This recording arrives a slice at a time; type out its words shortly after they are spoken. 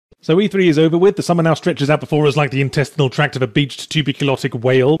So E3 is over with, the summer now stretches out before us like the intestinal tract of a beached tuberculotic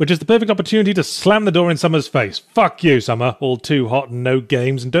whale, which is the perfect opportunity to slam the door in summer's face. Fuck you, summer. All too hot and no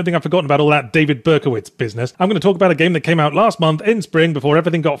games, and don't think I've forgotten about all that David Berkowitz business. I'm going to talk about a game that came out last month in spring before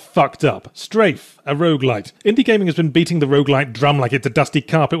everything got fucked up. Strafe, a roguelite. Indie gaming has been beating the roguelite drum like it's a dusty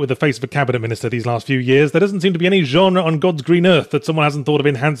carpet with the face of a cabinet minister these last few years. There doesn't seem to be any genre on God's green earth that someone hasn't thought of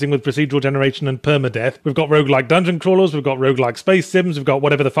enhancing with procedural generation and permadeath. We've got roguelike dungeon crawlers, we've got roguelike space sims, we've got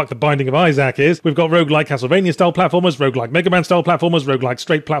whatever the fuck the Binding of Isaac is. We've got roguelike Castlevania-style platformers, roguelike Mega Man-style platformers, roguelike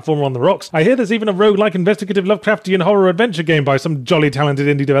straight platformer on the rocks. I hear there's even a roguelike investigative Lovecraftian horror adventure game by some jolly talented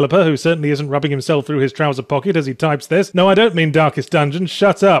indie developer who certainly isn't rubbing himself through his trouser pocket as he types this. No, I don't mean Darkest Dungeon,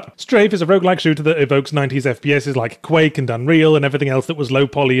 shut up. Strafe is a roguelike shooter that evokes 90s FPSs like Quake and Unreal and everything else that was low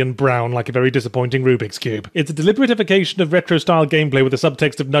poly and brown like a very disappointing Rubik's Cube. It's a deliberate evocation of retro-style gameplay with a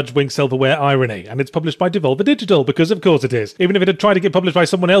subtext of nudge-wink self-aware irony, and it's published by Devolver Digital, because of course it is. Even if it had tried to get published by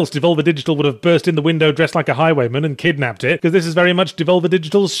someone else, Devolver Digital would have burst in the window dressed like a highwayman and kidnapped it, because this is very much Devolver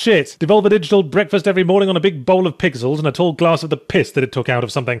Digital's shit. Devolver Digital breakfast every morning on a big bowl of pixels and a tall glass of the piss that it took out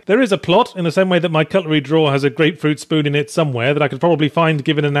of something. There is a plot, in the same way that my cutlery drawer has a grapefruit spoon in it somewhere that I could probably find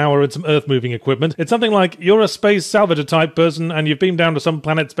given an hour and some earth-moving equipment. It's something like, you're a space salvager type person and you've been down to some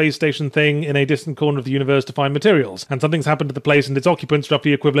planet space station thing in a distant corner of the universe to find materials, and something's happened to the place and its occupants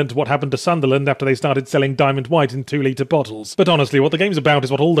roughly equivalent to what happened to Sunderland after they started selling Diamond White in 2-litre bottles. But honestly, what the game's about is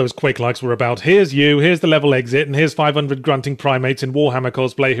what all those Quake-likes were about. Here's you, here's the level exit, and here's 500 grunting primates in Warhammer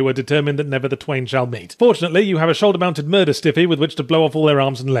cosplay who are determined that never the twain shall meet. Fortunately, you have a shoulder-mounted murder stiffy with which to blow off all their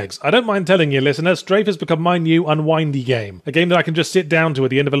arms and legs. I don't mind telling you, listener, Strafe has become my new unwindy game. A game that I can just sit down to at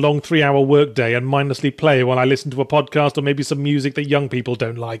the end of a long 3-hour workday and mindlessly play while I listen to a podcast or maybe some music that young people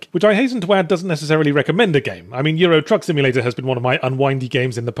don't like. Which I hasten to add doesn't necessarily recommend a game. I mean, Euro Truck Simulator has been one of my unwindy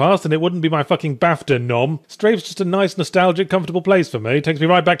games in the past, and it wouldn't be my fucking BAFTA nom. Strafe's just a nice, nostalgic, comfortable place for me. It takes me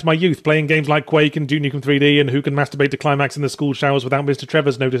right back to my youth, playing games like Quake and Duke Nukem 3D and Who Can Masturbate to Climax in the School Showers Without Mr.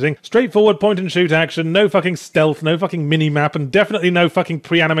 Trevor's Noticing. Straightforward point-and-shoot action, no fucking stealth, no fucking mini-map, and definitely no fucking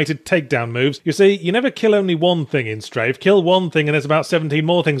pre-animated takedown moves. You see, you never kill only one thing in Strafe. Kill one thing and there's about 17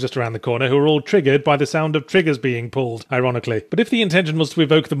 more things just around the corner who are all triggered by the sound of triggers being pulled, ironically. But if the intention was to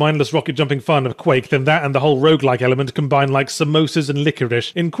evoke the mindless rocket-jumping fun of Quake, then that and the whole roguelike element combine like samosas and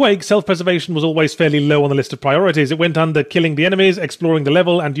licorice. In Quake, self-preservation was always fairly low on the list of priorities. It went under killing the enemies, exploring the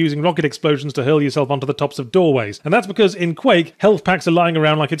level, and using rocket explosions to hurl yourself onto the tops of doorways. And that's because in Quake, health packs are lying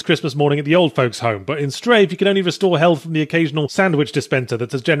around like it's Christmas morning at the old folks' home. But in Strafe, you can only restore health from the occasional sandwich dispenser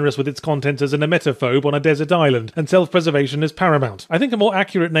that's as generous with its contents as an emetophobe on a desert island, and self-preservation is paramount. I think a more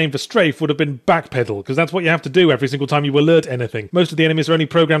accurate name for Strafe would have been backpedal, because that's what you have to do every single time you alert anything. Most of the enemies are only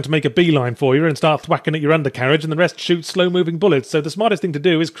programmed to make a beeline for you and start thwacking at your undercarriage, and the rest shoot slow-moving bullets, so the smartest thing to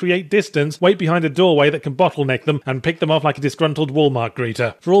do is create distance, wait behind a doorway that can bottleneck them, and pick them off like a disgruntled Walmart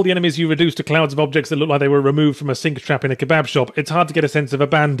greeter. For all the enemies you reduce to clouds of objects that look like they were removed from a sink trap in a kebab shop, it's hard to get a sense of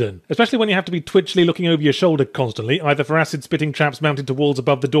abandon. Especially when you have to be twitchily looking over your shoulder constantly, either for acid-spitting traps mounted to walls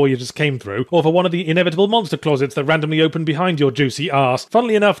above the door you just came through, or for one of the inevitable monster closets that randomly open behind your juicy arse.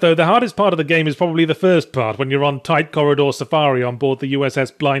 Funnily enough though, the hardest part of the game is probably the first part, when you're on tight corridor safari on board the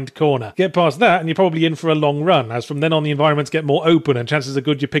USS Blind Corner. Get past that and you're probably in for a long run, as from then on the environments get more open and chances are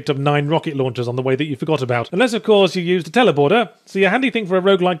good you picked up 9 rocket launchers on the way that you forgot about. Unless of course you used a teleporter, so your handy thing for a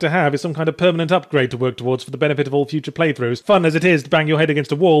roguelike to have is some kind of permanent upgrade to work towards for the benefit of all future playthroughs. Fun as it is to bang your head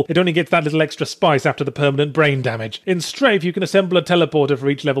against a wall, it only gets that little extra spice after the permanent brain damage. In Strafe you can assemble a teleporter for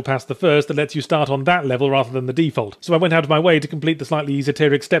each level past the first that lets you start on that level rather than the default. So I went out of my way to complete the slightly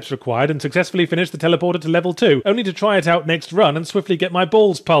esoteric steps required and successfully finished the teleporter to level 2, only to try it out next run and swiftly get my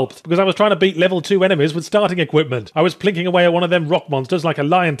balls pulped, because I was trying to beat level 2 enemies with starting equipment. I was plinking away at one of them rock monsters like a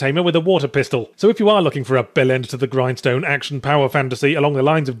lion tamer with a water pistol. So if you are looking for a bell end to the grindstone action power fantasy along the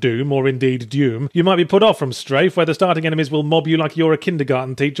lines of Doom, or indeed Doom, you might be put off from Strafe, where the starting enemies will mob you like you're a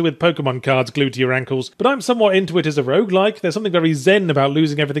kindergarten teacher with Pokemon cards glued to your ankles. But I'm somewhat into it as a roguelike. There's something very zen about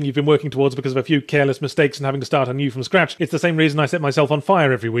losing everything you've been working towards because of a few careless mistakes and having to start anew from scratch. It's the same reason I set myself on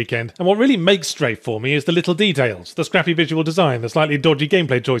fire every weekend. And what really makes Strafe for me is the little details, the scrappy visual design, the slightly dodgy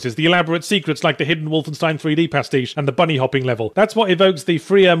gameplay choices, the elaborate secrets like the hidden Wolfenstein 3D pastiche, and the bunny hopping level. That's what evokes the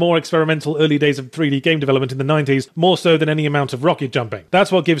freer, more experimental early days of 3D game development in the 90s, more so than any amount of rocket jumping.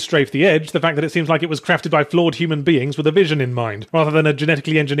 That's what gives Strafe the edge, the fact that it seems like it was crafted by flawed human beings with a vision in mind, rather than a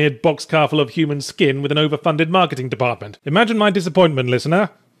genetically engineered boxcar full of human skin with an overfunded marketing department. Imagine my disappointment, listener.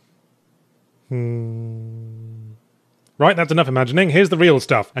 Right, that's enough imagining. Here's the real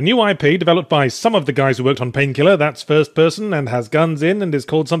stuff. A new IP developed by some of the guys who worked on Painkiller, that's first person and has guns in and is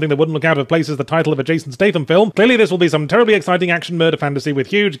called something that wouldn't look out of place as the title of a Jason Statham film. Clearly this will be some terribly exciting action murder fantasy with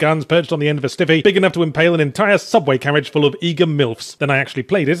huge guns perched on the end of a stiffy, big enough to impale an entire subway carriage full of eager milfs. Then I actually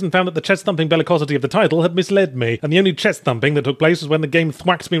played it and found that the chest-thumping bellicosity of the title had misled me, and the only chest-thumping that took place was when the game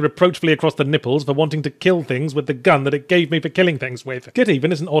thwacked me reproachfully across the nipples for wanting to kill things with the gun that it gave me for killing things with. Get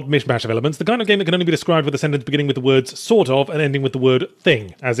Even is an odd mishmash of elements, the kind of game that can only be described with a sentence beginning with the words sort of and ending with the word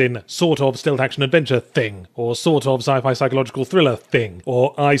thing, as in sort of stealth action adventure thing, or sort of sci-fi psychological thriller thing,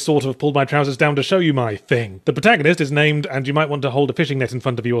 or I sort of pulled my trousers down to show you my thing. The protagonist is named, and you might want to hold a fishing net in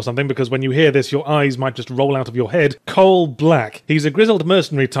front of you or something, because when you hear this your eyes might just roll out of your head, Cole Black. He's a grizzled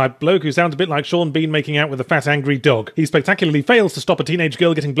mercenary type bloke who sounds a bit like Sean Bean making out with a fat angry dog. He spectacularly fails to stop a teenage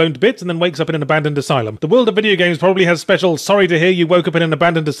girl getting blown to bits and then wakes up in an abandoned asylum. The world of video games probably has special sorry to hear you woke up in an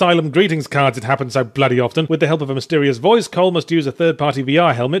abandoned asylum greetings cards, it happens so bloody often. With the help of a mysterious voice, Cole must use a third-party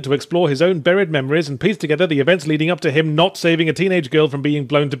VR helmet to explore his own buried memories and piece together the events leading up to him not saving a teenage girl from being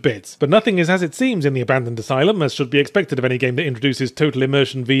blown to bits. But nothing is as it seems in the abandoned asylum, as should be expected of any game that introduces total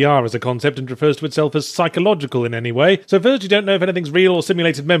immersion VR as a concept and refers to itself as psychological in any way. So first you don't know if anything's real or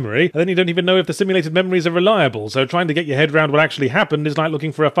simulated memory, and then you don't even know if the simulated memories are reliable, so trying to get your head around what actually happened is like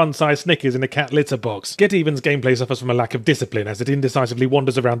looking for a fun-sized Snickers in a cat litter box. Get Even's gameplay suffers from a lack of discipline, as it indecisively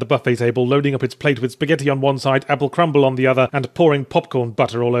wanders around the buffet table, loading up its plate with spaghetti on one side, apple crumble on the other, and pouring popcorn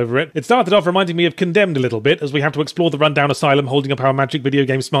butter all over it. It started off reminding me of Condemned a little bit, as we have to explore the rundown asylum holding up our magic video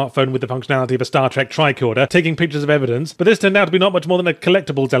game smartphone with the functionality of a Star Trek tricorder, taking pictures of evidence, but this turned out to be not much more than a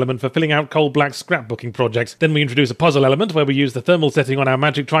collectibles element for filling out Cole Black's scrapbooking project. Then we introduce a puzzle element where we use the thermal setting on our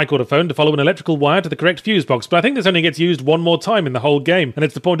magic tricorder phone to follow an electrical wire to the correct fuse box, but I think this only gets used one more time in the whole game, and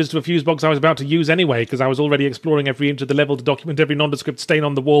it's the pointers to a fuse box I was about to use anyway, because I was already exploring every inch of the level to document every nondescript stain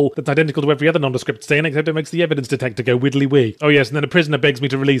on the wall that's identical to every other nondescript stain, except it makes the evidence detector go widdly-wee. Oh yes, and then a prisoner begs me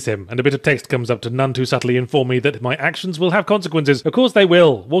to release him, and a bit of text comes up to none too subtly inform me that my actions will have consequences. Of course they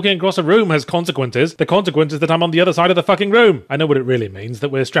will. Walking across a room has consequences. The consequence is that I'm on the other side of the fucking room. I know what it really means, that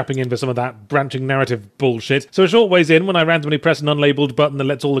we're strapping in for some of that branching narrative bullshit. So a short ways in, when I randomly press an unlabeled button that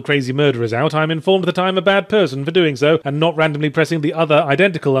lets all the crazy murderers out, I'm informed that I'm a bad person for doing so, and not randomly pressing the other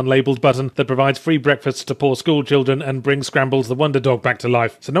identical unlabeled button that provides free breakfasts to poor school children and brings Scrambles the Wonder Dog back to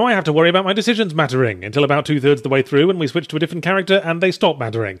life. So now I have to worry about my decisions mattering, until about 2/3 the way through when we switch to a different character and they stop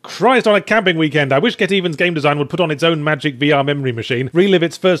mattering. Christ on a camping weekend, I wish Get Even's game design would put on its own magic VR memory machine, relive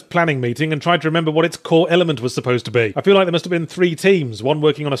its first planning meeting and try to remember what its core element was supposed to be. I feel like there must have been 3 teams, one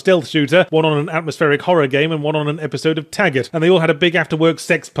working on a stealth shooter, one on an atmospheric horror game and one on an episode of Taggart, and they all had a big after-work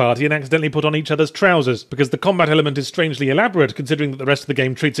sex party and accidentally put on each other's trousers. Because the combat element is strangely elaborate, considering that the rest of the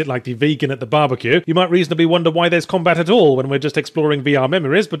game treats it like the vegan at the barbecue, you might reasonably wonder why there's combat at all when we're just exploring VR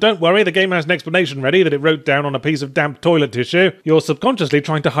memories, but don't worry, the game has an explanation ready that it wrote down on a piece of damp toilet tissue. You're subconsciously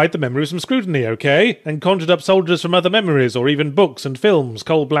trying to hide the memories from scrutiny, okay? And conjured up soldiers from other memories, or even books and films,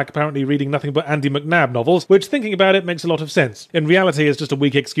 Cole Black apparently reading nothing but Andy McNabb novels, which, thinking about it, makes a lot of sense. In reality, it's just a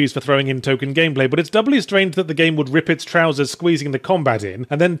weak excuse for throwing in token gameplay, but it's doubly strange that the game would rip its trousers squeezing the combat in,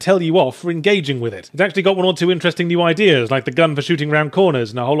 and then tell you off for engaging with it. It's actually got one or two interesting new ideas, like the gun for shooting round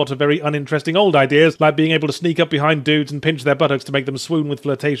corners, and a whole lot of very uninteresting old ideas, like being able to sneak up behind dudes and pinch their buttocks to make them swoon with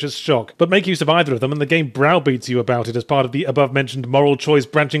flirtatious shock. But make use of either of them, and the game browbeats you about it as part of the above-mentioned moral choice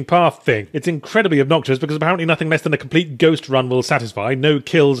branching path thing. It's incredibly obnoxious because apparently nothing less than a complete ghost run will satisfy, no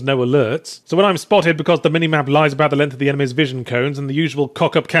kills, no alerts. So when I'm spotted because the minimap lies about the length of the enemy's vision cones and the usual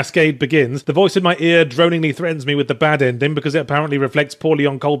cock-up cascade begins, the voice in my ear droningly threatens me with the bad ending because it apparently reflects poorly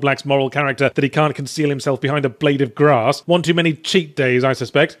on Cole Black's moral character that he can't conceal himself behind a blade of grass. One too many cheat days, I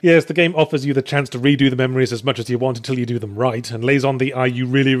suspect. Yes, the game offers you the chance to redo the memories as much as you want until you do them right, and lays on the "are you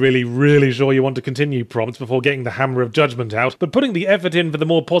really sure you want to continue" prompts before getting the hammer of judgment out, but putting the effort in for the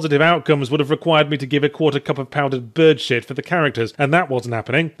more positive outcomes would have required me to give a quarter cup of powdered bird shit for the characters, and that wasn't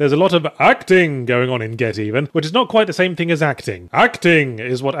happening. There's a lot of acting going on in Get Even, which is not quite the same thing as acting. Acting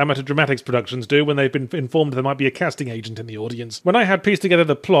is what amateur dramatics productions do when they've been informed there might be a casting agent in the audience. When I had pieced together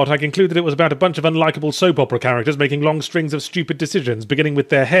the plot, I concluded it was about a bunch of unlikable soap opera characters making long strings of stupid decisions, beginning with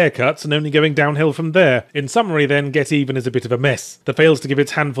their haircuts and only going downhill from there. In summary then, Get Even is a bit of a mess that fails to give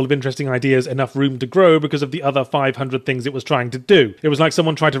its handful of interesting ideas enough room to grow because of the other 500 things it was trying to do. It was like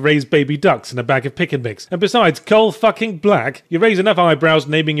someone tried to raise baby ducks in a bag of pick and mix. And besides, Cole fucking Black, you raise enough eyebrows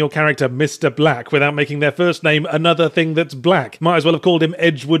naming your character Mr. Black without making their first name another thing that's black. Might as well have called him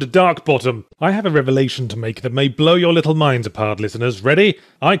Edgewood Darkbottom. I have a revelation to make that may blow your little minds apart, listeners. Ready?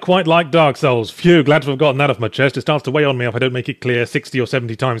 I quite like Dark Souls. Phew, glad to have gotten that off my chest. It starts to weigh on me if I don't make it clear 60 or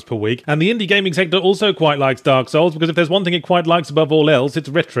 70 times per week. And the indie gaming sector also quite likes Dark Souls, because if there's one thing it quite likes above all else, it's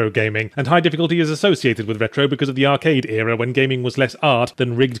retro gaming. And high difficulty is associated with retro retro because of the arcade era when gaming was less art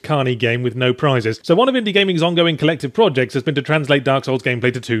than rigged carny game with no prizes. So one of indie gaming's ongoing collective projects has been to translate Dark Souls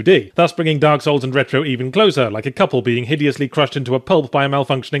gameplay to 2D, thus bringing Dark Souls and retro even closer, like a couple being hideously crushed into a pulp by a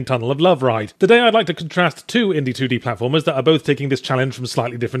malfunctioning tunnel of love ride. Today I'd like to contrast two indie 2D platformers that are both taking this challenge from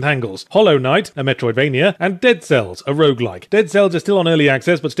slightly different angles. Hollow Knight, a Metroidvania, and Dead Cells, a roguelike. Dead Cells is still on early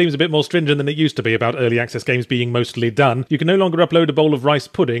access, but Steam's a bit more stringent than it used to be about early access games being mostly done. You can no longer upload a bowl of rice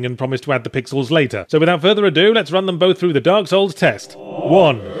pudding and promise to add the pixels later. So without further ado, let's run them both through the Dark Souls test.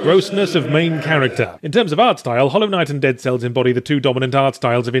 1. Grossness of main character. In terms of art style, Hollow Knight and Dead Cells embody the two dominant art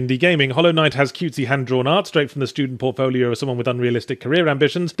styles of indie gaming. Hollow Knight has cutesy hand-drawn art straight from the student portfolio of someone with unrealistic career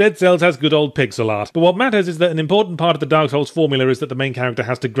ambitions. Dead Cells has good old pixel art. But what matters is that an important part of the Dark Souls formula is that the main character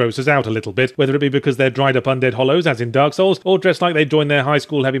has to gross us out a little bit, whether it be because they're dried up undead hollows, as in Dark Souls, or dressed like they joined their high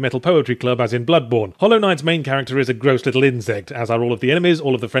school heavy metal poetry club, as in Bloodborne. Hollow Knight's main character is a gross little insect, as are all of the enemies,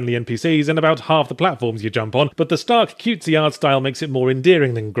 all of the friendly NPCs, and about half the platforms you jump on, but the stark cutesy art style makes it more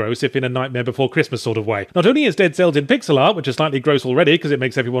endearing than gross, if in a Nightmare Before Christmas sort of way. Not only is Dead Cells in pixel art, which is slightly gross already because it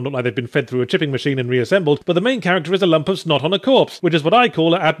makes everyone look like they've been fed through a chipping machine and reassembled, but the main character is a lump of snot on a corpse, which is what I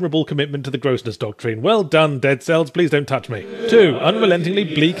call an admirable commitment to the grossness doctrine. Well done, Dead Cells, please don't touch me. 2. Unrelentingly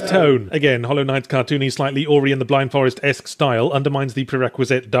bleak tone. Again, Hollow Knight's cartoony, slightly Ori and the Blind Forest-esque style undermines the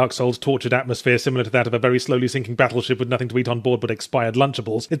prerequisite Dark Souls tortured atmosphere similar to that of a very slowly sinking battleship with nothing to eat on board but expired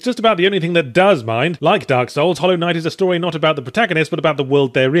Lunchables. It's just about the only thing that does mind. Like Dark Souls, Hollow Knight is a story not about the protagonist but about the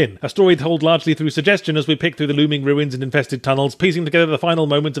world they're in. A story told largely through suggestion as we pick through the looming ruins and infested tunnels, piecing together the final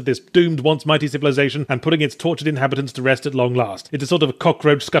moments of this doomed once mighty civilization and putting its tortured inhabitants to rest at long last. It's a sort of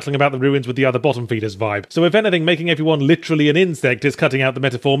cockroach scuttling about the ruins with the other bottom feeders vibe. So if anything, making everyone literally an insect is cutting out the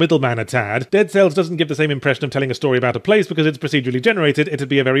metaphor middleman a tad. Dead Cells doesn't give the same impression of telling a story about a place because it's procedurally generated. It'd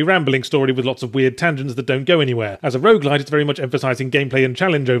be a very rambling story with lots of weird tangents that don't go anywhere. As a roguelite, it's very much emphasizing gameplay and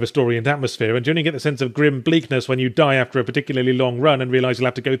challenge over story and atmosphere, and you only get the sense of grim bleakness when you die after a particularly long run and realise you'll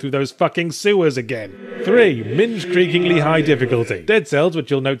have to go through those fucking sewers again. 3. Minge-creakingly high difficulty. Dead Cells,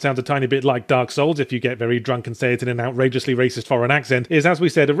 which you'll note sounds a tiny bit like Dark Souls if you get very drunk and say it in an outrageously racist foreign accent, is, as we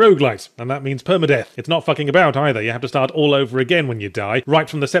said, a roguelite, and that means permadeath. It's not fucking about either. You have to start all over again when you die, right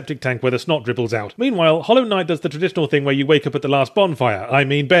from the septic tank where the snot dribbles out. Meanwhile, Hollow Knight does the traditional thing where you wake up at the last bonfire, I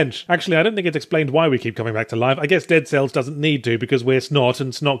mean bench. Actually, I don't think it's explained why we keep coming back to life. I guess Dead Cells doesn't need to because we're snot,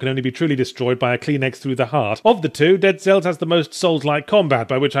 and snot can only be truly destroyed by a Kleenex through the heart. Of the two, Dead Cells has the most Souls-like combat,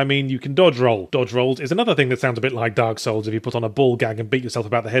 by which I mean you can dodge roll. Dodge rolls is another thing that sounds a bit like Dark Souls if you put on a ball gag and beat yourself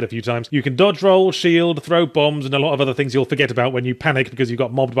about the head a few times. You can dodge roll, shield, throw bombs, and a lot of other things you'll forget about when you panic because you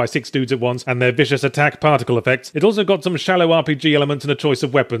got mobbed by 6 dudes at once and their vicious attack particle effects. It also got some shallow RPG elements and a choice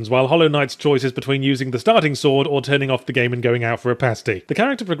of weapons, while Hollow Knight's choice is between using the starting sword or turning off the game and going out for a pasty. The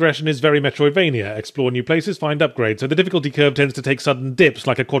character progression is very Metroidvania. Explore new places, find upgrades, so the difficulty curve tends to take sudden dips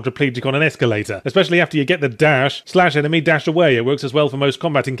like a quadriplegic on an escalator, especially after you get the dash, slash enemy, dash away. It works as well for most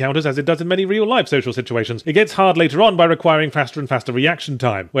combat encounters as it does in many real-life social situations. It gets hard later on by requiring faster and faster reaction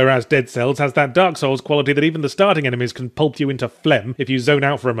time, whereas Dead Cells has that Dark Souls quality that even the starting enemies can pulp you into phlegm if you zone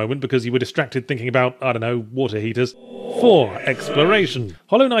out for a moment because you were distracted thinking about, I don't know, water heaters. 4. Exploration.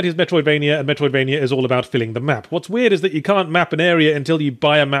 Hollow Knight is Metroidvania, and Metroidvania is all about filling the map. What's weird is that you can't map an area until you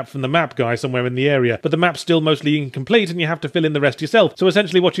buy a map from the map guy somewhere in the area, but the map's still mostly incomplete and you have to fill in the rest yourself, so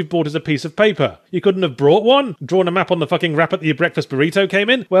essentially what you've bought is a piece of paper. You couldn't have brought one? Drawn a map on the fucking wrapper that your breakfast burrito came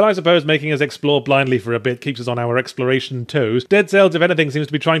in? Well, I suppose making us explore blindly for a bit keeps us on our exploration toes. Dead Cells, if anything, seems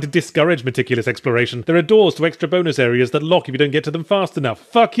to be trying to discourage meticulous exploration. There are doors to extra bonus areas that lock if you don't get to them fast enough.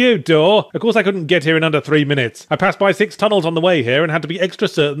 Fuck you, door! Of course I couldn't get here in under 3 minutes. I passed by 6 tunnels on the way here and had to be extra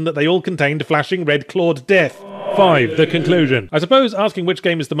certain that they all contained flashing red clawed death. 5. The conclusion. I suppose asking which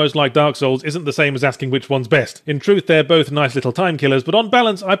game is the most like Dark Souls isn't the same as asking which one's best. In truth, they're both nice little time killers, but on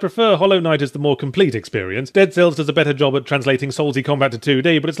balance, I prefer Hollow Knight as the more complete experience. Dead Cells does a better job at translating Soulsy combat to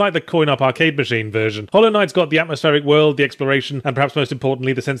 2D, but it's like the coin-up arcade machine version. Hollow Knight's got the atmospheric world, the exploration, and perhaps most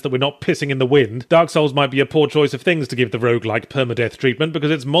importantly, the sense that we're not pissing in the wind. Dark Souls might be a poor choice of things to give the roguelike permadeath treatment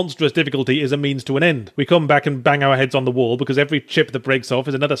because its monstrous difficulty is a means to an end. We come back and bang our heads on the wall because every chip that breaks off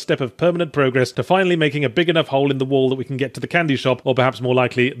is another step of permanent progress to finally making a big enough hole in the wall that we can get to the candy shop, or perhaps more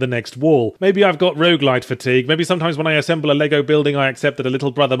likely, the next wall. Maybe I've got roguelite fatigue. Maybe sometimes when I assemble a Lego building I accept that a little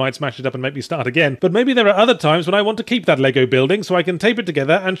brother might smash it up and make me start again. But maybe there are other times when I want to keep that Lego building so I can tape it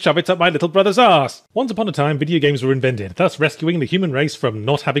together and shove it up my little brother's arse. Once upon a time, video games were invented, thus rescuing the human race from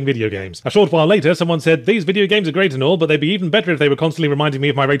not having video games. A short while later, someone said, these video games are great and all, but they'd be even better if they were constantly reminding me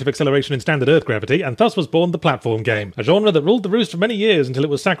of my rate of acceleration in standard Earth gravity, and thus was born the platform game, a genre that ruled the roost for many years until it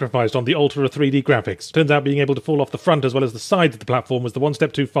was sacrificed on the altar of 3D graphics. Turns out being able able to fall off the front as well as the sides of the platform was the one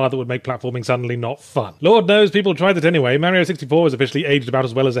step too far that would make platforming suddenly not fun. Lord knows people tried it anyway. Mario 64 was officially aged about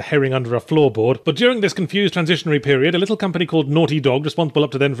as well as a herring under a floorboard, but during this confused transitionary period, a little company called Naughty Dog, responsible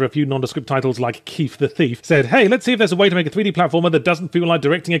up to then for a few nondescript titles like Keef the Thief, said, hey, let's see if there's a way to make a 3D platformer that doesn't feel like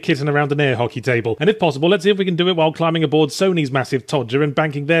directing a kitten around an air hockey table. And if possible, let's see if we can do it while climbing aboard Sony's massive Todger and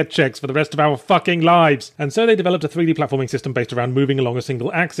banking their checks for the rest of our fucking lives. And so they developed a 3D platforming system based around moving along a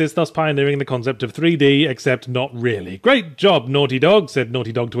single axis, thus pioneering the concept of 3D, except not really. Great job, Naughty Dog, said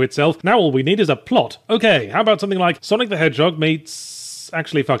Naughty Dog to itself. Now all we need is a plot. Okay, how about something like Sonic the Hedgehog meets...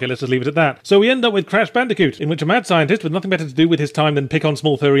 Actually, fuck it, let's just leave it at that. So we end up with Crash Bandicoot, in which a mad scientist with nothing better to do with his time than pick on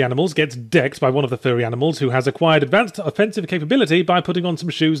small furry animals gets decked by one of the furry animals who has acquired advanced offensive capability by putting on some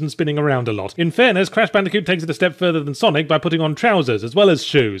shoes and spinning around a lot. In fairness, Crash Bandicoot takes it a step further than Sonic by putting on trousers as well as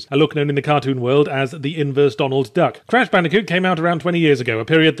shoes, a look known in the cartoon world as the inverse Donald Duck. Crash Bandicoot came out around 20 years ago, a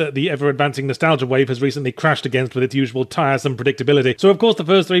period that the ever-advancing nostalgia wave has recently crashed against with its usual tiresome predictability. So of course the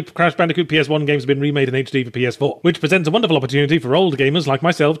first 3 Crash Bandicoot PS1 games have been remade in HD for PS4, which presents a wonderful opportunity for old gamers like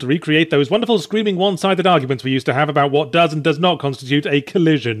myself to recreate those wonderful screaming one-sided arguments we used to have about what does and does not constitute a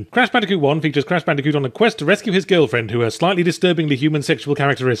collision. Crash Bandicoot 1 features Crash Bandicoot on a quest to rescue his girlfriend who has slightly disturbingly human sexual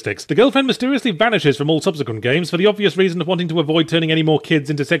characteristics. The girlfriend mysteriously vanishes from all subsequent games for the obvious reason of wanting to avoid turning any more kids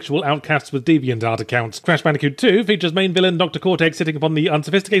into sexual outcasts with DeviantArt accounts. Crash Bandicoot 2 features main villain Dr. Cortex sitting upon the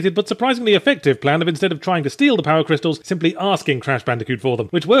unsophisticated but surprisingly effective plan of instead of trying to steal the power crystals, simply asking Crash Bandicoot for them,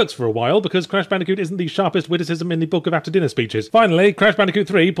 which works for a while because Crash Bandicoot isn't the sharpest witticism in the book of after-dinner speeches. Finally, Crash Bandicoot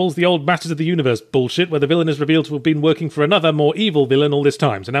 3 pulls the old Masters of the Universe bullshit where the villain is revealed to have been working for another, more evil villain all this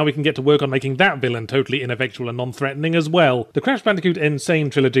time, so now we can get to work on making that villain totally ineffectual and non-threatening as well. The Crash Bandicoot Insane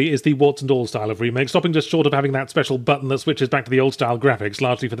trilogy is the warts and all style of remake, stopping just short of having that special button that switches back to the old style graphics,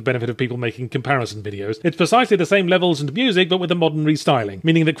 largely for the benefit of people making comparison videos. It's precisely the same levels and music, but with a modern restyling,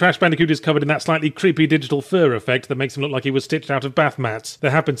 meaning that Crash Bandicoot is covered in that slightly creepy digital fur effect that makes him look like he was stitched out of bath mats.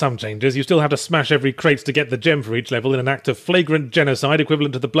 There have been some changes. You still have to smash every crate to get the gem for each level in an act of flagrant genocide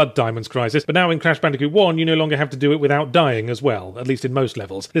equivalent to the Blood Diamonds crisis, but now in Crash Bandicoot 1 you no longer have to do it without dying as well, at least in most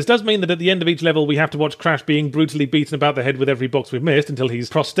levels. This does mean that at the end of each level we have to watch Crash being brutally beaten about the head with every box we've missed until he's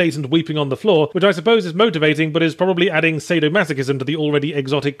prostrate and weeping on the floor, which I suppose is motivating but is probably adding sadomasochism to the already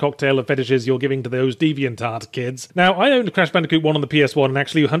exotic cocktail of fetishes you're giving to those DeviantArt kids. Now, I owned Crash Bandicoot 1 on the PS1 and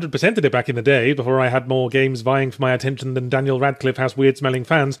actually 100%ed it back in the day, before I had more games vying for my attention than Daniel Radcliffe has weird-smelling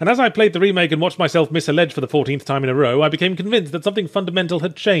fans, and as I played the remake and watched myself miss a ledge for the 14th time in a row, I became convinced that something fundamental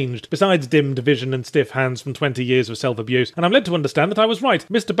had changed, besides dimmed vision and stiff hands from 20 years of self-abuse, and I'm led to understand that I was right.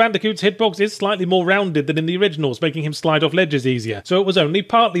 Mr. Bandicoot's hitbox is slightly more rounded than in the originals, making him slide off ledges easier, so it was only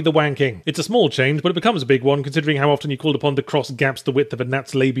partly the wanking. It's a small change, but it becomes a big one considering how often you're called upon to cross gaps the width of a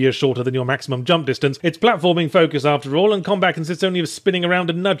gnat's labia shorter than your maximum jump distance. It's platforming focus after all, and combat consists only of spinning around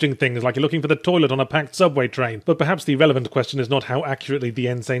and nudging things like you're looking for the toilet on a packed subway train. But perhaps the relevant question is not how accurately the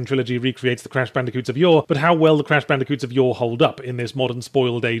Insane trilogy recreates the Crash Bandicoots of yore, but how well the Crash Bandicoots of yore hold up in this modern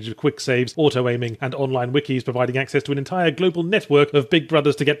spoiled age of quick saves, auto-aiming, and online wikis providing access to an entire global network of big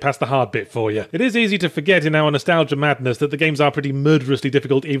brothers to get past the hard bit for you. It is easy to forget in our nostalgia madness that the games are pretty murderously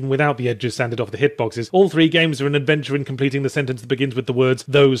difficult even without the edges sanded off the hitboxes. All 3 games are an adventure in completing the sentence that begins with the words,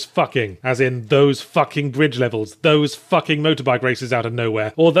 those fucking, as in those fucking bridge levels, those fucking motorbike races out of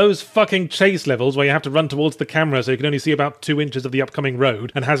nowhere, or those fucking chase levels where you have to run towards the camera so you can only see about 2 inches of the upcoming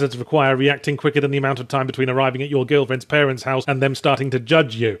road, and hazards require reacting quicker than the amount of time between arriving at your girlfriend's parents' house and them starting to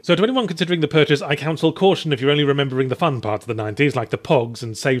judge you. So to anyone considering the purchase, I counsel caution if you're only remembering the fun parts of the 90s, like the Pogs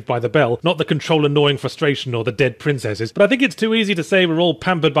and Saved by the Bell, not the control-annoying frustration or the dead princesses. But I think it's too easy to say we're all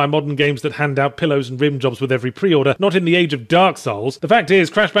pampered by modern games that hand out pillows and rim jobs with every pre-order, not in the age of Dark Souls. The fact is,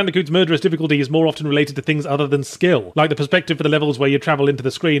 Crash Bandicoot's murderous difficulty is more often related to things other than skill, like the perspective for the levels where you travel into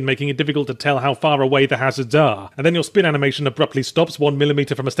the screen, making it difficult to tell how far away the hazards are. And then your spin animation abruptly stops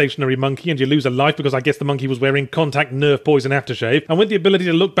 1mm from a stationary monkey and you lose a life because I guess the monkey was wearing contact nerve poison aftershave. And with the ability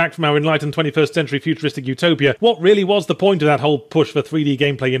to look back from our enlightened 21st century futuristic utopia, what really was the point of that whole push for 3D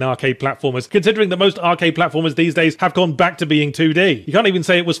gameplay in arcade platformers, considering that most arcade platformers these days have gone back to being 2D? You can't even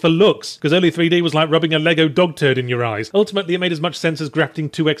say it was for looks, because early 3D was like rubbing a Lego dog turd in your eyes. Ultimately, it made as much sense as grafting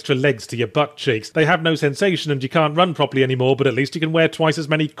 2 extra legs to your butt cheeks. They have no sensation and you can't run properly anymore, but at least you can wear twice as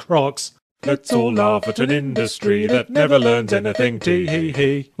many Crocs. Let's all laugh at an industry that never learns anything,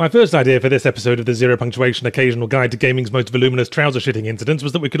 tee-hee-hee. My first idea for this episode of the Zero Punctuation Occasional Guide to Gaming's Most Voluminous Trouser-Shitting Incidents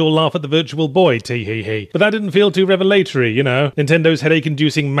was that we could all laugh at the Virtual Boy, tee-hee-hee. But that didn't feel too revelatory, you know. Nintendo's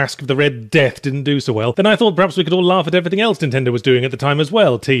headache-inducing Mask of the Red Death didn't do so well. Then I thought perhaps we could all laugh at everything else Nintendo was doing at the time as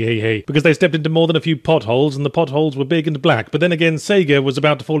well, tee-hee-hee. Because they stepped into more than a few potholes, and the potholes were big and black. But then again, Sega was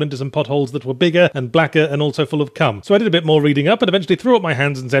about to fall into some potholes that were bigger and blacker and also full of cum. So I did a bit more reading up and eventually threw up my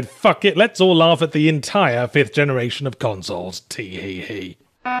hands and said, fuck it, let's let's all laugh at the entire 5th generation of consoles. Tee-hee-hee.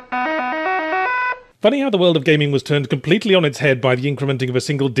 Funny how the world of gaming was turned completely on its head by the incrementing of a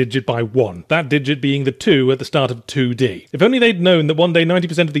single digit by 1, that digit being the 2 at the start of 2D. If only they'd known that one day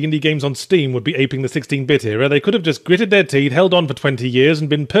 90% of the indie games on Steam would be aping the 16-bit era, they could have just gritted their teeth, held on for 20 years,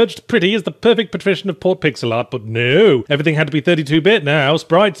 and been perched pretty as the perfect patrician of port pixel art, but no! Everything had to be 32-bit now,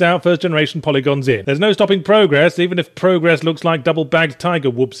 sprites out, first-generation polygons in. There's no stopping progress, even if progress looks like double-bagged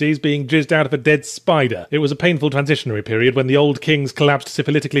tiger whoopsies being jizzed out of a dead spider. It was a painful transitionary period when the old kings collapsed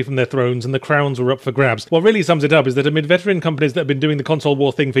syphilitically from their thrones and the crowns were up for grabs. What really sums it up is that amid veteran companies that have been doing the console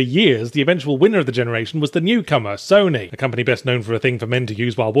war thing for years, the eventual winner of the generation was the newcomer, Sony, a company best known for a thing for men to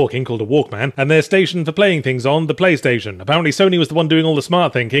use while walking called a Walkman, and their station for playing things on, the PlayStation. Apparently Sony was the one doing all the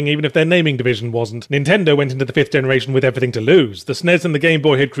smart thinking, even if their naming division wasn't. Nintendo went into the 5th generation with everything to lose. The SNES and the Game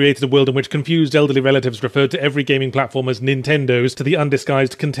Boy had created a world in which confused elderly relatives referred to every gaming platform as Nintendos, to the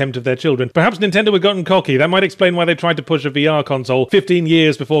undisguised contempt of their children. Perhaps Nintendo had gotten cocky. That might explain why they tried to push a VR console 15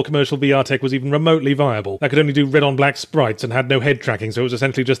 years before commercial VR tech was even remotely viable. That could only do red-on-black sprites and had no head tracking, so it was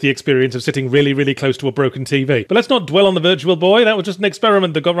essentially just the experience of sitting really, really close to a broken TV. But let's not dwell on the Virtual Boy. That was just an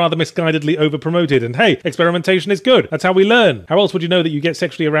experiment that got rather misguidedly over-promoted. And hey, experimentation is good. That's how we learn. How else would you know that you get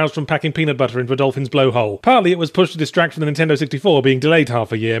sexually aroused from packing peanut butter into a dolphin's blowhole? Partly it was pushed to distract from the Nintendo 64 being delayed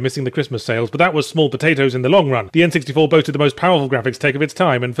half a year, missing the Christmas sales, but that was small potatoes in the long run. The N64 boasted the most powerful graphics tech of its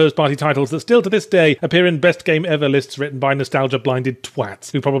time, and first-party titles that still to this day appear in best game ever lists written by nostalgia-blinded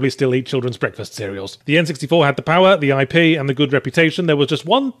twats, who probably still eat children's breakfast cereals. The N64 had the power, the IP, and the good reputation. There was just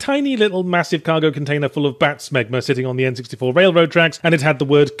one tiny little massive cargo container full of bat smegma sitting on the N64 railroad tracks, and it had the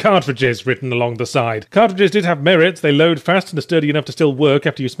word cartridges written along the side. Cartridges did have merits. They load fast and are sturdy enough to still work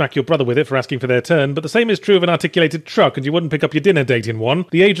after you smack your brother with it for asking for their turn, but the same is true of an articulated truck, and you wouldn't pick up your dinner date in one.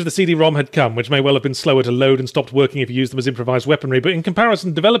 The age of the CD-ROM had come, which may well have been slower to load and stopped working if you used them as improvised weaponry, but in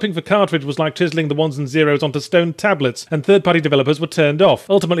comparison, developing for cartridge was like chiseling the ones and zeros onto stone tablets, and third-party developers were turned off.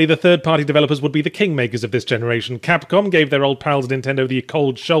 Ultimately, the third-party developers would be the kingmakers of this generation. Capcom gave their old pals Nintendo the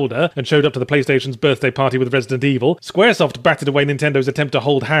cold shoulder and showed up to the PlayStation's birthday party with Resident Evil. Squaresoft batted away Nintendo's attempt to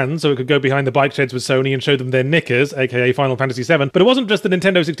hold hands so it could go behind the bike sheds with Sony and show them their knickers, aka Final Fantasy VII, but it wasn't just the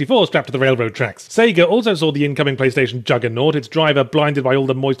Nintendo 64 strapped to the railroad tracks. Sega also saw the incoming PlayStation juggernaut, its driver blinded by all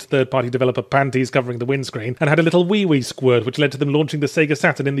the moist third-party developer panties covering the windscreen, and had a little wee-wee squirt which led to them launching the Sega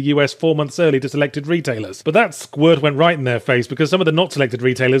Saturn in the US 4 months early to selected retailers. But that squirt went right in their face because some of the not selected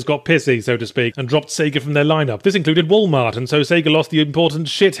retailers got pissy, so to speak, and dropped Sega from their lineup. This included Walmart, and so Sega lost the important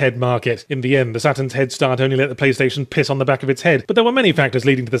shithead market. In the end, the Saturn's head start only let the PlayStation piss on the back of its head, but there were many factors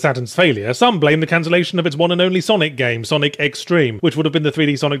leading to the Saturn's failure. Some blame the cancellation of its one and only Sonic game, Sonic Extreme, which would have been the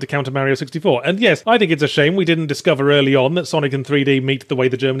 3D Sonic to counter Mario 64. And yes, I think it's a shame we didn't discover early on that Sonic in 3D meet the way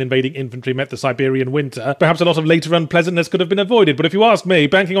the German invading infantry met the Siberian winter. Perhaps a lot of later unpleasantness could have been avoided, but if you ask me,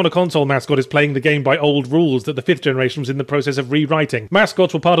 banking on a console mascot is playing the game by old rules that the 5th generation was in the process of rewriting.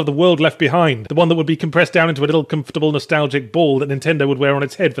 Mascots were part of the world left behind, the one that would be compressed down into a little comfortable nostalgic ball that Nintendo would wear on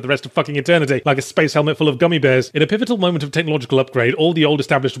its head for the rest of fucking eternity, like a space helmet full of gummy bears. In a pivotal moment of technological upgrade, all the old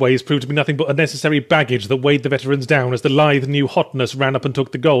established ways proved to be nothing but unnecessary baggage that weighed the veterans down as the lithe new hotness ran up and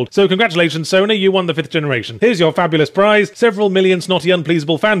took the gold. So congratulations Sony, you won the 5th generation. Here's your fabulous prize, several million snotty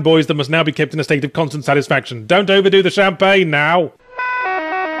unpleasable fanboys that must now be kept in a state of constant satisfaction. Don't overdo the champagne now!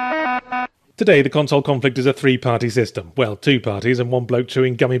 Today, the console conflict is a three-party system. Well, two parties and one bloke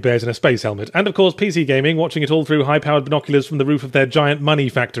chewing gummy bears in a space helmet. And of course, PC gaming, watching it all through high-powered binoculars from the roof of their giant money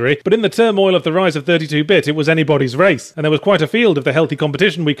factory. But in the turmoil of the rise of 32-bit, it was anybody's race. And there was quite a field of the healthy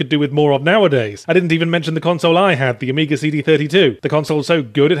competition we could do with more of nowadays. I didn't even mention the console I had, the Amiga CD32. The console's so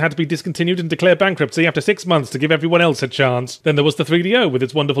good it had to be discontinued and declare bankruptcy after 6 months to give everyone else a chance. Then there was the 3DO with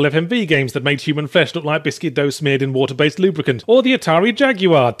its wonderful FMV games that made human flesh look like biscuit dough smeared in water-based lubricant. Or the Atari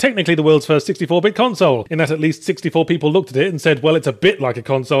Jaguar, technically the world's first 64-bit console, in that at least 64 people looked at it and said, well, it's a bit like a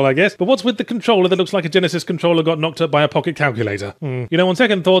console, I guess, but what's with the controller that looks like a Genesis controller got knocked up by a pocket calculator? You know, on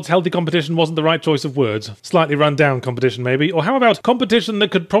second thoughts, healthy competition wasn't the right choice of words. Slightly run-down competition, maybe. Or how about competition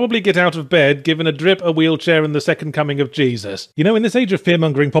that could probably get out of bed given a drip, a wheelchair, and the second coming of Jesus? You know, in this age of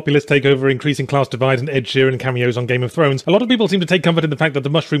fear-mongering, populist takeover, increasing class divide, and Ed Sheeran cameos on Game of Thrones, a lot of people seem to take comfort in the fact that the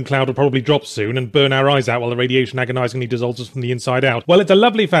mushroom cloud will probably drop soon and burn our eyes out while the radiation agonizingly dissolves us from the inside out. Well, it's a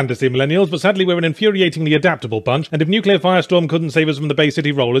lovely fantasy, millennials, but sadly we're an infuriatingly adaptable bunch, and if Nuclear Firestorm couldn't save us from the Bay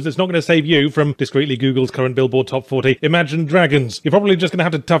City Rollers, it's not going to save you from, discreetly Google's current Billboard Top 40, Imagine Dragons. You're probably just going to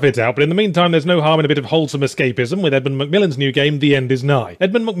have to tough it out, but in the meantime there's no harm in a bit of wholesome escapism with Edmund Macmillan's new game, The End Is Nigh.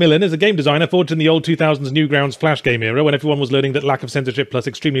 Edmund Macmillan is a game designer forged in the old 2000s Newgrounds Flash game era when everyone was learning that lack of censorship plus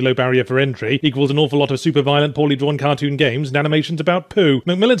extremely low barrier for entry equals an awful lot of super violent, poorly drawn cartoon games and animations about poo.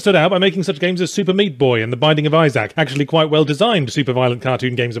 Macmillan stood out by making such games as Super Meat Boy and The Binding of Isaac, actually quite well designed super violent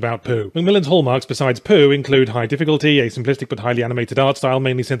cartoon games about poo. Macmillan's hallmarks besides poo include high difficulty, a simplistic but highly animated art style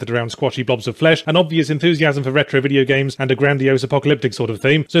mainly centered around squashy blobs of flesh, an obvious enthusiasm for retro video games, and a grandiose apocalyptic sort of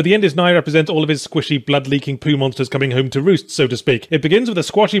theme. So The End is Nigh represents all of his squishy, blood-leaking poo monsters coming home to roost, so to speak. It begins with a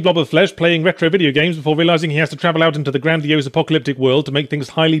squashy blob of flesh playing retro video games before realizing he has to travel out into the grandiose apocalyptic world to make things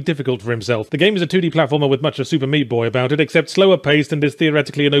highly difficult for himself. The game is a 2D platformer with much of Super Meat Boy about it, except slower paced and is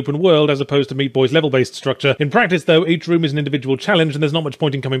theoretically an open world as opposed to Meat Boy's level-based structure. In practice, though, each room is an individual challenge and there's not much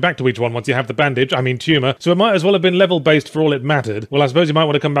point in coming back to each one once you have the bandage, tumour, so it might as well have been level-based for all it mattered. Well, I suppose you might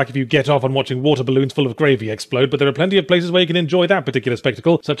want to come back if you get off on watching water balloons full of gravy explode, but there are plenty of places where you can enjoy that particular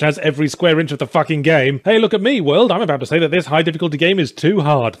spectacle, such as every square inch of the fucking game. Hey, look at me, world, I'm about to say that this high-difficulty game is too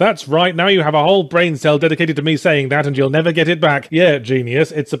hard. That's right, now you have a whole brain cell dedicated to me saying that and you'll never get it back. Yeah,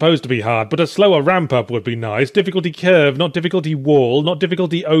 genius, it's supposed to be hard, but a slower ramp-up would be nice. Difficulty curve, not difficulty wall, not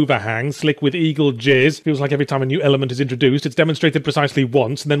difficulty overhang, slick with eagle jizz. Feels like every time a new element is introduced, it's demonstrated precisely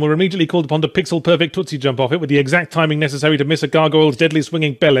once, and then we're immediately called upon to pixel-perfect tootsie jump off it with the exact timing necessary to miss a gargoyle's deadly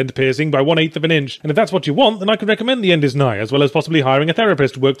swinging bell-end piercing by 1/8 of an inch. And if that's what you want, then I could recommend The End is Nigh, as well as possibly hiring a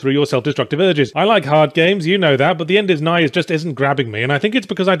therapist to work through your self-destructive urges. I like hard games, you know that, but The End is Nigh just isn't grabbing me, and I think it's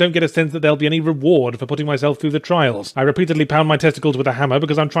because I don't get a sense that there'll be any reward for putting myself through the trials. I repeatedly pound my testicles with a hammer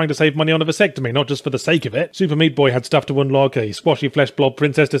because I'm trying to save money on a vasectomy, not just for the sake of it. Super Meat Boy had stuff to unlock, a squashy flesh blob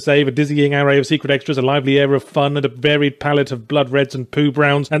princess to save, a dizzying array of secret extras, a lively air of fun, and a varied palette of blood reds and poo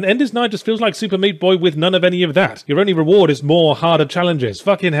browns, and End is Nigh just feels like Super Meat Boy with none of any of that. Your only reward is more harder challenges.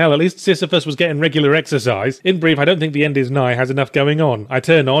 Fucking hell, at least Sisyphus was getting regular exercise. In brief, I don't think The End is Nigh has enough going on. I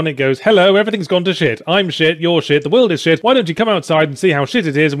turn on, it goes, hello, everything's gone to shit. I'm shit, you're shit, the world is shit. Why don't you come outside and see how shit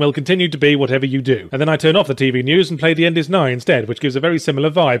it is and we'll continue to be whatever you do. And then I turn off the TV news and play The End is Nigh instead, which gives a very similar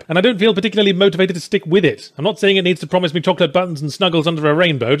vibe. And I don't feel particularly motivated to stick with it. I'm not saying it needs to promise me chocolate buttons and snuggles under a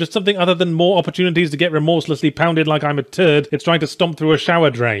rainbow, just something other than more opportunities to get remorselessly pounded like I'm a turd it's trying to stomp through a shower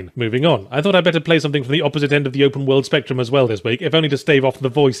drain. Moving on. I thought I'd better play something from the opposite end of the open world spectrum as well this week, if only to stave off the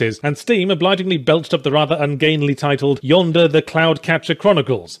voices. And Steam obligingly belched up the rather ungainly titled Yonder the Cloudcatcher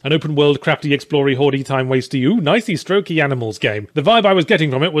Chronicles, an open world crafty explory hoardy time wasty nicey strokey animals game. The vibe I was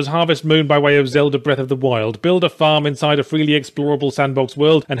getting from it was Harvest Moon by way of Zelda Breath of the Wild. Build a farm inside a freely explorable sandbox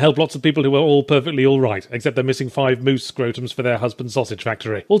world and help lots of people who are all perfectly alright, except they're missing 5 moose scrotums for their husband's sausage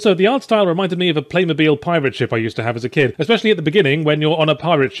factory. Also, the art style reminded me of a Playmobil pirate ship I used to have as a kid, especially at the beginning when you're on a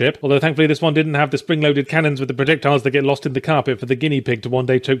pirate ship, although thankfully this one didn't have the spring-loaded cannons with the projectiles that get lost in the carpet for the guinea pig to one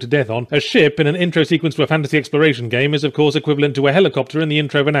day choke to death on. A ship in an intro sequence to a fantasy exploration game is of course equivalent to a helicopter in the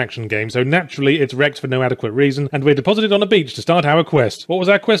intro of an action game, so naturally it's wrecked for no adequate reason, and we're deposited on a beach to start our quest. What was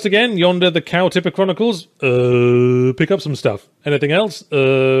our quest again? Yonder the Cow Tipper Chronicles? Pick up some stuff. Anything else?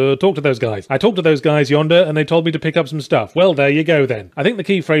 Talk to those guys. I talked to those guys yonder and they told me to pick up some stuff. Well, there you go then. I think the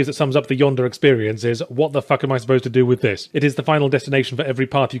key phrase that sums up the Yonder experience is, what the fuck am I supposed to do with this? It is the final destination for every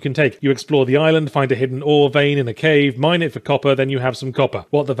path you can take. You explore the island, find a hidden ore vein in a cave, mine it for copper, then you have some copper.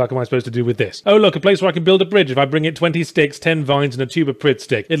 What the fuck am I supposed to do with this? Oh look, a place where I can build a bridge if I bring it 20 sticks, 10 vines and a tube of Pritt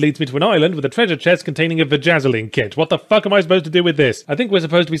stick. It leads me to an island with a treasure chest containing a vajazzling kit. What the fuck am I supposed to do with this? I think we're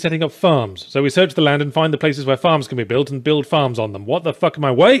supposed to be setting up farms. So we search the land and find the places where farms can be built and build farms on them. What the fuck am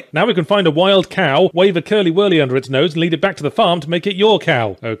I? Wait! Now we can find a wild cow, wave a curly whirly under its nose and lead it back to the farm to make it your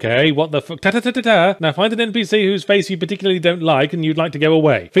cow. Okay, what the fuck? Ta-ta-ta-ta-ta! Now find an NPC whose face you particularly don't like and you'd like to go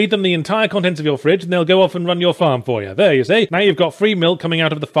away. Feed them the entire contents of your fridge and they'll go off and run your farm for you. There, you see? Now you've got free milk coming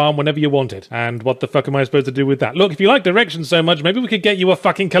out of the farm whenever you want it. And what the fuck am I supposed to do with that? Look, if you like directions so much, maybe we could get you a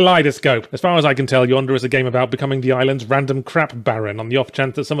fucking kaleidoscope. As far as I can tell, Yonder is a game about becoming the island's random crap baron on the off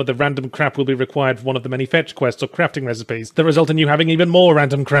chance that some of the random crap will be required for one of the many fetch quests or crafting recipes that result in you having even more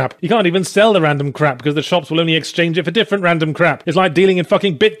random crap. You can't even sell the random crap because the shops will only exchange it for different random crap. It's like dealing in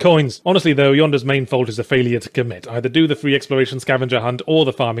fucking bitcoins. Honestly though, Yonder's main fault is a failure to commit. Either do the free exploration scavenger hunt or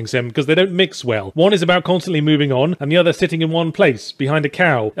the farming sim because they don't mix well. One is about constantly moving on and the other sitting in one place, behind a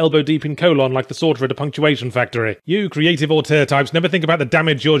cow, elbow deep in colon like the sorter at a punctuation factory. You creative auteur types never think about the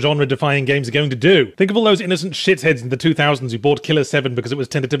damage your genre-defying games are going to do. Think of all those innocent shitheads in the 2000s who bought Killer 7 because it was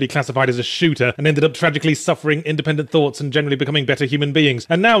tentatively classified as a shooter and ended up tragically suffering independent thoughts and generally becoming better human beings.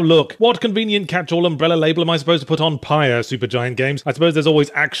 And now look, what convenient catch-all umbrella label am I supposed to put on Pyre Supergiant games? I suppose there's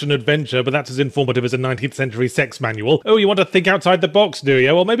always action-adventure, but that's as informative as a 19th century sex manual. Oh, you want to think outside the box, do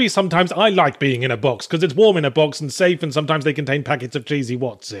you? Well, maybe sometimes I like being in a box, because it's warm in a box and safe, and sometimes they contain packets of cheesy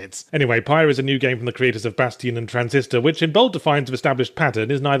what's-its. Anyway, Pyre is a new game from the creators of Bastion and Transistor, which, in bold defiance of established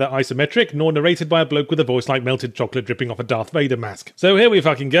pattern, is neither isometric nor narrated by a bloke with a voice like melted chocolate dripping off a Darth Vader mask. So here we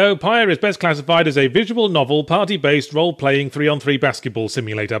fucking go. Pyre is best classified as a visual novel, party-based, role-playing, 3-on-3 basketball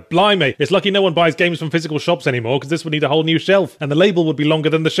simulator. Blimey, it's lucky no one buys games from physical shops anymore, because this would need a whole new shelf, and the label would be longer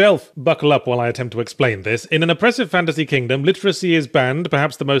than the shelf. Buckle up while I attempt to explain this. In an oppressive fantasy kingdom, literacy is banned,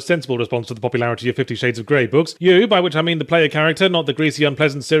 perhaps the most sensible response to the popularity of 50 Shades of Grey books. You, by which I mean the player character, not the greasy,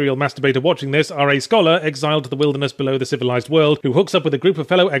 unpleasant serial masturbator watching this, are a scholar exiled to the wilderness below the civilized world who hooks up with a group of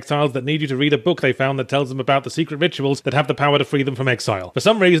fellow exiles that need you to read a book they found that tells them about the secret rituals that have the power to free them from exile. For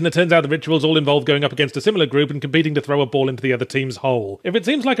some reason, it turns out the rituals all involve going up against a similar group and competing to throw a ball into the other team's hole. If it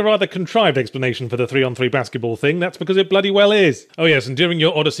seems like a rather contrived explanation for the 3-on-3 basketball thing, that's because it bloody well is. Oh yes, and during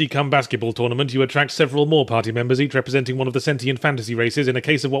your Odyssey Come basketball tournament, you attract several more party members, each representing one of the sentient fantasy races in a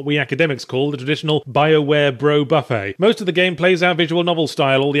case of what we academics call the traditional BioWare bro buffet. Most of the game plays out visual novel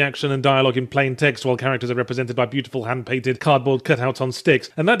style, all the action and dialogue in plain text, while characters are represented by beautiful hand-painted cardboard cutouts on sticks,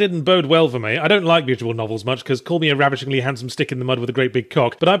 and that didn't bode well for me. I don't like visual novels much, because call me a ravishingly handsome stick in the mud with a great big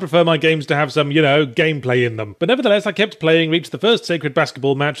cock, but I prefer my games to have some, gameplay in them. But nevertheless, I kept playing, reached the first sacred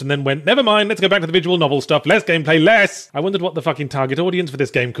basketball match, and then went, never mind, let's go back to the visual novel stuff, less gameplay, less! I wondered what the fucking target audience for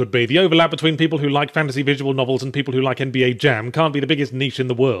this game could be. The overlap between people who like fantasy visual novels and people who like NBA Jam can't be the biggest niche in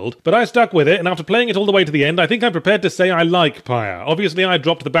the world. But I stuck with it, and after playing it all the way to the end, I think I'm prepared to say I like Pyre. Obviously, I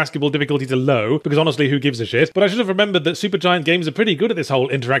dropped the basketball difficulty to low, because honestly, who gives a shit? But I should have remembered that Supergiant Games are pretty good at this whole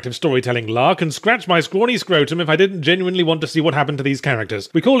interactive storytelling lark, and scratch my scrawny scrotum if I didn't genuinely want to see what happened to these characters.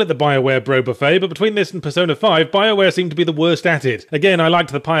 We call it the BioWare Bro Buffet, but between this and Persona 5, BioWare seemed to be the worst at it. Again, I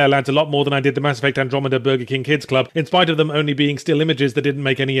liked the Pyre lads a lot more than I did the Mass Effect Andromeda Burger King Kids Club, in spite of them only being still images that didn't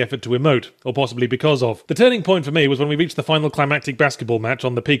make any effort to emote, or possibly because of. The turning point for me was when we reached the final climactic basketball match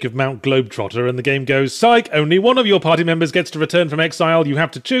on the peak of Mount Globetrotter, and the game goes, psych, only one of your party members gets to return from exile, you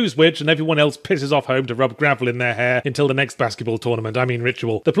have to choose which, and everyone else pisses off home to rub gravel in their hair until the next basketball tournament,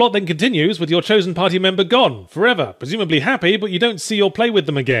 ritual. The plot then continues with your chosen party member gone, forever, presumably happy, but you don't see or play with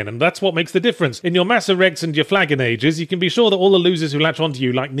them again, and that's what makes the difference. In your Mass Effects and your Flagon ages, you can be sure that all the losers who latch onto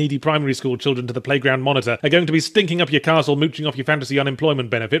you like needy primary school children to the playground monitor are going to be stinking up your castle, mooching off your fantasy unemployment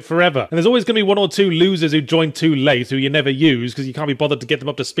benefit forever. And there's always going to be one or two losers who join too late, who you never use because you can't be bothered to get them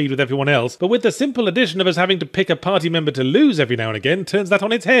up to speed with everyone else. But with the simple addition of us having to pick a party member to lose every now and again, turns that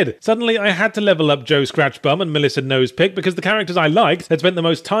on its head. Suddenly I had to level up Joe Scratchbum and Melissa Nosepick because the characters I liked, had spent the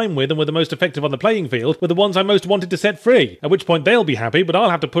most time with and were the most effective on the playing field, were the ones I most wanted to set free. At which point they'll be happy, but I'll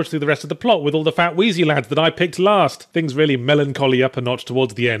have to push through the rest of the plot with all the fat wheezy lads that I picked last. Things really melancholy up a notch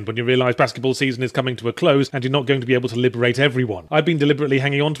towards the end when you realise basketball season is coming to a close and you're not going to be able to liberate everyone. I've been deliberately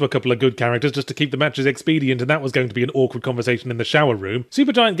hanging on to a couple of good characters just to keep the matches expedient, and that was going to be an awkward conversation in the shower room.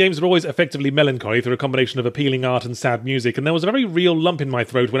 Supergiant Games are always effectively melancholy through a combination of appealing art and sad music, and there was a very real lump in my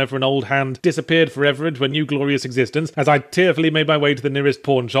throat whenever an old hand disappeared forever into a new glorious existence as I tearfully made my way to the nearest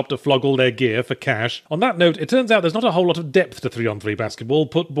pawn shop to flog all their gear for cash. On that note, it turns out there's not a whole lot of depth to 3-on-3 basketball.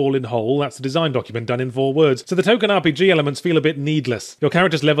 Put ball in hole, that's the design document done in 4 words. So the token RPG elements feel a bit needless. Your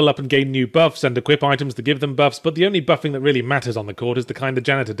characters level up and gain new buffs and equip items to give them buffs, but the only buffing that really matters on the court is the kind the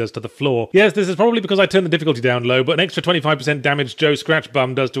janitor does to the floor. Yes, this is probably because I turned the difficulty down low, but an extra 25% damage Joe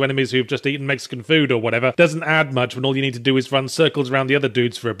Scratchbum does to enemies who've just eaten Mexican food or whatever doesn't add much when all you need to do is run circles around the other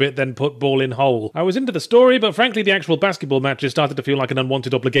dudes for a bit, then put ball in hole. I was into the story, but frankly the actual basketball matches started to feel like an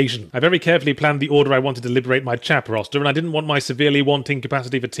unwanted obligation. I very carefully planned the order I wanted to liberate my chap roster, and I didn't want my severely wanting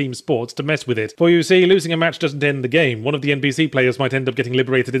capacity for team sports to mess with it. For you see, losing a match doesn't end the game. One of the NPC players might end up getting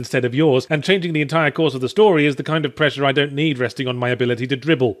liberated instead of yours, and changing the entire course of the story is the kind of pressure I don't need resting on my ability to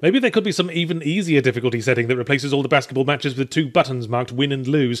dribble. Maybe there could be some even easier difficulty setting that replaces all the basketball matches with 2 buttons marked win and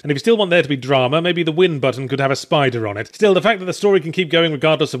lose, and if you still want there to be drama, maybe the win button could have a spider on it. Still, the fact that the story can keep going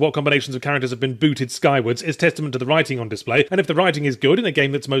regardless of what combinations of characters have been booted skywards is testament to the writing on display, and if the writing is good in a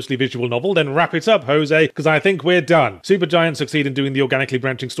game that's mostly visual novel, then wrap it up, Jose, because I think we're done. Supergiant succeed in doing the organically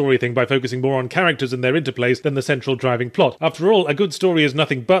branching story thing by focusing more on characters and their interplays than the central driving plot. After all, a good story is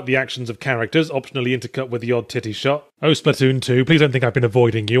nothing but the actions of characters, optionally intercut with the odd titty shot. Oh, Splatoon 2, please don't think I've been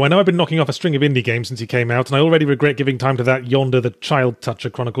avoiding you. I know I've been knocking off a string of indie games since you came out, and I already regret giving time to that Yonder the Child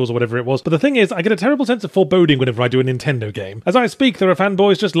Toucher Chronicles or whatever it was, but the thing is, I get a terrible sense of foreboding whenever I do a Nintendo game. As I speak, there are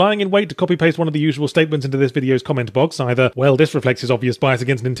fanboys just lying in wait to copy-paste one of the usual statements into this video's comment box, either, well, this reflects his obvious bias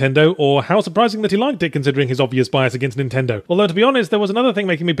against Nintendo, or how surprising that he liked it considering his obvious bias against Nintendo. Although, to be honest, there was another thing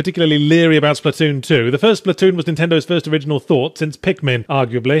making me particularly leery about Splatoon 2. The first Splatoon was Nintendo's first original thought since Pikmin,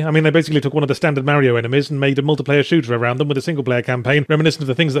 arguably. I mean, they basically took one of the standard Mario enemies and made a multiplayer shooter around them with a single-player campaign, reminiscent of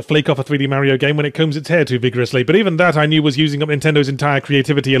the things that flake off a 3D Mario game when it combs its hair too vigorously. But even that I knew was using up Nintendo's entire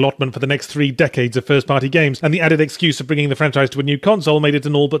creativity allotment for the next 3 decades of first-party games, and the added excuse of bringing the franchise to a new console made it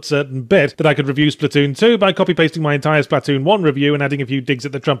an all but certain bet that I could review Splatoon 2 by copy-pasting my entire Splatoon 1 review and adding a few digs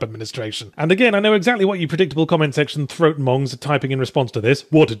at the Trump administration. And again, I know exactly what you predictable comment section throat-mongs are typing in response to this.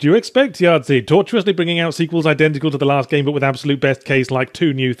 What did you expect, Yardseed? Tortuously bringing out sequels identical to the last game but with absolute best case like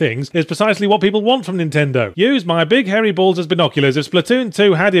 2 new things is precisely what people want from Nintendo. Use my big hairy balls as binoculars. If Splatoon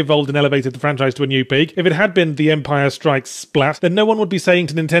 2 had evolved and elevated the franchise to a new peak, if it had been The Empire Strikes splat, then no one would be saying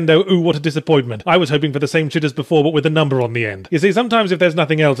to Nintendo, ooh, what a disappointment. I was hoping for the same shit as before, but with a number on the end. You see, sometimes if there's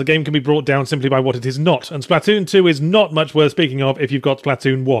nothing else, a game can be brought down simply by what it is not, and Splatoon 2 is not much worth speaking of if you've got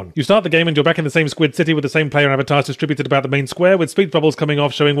Splatoon 1. You start the game and you're back in the same Squid City with the same player avatars distributed about the main square, with speech bubbles coming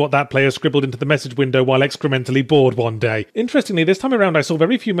off showing what that player scribbled into the message window while excrementally bored one day. Interestingly, this time around I saw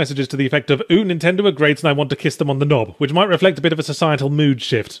very few messages to the effect of, ooh, Nintendo are great and I want to kiss them on the knob, which might reflect a bit of a societal mood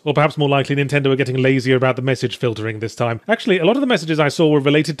shift, or perhaps more likely Nintendo are getting lazier about the message filtering this time. Actually, a lot of the messages I saw were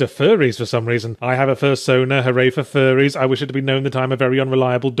related to furries for some reason. I have a fursona, hooray for furries, I wish it had been known that I'm a very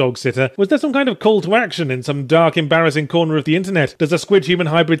unreliable dog sitter. Was there some kind of call to action in some dark, embarrassing corner of the internet? Does a squid-human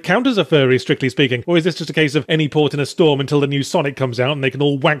hybrid count as a furry, strictly speaking? Or is this just a case of any port in a storm until the new Sonic comes out and they can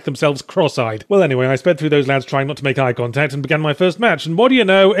all wank themselves cross-eyed? Well anyway, I sped through those lads trying not to make eye contact and began my first match, and what do you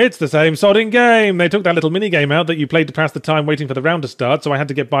know, it's the same sodding game! They took that little mini-game out that you played to pass the time waiting for the round to start, so I had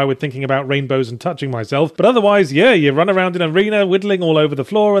to get by with thinking about rainbows and touching myself, but otherwise, yeah, you run around in an arena whittling all over the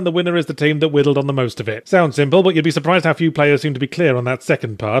floor and the winner is the team that whittled on the most of it. Sounds simple, but you'd be surprised how few players seem to be clear on that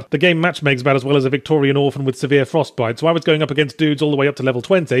second part. The game matchmakes about as well as a Victorian orphan with severe frostbite, so I was going up against dudes all the way up to level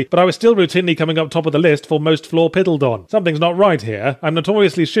 20, but I was still routinely coming up top of the list for most floor piddled on. Something's not right here. I'm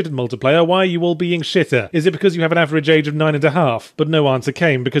notoriously shit at multiplayer, why are you all being shitter? Is it because you have an average age of 9.5? But no answer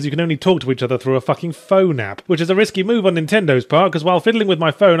came, because you can only talk to each other through a fucking phone app, which is a risky move on Nintendo's part, because while fiddling with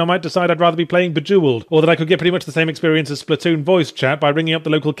my phone I might decide I'd rather be playing Bejeweled, or that I could get pretty much the same experience as Splatoon voice chat by ringing up the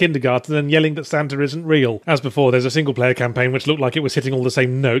local kindergarten and yelling that Santa isn't real. As before, there's a single player campaign which looked like it was hitting all the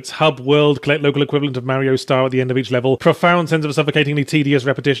same notes, hub, world, collect local equivalent of Mario Star at the end of each level, profound sense of suffocatingly tedious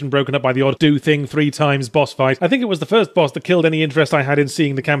repetition broken up by the odd do thing 3 times boss fight. I think it was the first boss that killed any interest I had in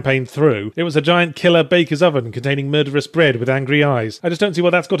seeing the campaign through. It was a giant killer baker's oven containing murderous bread with angry eyes. I just don't see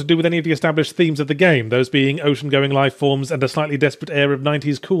what that's got to do with any of the established themes of the game, those being ocean-going life forms and a slightly desperate air of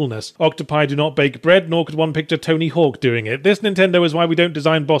 90s coolness. Octopi do not bake bread, nor could one picture Tony Hawk doing it. This Nintendo is why we don't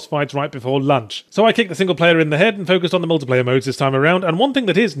design boss fights right before lunch. So I kicked the single player in the head and focused on the multiplayer modes this time around, and one thing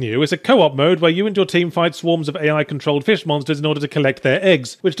that is new is a co-op mode where you and your team fight swarms of AI-controlled fish monsters in order to collect their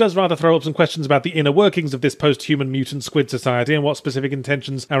eggs, which does rather throw up some questions about the inner workings of this post-human mutant squid society and what specific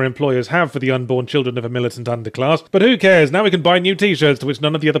intentions our employers have for the unborn children of a militant underclass. But who cares? Now we can buy new t-shirts to which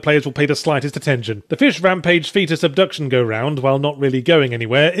none of the other players will pay the slightest attention. The fish rampage fetus abduction go-round, while not really going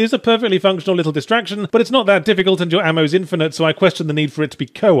anywhere, is a perfectly functional little distraction, but it's not that difficult and your ammo's infinite, so I question the need for it to be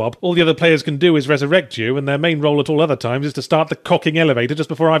co-op. All the other players can do is resurrect you, and their main role at all other times is to start the cocking elevator just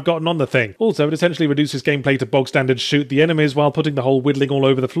before I've gotten on the thing. Also, it essentially reduces gameplay to bog standard shoot the enemies while putting the whole whittling all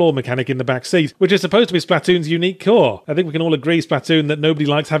over the floor mechanic in the back seat, which is supposed to be Splatoon's unique core. I think we can all agree, Splatoon, that nobody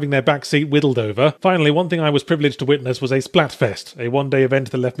likes having their back seat whittled over. Finally, one thing I was privileged to witness was a Splatfest, a one-day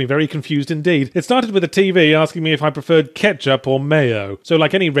event that left me very confused indeed. It started with a TV asking me if I preferred ketchup or mayo. So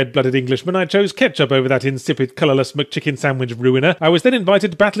like any red-blooded Englishman, I chose ketchup over that insipid, colourless McChicken sandwich ruiner. I was then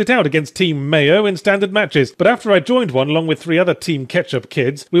invited to battle it out against Team Mayo in standard matches, but after I joined one along with 3 other Team Ketchup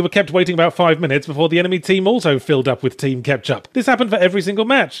kids, we were kept waiting about 5 minutes before the enemy team also filled up with Team Ketchup. This happened for every single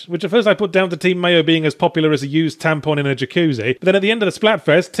match, which at first I put down to Team Mayo being as popular as a used tampon in a jacuzzi, but then at the end of the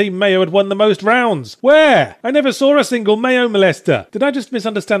Splatfest, Team Mayo had won the most rounds. Where? I never saw a single Mayo molester. Did I just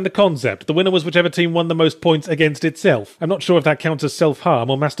misunderstand the concept? The winner was whichever team won the most points against itself. I'm not sure if that counts as self-harm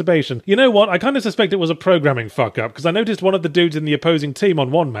or masturbation. You know what? I kind of suspect it was a programming fuck-up, because I noticed one of the dudes in the opposing team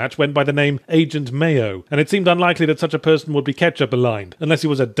on one match went by the name Agent Mayo, and it seemed unlikely that such a person would be ketchup-aligned, unless he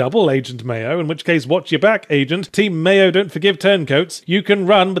was a double Agent Mayo, in which case watch your back, Agent. Team Mayo don't forgive turncoats. You can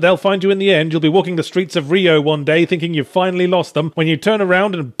run, but they'll find you in the end. You'll be walking the streets of Rio one day thinking you've finally lost them, when you turn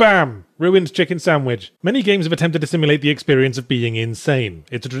around and BAM! Ruined chicken sandwich. Many games have attempted to simulate the experience of being insane.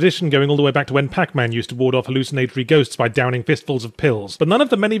 It's a tradition going all the way back to when Pac-Man used to ward off hallucinatory ghosts by downing fistfuls of pills, but none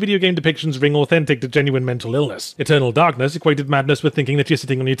of the many video game depictions ring authentic to genuine mental illness. Eternal Darkness equated madness with thinking that you're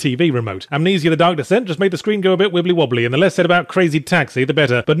sitting on your TV remote. Amnesia: The Dark Descent just made the screen go a bit wibbly-wobbly, and the less said about Crazy Taxi, the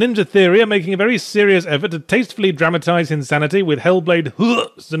better. But Ninja Theory are making a very serious effort to tastefully dramatize insanity with Hellblade: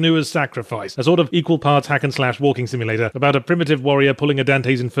 Senua's Sacrifice, a sort of equal parts hack-and-slash walking simulator about a primitive warrior pulling a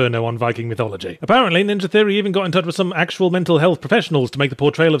Dante's Inferno on Viking mythology. Apparently, Ninja Theory even got in touch with some actual mental health professionals to make the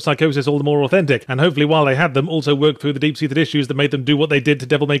portrayal of psychosis all the more authentic, and hopefully while they had them, also worked through the deep-seated issues that made them do what they did to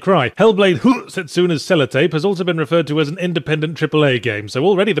Devil May Cry. Hellblade: Setsuna's Sellotape has also been referred to as an independent AAA game, so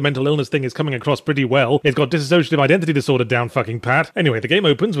already the mental illness thing is coming across pretty well. It's got dissociative identity disorder down fucking pat. Anyway, the game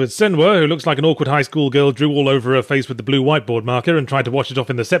opens with Senwa, who looks like an awkward high school girl drew all over her face with the blue whiteboard marker and tried to wash it off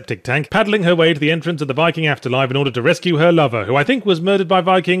in the septic tank, paddling her way to the entrance of the Viking afterlife in order to rescue her lover, who I think was murdered by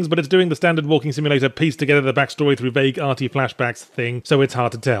Vikings, but it's doing the standard walking simulator piece together the backstory through vague arty flashbacks thing, so it's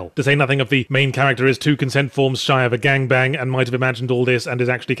hard to tell. To say nothing of the main character is 2 consent forms shy of a gangbang and might have imagined all this and is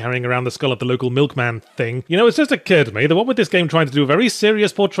actually carrying around the skull of the local milkman thing. You know, it's just occurred to me that what with this game trying to do a very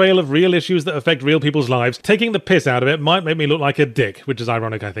serious portrayal of real issues that affect real people's lives, taking the piss out of it might make me look like a dick, which is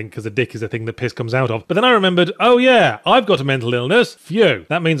ironic, I think, because a dick is a thing that piss comes out of. But then I remembered, oh yeah, I've got a mental illness. Phew.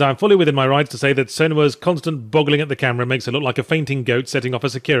 That means I'm fully within my rights to say that Senua's constant boggling at the camera makes it look like a fainting goat setting off a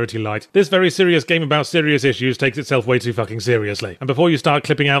security light. This very serious game about serious issues takes itself way too fucking seriously. And before you start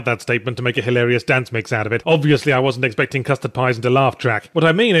clipping out that statement to make a hilarious dance mix out of it, obviously I wasn't expecting custard pies and a laugh track. What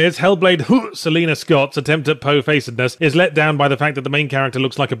I mean is, Hellblade Selena Scott's attempt at po-facedness is let down by the fact that the main character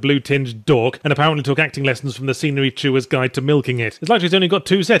looks like a blue-tinged dork and apparently took acting lessons from the Scenery Chewer's Guide to Milking It. It's like she's only got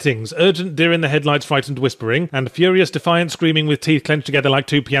 2 settings: urgent deer in the headlights frightened whispering, and furious defiant screaming with teeth clenched together like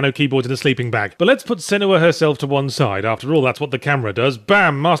 2 piano keyboards in a sleeping bag. But let's put Senua herself to one side. After all, that's what the camera does.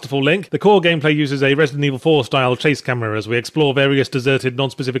 Bam! Masterful link. The core gameplay uses a Resident Evil 4 style chase camera as we explore various deserted,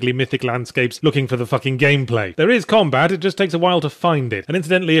 non-specifically mythic landscapes looking for the fucking gameplay. There is combat, it just takes a while to find it. And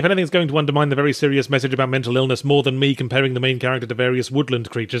incidentally, if anything's going to undermine the very serious message about mental illness more than me comparing the main character to various woodland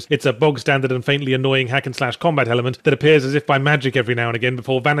creatures, it's a bog-standard and faintly annoying hack-and-slash combat element that appears as if by magic every now and again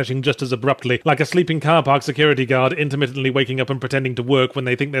before vanishing just as abruptly, like a sleeping car park security guard intermittently waking up and pretending to work when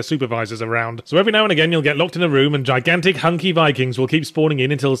they think their supervisor's around. So every now and again you'll get locked in a room and gigantic hunky Vikings will keep spawning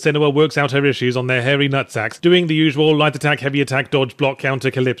in until Senua works out her issues on their hairy nutsacks, doing the usual light attack, heavy attack, dodge, block,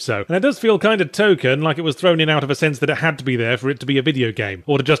 counter, calypso. And it does feel kind of token, like it was thrown in out of a sense that it had to be there for it to be a video game,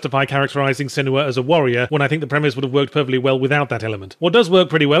 or to justify characterizing Senua as a warrior, when I think the premise would have worked perfectly well without that element. What does work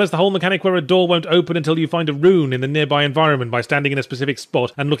pretty well is the whole mechanic where a door won't open until you find a rune in the nearby environment by standing in a specific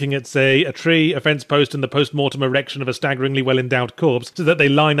spot and looking at, say, a tree, a fence post, and the post-mortem erection of a staggeringly well-endowed corpse so that they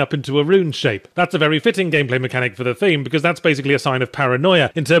line up into a rune shape. That's a very fitting gameplay mechanic for the theme, because that's basically a sign of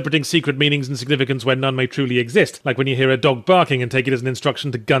paranoia, interpreting secret meanings and significance where none may truly exist, like when you hear a dog barking and take it as an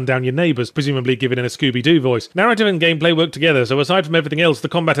instruction to gun down your neighbours, presumably given in a Scooby-Doo voice. Narrative and gameplay work together, so aside from everything else, the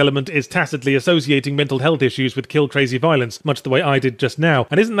combat element is tacitly associating mental health issues with kill-crazy violence, much the way I did just now.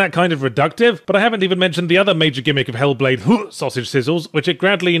 And isn't that kind of reductive? But I haven't even mentioned the other major gimmick of Hellblade sausage sizzles, which it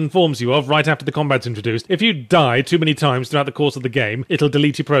gradually informs you of right after the combat's introduced. If you die too many times throughout the course of the game, it'll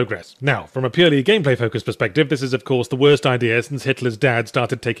delete your progress. Now, from a purely gameplay-focused perspective, this is of course the worst idea since Hitler's dad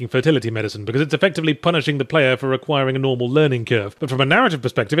started taking fertility medicine, because it's effectively punishing the player for requiring a normal learning curve. But from a narrative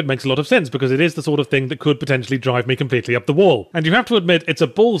perspective, it makes a lot of sense, because it is the sort of thing that could potentially drive me completely up the wall. And you have to admit, it's a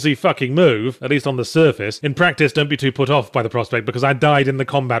ballsy fucking move, at least on the surface. In practice, don't be too put off by the prospect, because I died in the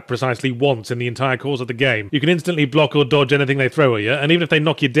combat precisely once in the entire course of the game. You can instantly block or dodge anything they throw at you, and even if they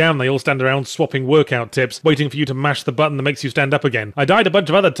knock you down, they all stand around swapping workout tips, waiting for you to mash the button that makes you stand up again. I died a bunch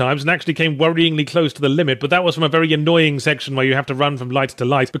of other times and actually came worryingly close to the limit, but that was from a very annoying section where you have to run from light to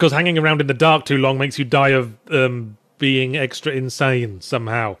light, because hanging around in the dark too long makes you die of, being extra insane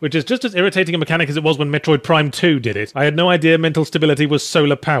somehow, which is just as irritating a mechanic as it was when Metroid Prime 2 did it. I had no idea mental stability was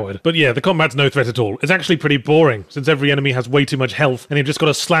solar powered. But yeah, the combat's no threat at all. It's actually pretty boring, since every enemy has way too much health, and you've just got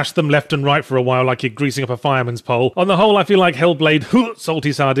to slash them left and right for a while like you're greasing up a fireman's pole. On the whole, I feel like Hellblade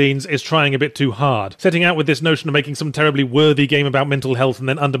Salty Sardines is trying a bit too hard, setting out with this notion of making some terribly worthy game about mental health and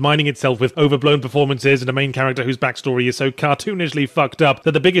then undermining itself with overblown performances and a main character whose backstory is so cartoonishly fucked up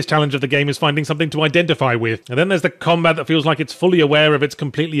that the biggest challenge of the game is finding something to identify with. And then there's the combat that feels like it's fully aware of its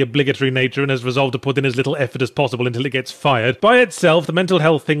completely obligatory nature and has resolved to put in as little effort as possible until it gets fired. By itself, the mental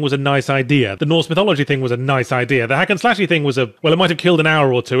health thing was a nice idea. The Norse mythology thing was a nice idea. The hack and slashy thing was well, it might have killed an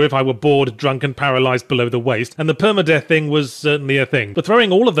hour or two if I were bored, drunk, and paralysed below the waist. And the permadeath thing was certainly a thing. But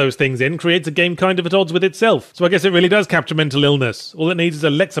throwing all of those things in creates a game kind of at odds with itself. So I guess it really does capture mental illness. All it needs is a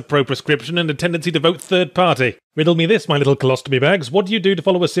Lexapro prescription and a tendency to vote third party. Riddle me this, my little colostomy bags. What do you do to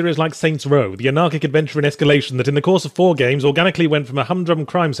follow a series like Saints Row, the anarchic adventure in escalation that in the course of 4 games organically went from a humdrum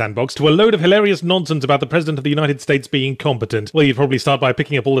crime sandbox to a load of hilarious nonsense about the President of the United States being competent? Well, you'd probably start by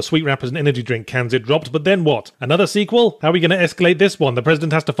picking up all the sweet wrappers and energy drink cans it dropped, but then what? Another sequel? How are we going to escalate this one? The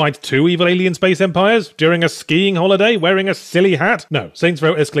President has to fight 2 evil alien space empires? During a skiing holiday? Wearing a silly hat? No, Saints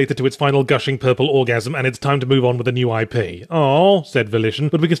Row escalated to its final gushing purple orgasm, and it's time to move on with a new IP. Aww, said Volition,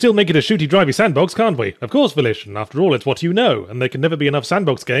 but we can still make it a shooty drivey sandbox, can't we? Of course, Volition. After all, it's what you know, and there can never be enough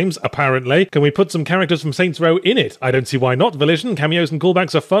sandbox games, apparently. Can we put some characters from Saints Row in it? I don't see why not, Volition. Cameos and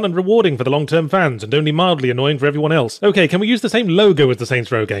callbacks are fun and rewarding for the long-term fans, and only mildly annoying for everyone else. Okay, can we use the same logo as the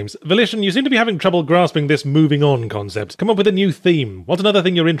Saints Row games? Volition, you seem to be having trouble grasping this moving on concept. Come up with a new theme. What's another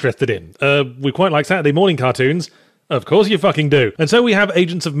thing you're interested in? We quite like Saturday morning cartoons. Of course you fucking do. And so we have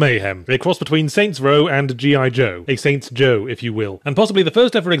Agents of Mayhem, a cross between Saints Row and G.I. Joe, a Saints Joe, if you will, and possibly the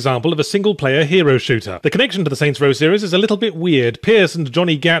first ever example of a single-player hero shooter. The connection to the Saints Row series is a little bit weird. Pierce and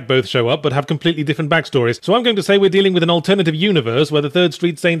Johnny Gat both show up, but have completely different backstories, so I'm going to say we're dealing with an alternative universe where the 3rd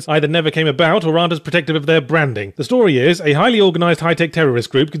Street Saints either never came about or aren't as protective of their branding. The story is, a highly organised high-tech terrorist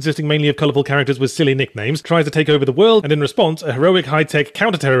group consisting mainly of colourful characters with silly nicknames tries to take over the world, and in response, a heroic high-tech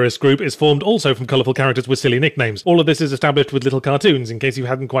counter-terrorist group is formed also from colourful characters with silly nicknames. All of this is established with little cartoons, in case you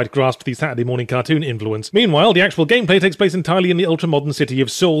hadn't quite grasped the Saturday morning cartoon influence. Meanwhile, the actual gameplay takes place entirely in the ultra-modern city of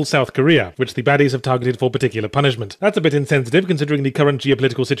Seoul, South Korea, which the baddies have targeted for particular punishment. That's a bit insensitive considering the current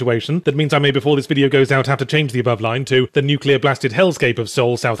geopolitical situation. That means I may, before this video goes out, have to change the above line to the nuclear-blasted hellscape of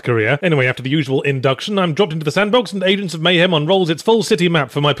Seoul, South Korea. Anyway, after the usual induction, I'm dropped into the sandbox and Agents of Mayhem unrolls its full city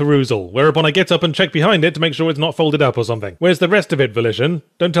map for my perusal, whereupon I get up and check behind it to make sure it's not folded up or something. Where's the rest of it, Volition?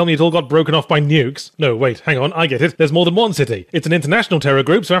 Don't tell me it all got broken off by nukes. No, wait, hang on, I get it. There's more than one city. It's an international terror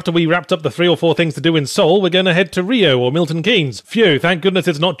group, so after we wrapped up the 3 or 4 things to do in Seoul, we're gonna head to Rio or Milton Keynes. Phew, thank goodness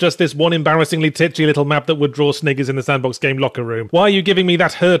it's not just this one embarrassingly titchy little map that would draw sniggers in the sandbox game locker room. Why are you giving me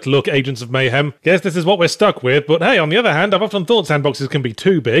that hurt look, Agents of Mayhem? Guess this is what we're stuck with, but hey, on the other hand, I've often thought sandboxes can be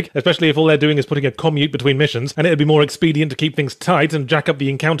too big, especially if all they're doing is putting a commute between missions, and it'd be more expedient to keep things tight and jack up the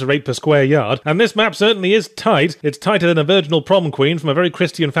encounter rate per square yard. And this map certainly is tight. It's tighter than a virginal prom queen from a very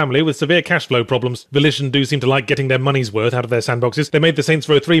Christian family with severe cash flow problems. Volition do seem to like getting their money's worth out of their sandboxes. They made the Saints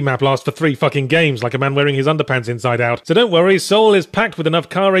Row 3 map last for 3 fucking games, like a man wearing his underpants inside out. So don't worry, Seoul is packed with enough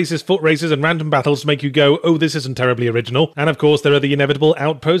car races, foot races, and random battles to make you go, oh, this isn't terribly original. And of course, there are the inevitable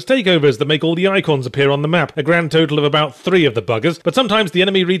outpost takeovers that make all the icons appear on the map, a grand total of about 3 of the buggers. But sometimes the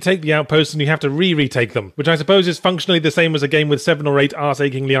enemy retake the outposts and you have to retake them, which I suppose is functionally the same as a game with 7 or 8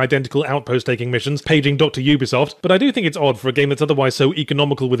 arse-achingly identical outpost-taking missions, paging Dr. Ubisoft. But I do think it's odd for a game that's otherwise so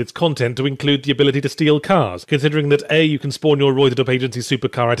economical with its content to include the ability to steal cars, considering that A, you can spawn your roided-up agency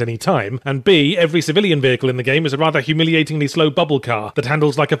supercar at any time, and B, every civilian vehicle in the game is a rather humiliatingly slow bubble car that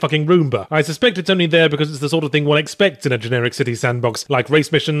handles like a fucking Roomba. I suspect it's only there because it's the sort of thing one expects in a generic city sandbox, like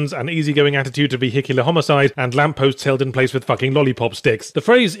race missions, an easygoing attitude to vehicular homicide, and lampposts held in place with fucking lollipop sticks. The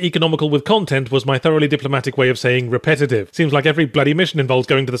phrase economical with content was my thoroughly diplomatic way of saying repetitive. Seems like every bloody mission involves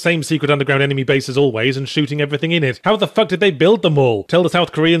going to the same secret underground enemy base as always and shooting everything in it. How the fuck did they build them all? Tell the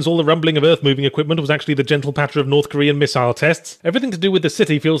South Koreans all the rumbling of earth-moving equipment was actually the gentle patter of North Korean missile tests? Everything to do with the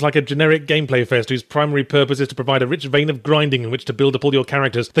city feels like a generic gameplay fest whose primary purpose is to provide a rich vein of grinding in which to build up all your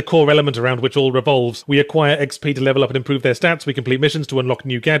characters, the core element around which all revolves. We acquire XP to level up and improve their stats, we complete missions to unlock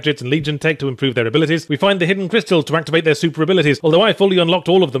new gadgets and Legion tech to improve their abilities, we find the hidden crystals to activate their super abilities, although I fully unlocked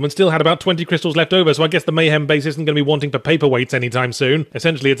all of them and still had about 20 crystals left over, so I guess the Mayhem base isn't going to be wanting for paperweights anytime soon.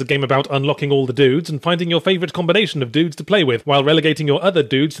 Essentially, it's a game about unlocking all the dudes and finding your favourite combination of dudes to play with, while relegating your other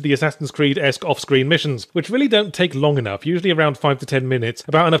dudes to the Assassin's Creed-esque off-screen missions, which really don't take long enough, usually around 5 to 10 minutes,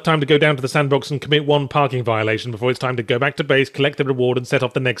 about enough time to go down to the sandbox and commit one parking violation before it's time to go back to base, collect the reward and set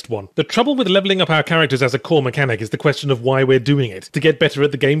off the next one. The trouble with leveling up our characters as a core mechanic is the question of why we're doing it. To get better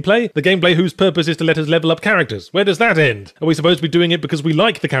at the gameplay? The gameplay whose purpose is to let us level up characters. Where does that end? Are we supposed to be doing it because we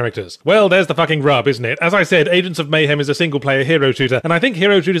like the characters? Well, there's the fucking rub, isn't it? As I said, Agents of Mayhem is a single-player hero shooter, and I think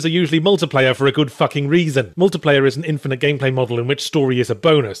hero shooters are usually multiplayer for a good fucking reason. Multiplayer is an infinite gameplay model in which story is a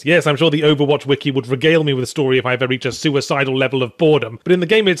bonus. Yes, I'm sure the Overwatch wiki would regale me with a story if I ever reach a suicidal level of boredom, but in the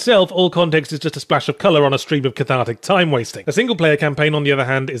game itself, all context is just a splash of colour on a stream of cathartic time-wasting. A single-player campaign, on the other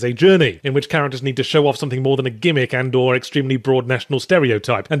hand, is a journey, in which characters need to show off something more than a gimmick and/or extremely broad national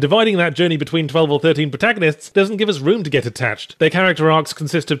stereotype, and dividing that journey between 12 or 13 protagonists doesn't give us room to get attached. Their character arcs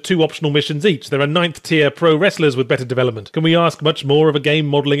consist of 2 optional missions each. There are 9th-tier pro wrestlers with better development. Can we ask much more of a game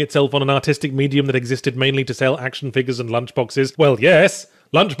modelling itself on an artistic medium that existed mainly to sell action figures and lunchboxes? Well, yes.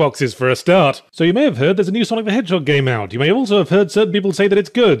 Lunchboxes for a start. So you may have heard there's a new Sonic the Hedgehog game out. You may also have heard certain people say that it's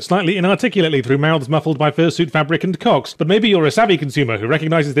good, slightly inarticulately through mouths muffled by fursuit fabric and cocks. But maybe you're a savvy consumer who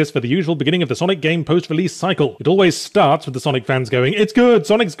recognises this for the usual beginning of the Sonic game post-release cycle. It always starts with the Sonic fans going, "It's good!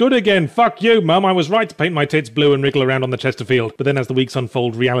 Sonic's good again! Fuck you, Mum! I was right to paint my tits blue and wriggle around on the Chesterfield." But then as the weeks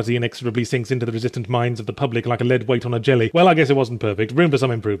unfold, reality inexorably sinks into the resistant minds of the public like a lead weight on a jelly. Well, I guess it wasn't perfect. Room for some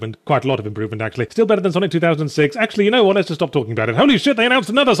improvement. Quite a lot of improvement, actually. Still better than Sonic 2006. Actually, you know what? Let's just stop talking about it. Holy shit, they announced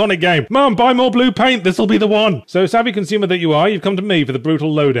another Sonic game! Mum, buy more blue paint, this'll be the one! So, savvy consumer that you are, you've come to me for the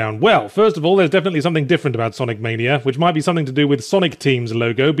brutal lowdown. Well, first of all, there's definitely something different about Sonic Mania, which might be something to do with Sonic Team's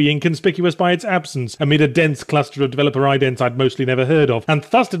logo being conspicuous by its absence, amid a dense cluster of developer idents I'd mostly never heard of, and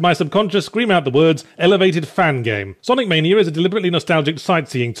thus did my subconscious scream out the words, elevated fan game. Sonic Mania is a deliberately nostalgic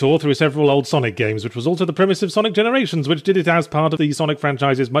sightseeing tour through several old Sonic games, which was also the premise of Sonic Generations, which did it as part of the Sonic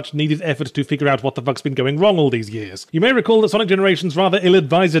franchise's much-needed effort to figure out what the fuck's been going wrong all these years. You may recall that Sonic Generations rather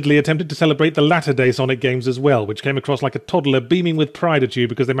ill-advisedly attempted to celebrate the latter-day Sonic games as well, which came across like a toddler beaming with pride at you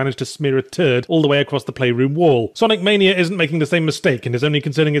because they managed to smear a turd all the way across the playroom wall. Sonic Mania isn't making the same mistake and is only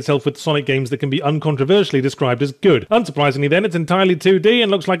concerning itself with Sonic games that can be uncontroversially described as good. Unsurprisingly then, it's entirely 2D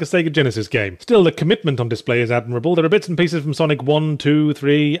and looks like a Sega Genesis game. Still, the commitment on display is admirable. There are bits and pieces from Sonic 1, 2,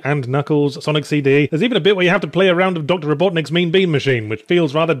 3, and Knuckles, Sonic CD. There's even a bit where you have to play a round of Dr. Robotnik's Mean Bean Machine, which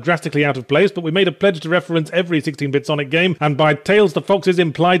feels rather drastically out of place, but we made a pledge to reference every 16-bit Sonic game, and by Tails the Fox's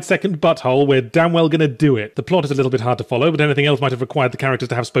implied second butthole, we're damn well gonna do it. The plot is a little bit hard to follow, but anything else might have required the characters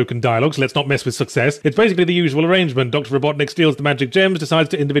to have spoken dialogue, so let's not mess with success. It's basically the usual arrangement. Dr. Robotnik steals the magic gems, decides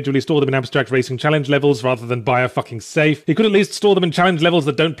to individually store them in abstract racing challenge levels rather than buy a fucking safe. He could at least store them in challenge levels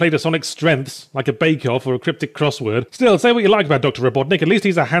that don't play to Sonic's strengths, like a bake-off or a cryptic crossword. Still, say what you like about Dr. Robotnik, at least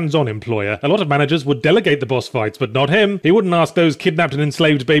he's a hands-on employer. A lot of managers would delegate the boss fights, but not him. He wouldn't ask those kidnapped and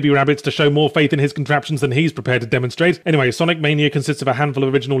enslaved baby rabbits to show more faith in his contraptions than he's prepared to demonstrate. Anyway, Sonic Mania consists of a handful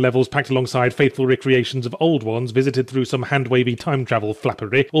of original levels packed alongside faithful recreations of old ones visited through some hand-wavy time travel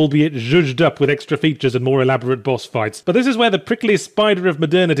flappery, albeit zhuzhed up with extra features and more elaborate boss fights. But this is where the prickly spider of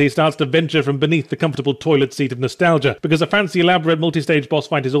modernity starts to venture from beneath the comfortable toilet seat of nostalgia, because a fancy elaborate multi-stage boss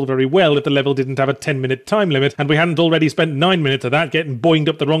fight is all very well if the level didn't have a 10-minute time limit, and we hadn't already spent 9 minutes of that getting boinged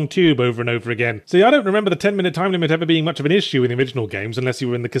up the wrong tube over and over again. See, I don't remember the 10-minute time limit ever being much of an issue in the original games, unless you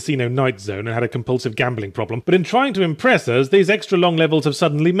were in the casino night zone and had a compulsive gambling problem, but in trying to impress us, these extra long levels have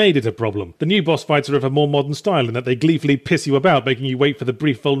suddenly made it a problem. The new boss fights are of a more modern style in that they gleefully piss you about, making you wait for the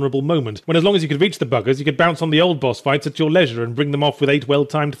brief vulnerable moment, when as long as you could reach the buggers, you could bounce on the old boss fights at your leisure and bring them off with 8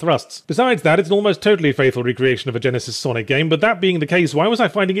 well-timed thrusts. Besides that, it's an almost totally faithful recreation of a Genesis Sonic game, but that being the case, why was I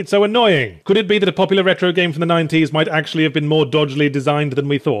finding it so annoying? Could it be that a popular retro game from the 90s might actually have been more dodgily designed than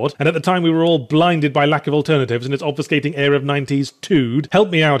we thought, and at the time we were all blinded by lack of alternatives and its obfuscating air of 90s tood? Help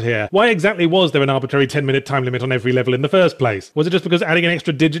me out here. Why exactly was there an arbitrary 10-minute time limit on every level in the first place? Was it just because adding an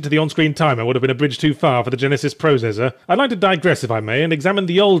extra digit to the on-screen timer would have been a bridge too far for the Genesis processor? I'd like to digress, if I may, and examine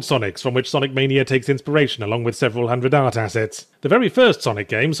the old Sonics from which Sonic Mania takes inspiration, along with several hundred art assets. The very first Sonic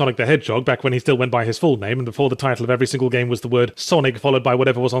game, Sonic the Hedgehog, back when he still went by his full name and before the title of every single game was the word Sonic followed by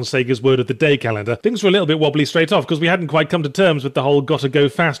whatever was on Sega's word of the day calendar, things were a little bit wobbly straight off because we hadn't quite come to terms with the whole gotta go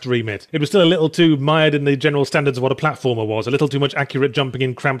fast remit. It was still a little too mired in the general standards of what a platformer was, a little too much accurate jumping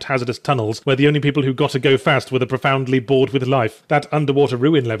in cramped hazardous tunnels where the only people who got to go fast were the profoundly bored with life. That underwater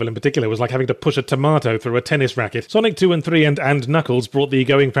ruin level in particular was like having to push a tomato through a tennis racket. Sonic 2 and 3 and Knuckles brought the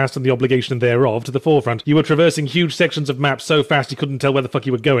going fast and the obligation thereof to the forefront. You were traversing huge sections of maps so fast you couldn't tell where the fuck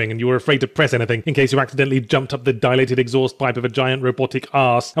you were going, and you were afraid to press anything in case you accidentally jumped up the dilated exhaust pipe of a giant robotic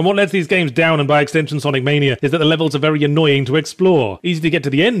arse. And what lets these games down, and by extension Sonic Mania, is that the levels are very annoying to explore. Easy to get to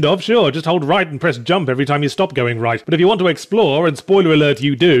the end of, sure, just hold right and press jump every time you stop going right. But if you want to explore, and spoiler alert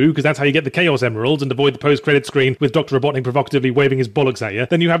you do, because that's how you get the Chaos Emeralds and avoid the post-credit screen with Dr. Robotnik provocatively waving his bollocks at you,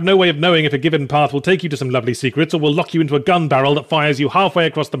 then you have no way of knowing if a given path will take you to some lovely secrets or will lock you into a gun barrel that fires you halfway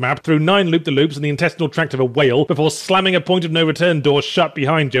across the map through 9 loop-the-loops and the intestinal tract of a whale before slamming a point of no return door shut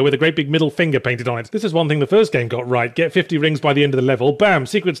behind you with a great big middle finger painted on it. This is one thing the first game got right. Get 50 rings by the end of the level, bam,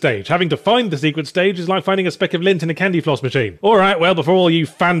 secret stage. Having to find the secret stage is like finding a speck of lint in a candy floss machine. Alright, well, before all you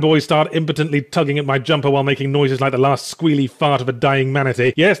fanboys start impotently tugging at my jumper while making noises like the last squealy fart of a dying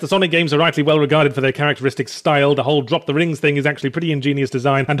manatee, yes, the Sonic games are rightly well regarded for their characteristic style. The whole drop the rings thing is actually pretty ingenious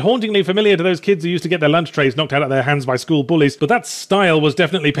design and hauntingly familiar to those kids who used to get their lunch trays knocked out of their hands by school bullies, but that style was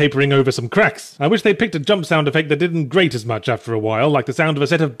definitely papering over some cracks. I wish they'd picked a jump sound effect that didn't grate as much after a while, like the sound of a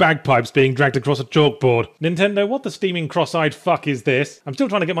set of bagpipes being dragged across a chalkboard. Nintendo, what the steaming cross-eyed fuck is this? I'm still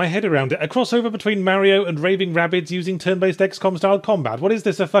trying to get my head around it. A crossover between Mario and Raving Rabbids using turn-based XCOM-style combat. What is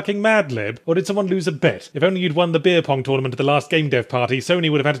this, a fucking Mad Lib? Or did someone lose a bet? If only you'd won the beer pong tournament at the last game dev party, Sony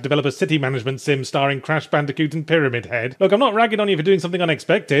would have had to develop a city management sim starring Crash Bandicoot and Pyramid Head. Look, I'm not ragging on you for doing something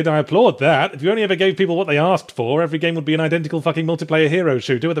unexpected. I applaud that. If you only ever gave people what they asked for, every game would be an identical fucking multiplayer hero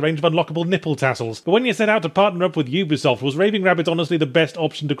shooter with a range of unlockable nipple tassels. But when you set out to partner up with Ubisoft, was Raving Rabbids honestly the best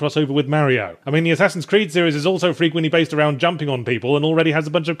option to cross over with Mario? I mean, the Assassin's Creed series is also frequently based around jumping on people and already has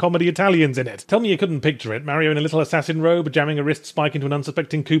a bunch of comedy Italians in it. Tell me you couldn't picture it. Mario in a little assassin robe, jamming a wrist spike into an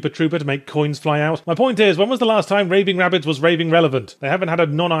unsuspecting Koopa Trooper to make coins fly out. My point is, when was the last time Raving Rabbids was raving relevant? They haven't had a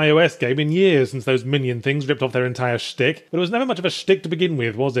non-iOS game in years since those Minion things ripped off their entire shtick. But it was never much of a shtick to begin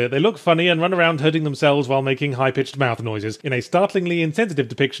with, was it? They look funny and run around hurting themselves while making high-pitched mouth noises. In a startlingly insensitive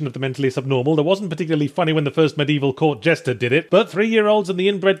depiction of the mentally subnormal, that wasn't particularly funny when the first medieval court jester monster did it, but 3-year-olds and the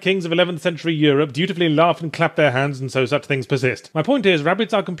inbred kings of 11th century Europe dutifully laughed and clapped their hands, and so such things persist. My point is,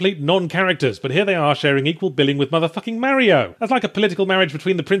 rabbits are complete non-characters, but here they are sharing equal billing with motherfucking Mario. That's like a political marriage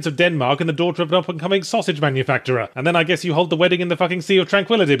between the Prince of Denmark and the daughter of an up-and-coming sausage manufacturer. And then I guess you hold the wedding in the fucking Sea of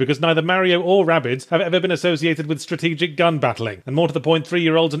Tranquility, because neither Mario or rabbits have ever been associated with strategic gun battling. And more to the point,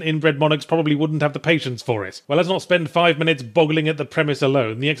 3-year-olds and inbred monarchs probably wouldn't have the patience for it. Well, let's not spend 5 minutes boggling at the premise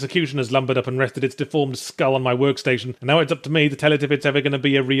alone. The execution has lumbered up and rested its deformed skull on my workstation, and now it's up to me to tell it if it's ever going to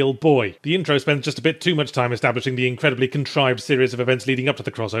be a real boy. The intro spends just a bit too much time establishing the incredibly contrived series of events leading up to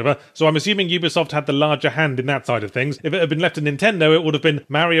the crossover, so I'm assuming Ubisoft had the larger hand in that side of things. If it had been left to Nintendo, it would have been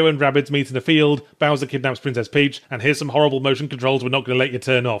Mario and Rabbids meet in a field, Bowser kidnaps Princess Peach, and here's some horrible motion controls we're not going to let you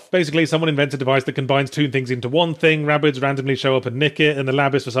turn off. Basically, someone invents a device that combines two things into one thing, Rabbids randomly show up and nick it, and the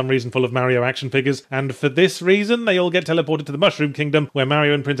lab is for some reason full of Mario action figures, and for this reason, they all get teleported to the Mushroom Kingdom, where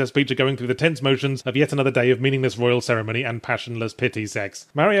Mario and Princess Peach are going through the tense motions of yet another day of meaningless royal ceremony and passionless pity sex.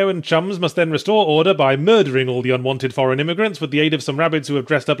 Mario and chums must then restore order by murdering all the unwanted foreign immigrants with the aid of some rabbits who have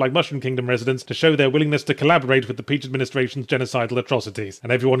dressed up like Mushroom Kingdom residents to show their willingness to collaborate with the Peach administration's genocidal atrocities.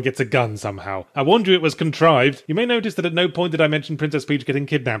 And everyone gets a gun somehow. I warned you it was contrived. You may notice that at no point did I mention Princess Peach getting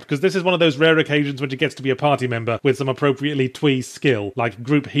kidnapped, because this is one of those rare occasions when she gets to be a party member with some appropriately twee skill, like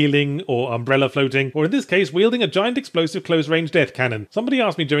group healing or umbrella floating, or in this case wielding a giant explosive close-range death cannon. Somebody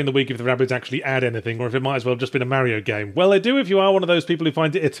asked me during the week if the rabbits actually add anything, or if it might as well have just been a Mario game. Well, they do if you are one of those people who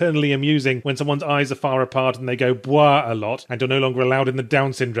find it eternally amusing when someone's eyes are far apart and they go boah a lot, and you're no longer allowed in the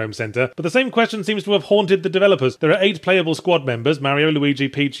Down Syndrome Center. But the same question seems to have haunted the developers. There are 8 playable squad members, Mario, Luigi,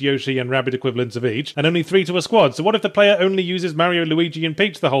 Peach, Yoshi, and Rabbit equivalents of each, and only 3 to a squad. So what if the player only uses Mario, Luigi, and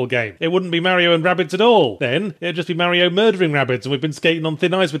Peach the whole game? It wouldn't be Mario and Rabbids at all. Then, it'd just be Mario murdering rabbits, and we've been skating on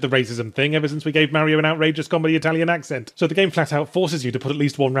thin ice with the racism thing ever since we gave Mario an outrageous comedy Italian accent. So the game flat out forces you to put at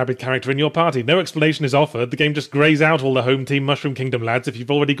least one rabbit character in your party. No explanation is offered. The game just greys out all the home team Mushroom Kingdom lads if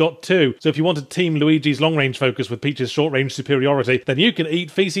you've already got 2. So if you want to team Luigi's long-range focus with Peach's short-range superiority, then you can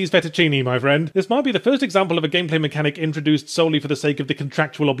eat feces fettuccine, my friend. This might be the first example of a gameplay mechanic introduced solely for the sake of the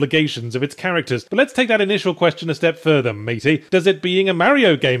contractual obligations of its characters. But let's take that initial question a step further, matey. Does it being a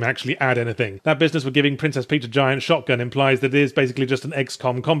Mario game actually add anything? That business with giving Princess Peach a giant shotgun implies that it is basically just an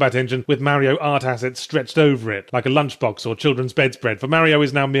XCOM combat engine with Mario art assets stretched over it, like a lunchbox or children's bedspread, for Mario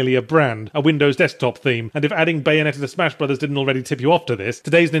is now merely a brand, a Windows desktop theme, and if adding Bayonetta to Smash Bros. Didn't already tip you off to this,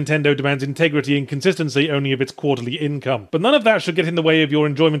 today's Nintendo demands integrity and consistency only of its quarterly income. But none of that should get in the way of your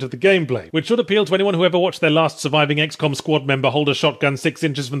enjoyment of the gameplay, which should appeal to anyone who ever watched their last surviving XCOM squad member hold a shotgun 6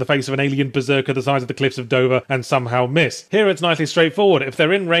 inches from the face of an alien berserker the size of the cliffs of Dover and somehow miss. Here it's nicely straightforward. If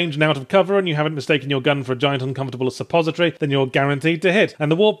they're in range and out of cover and you haven't mistaken your gun for a giant uncomfortable suppository, then you're guaranteed to hit. And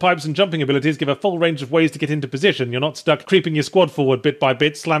the warp pipes and jumping abilities give a full range of ways to get into position. You're not stuck creeping your squad forward bit by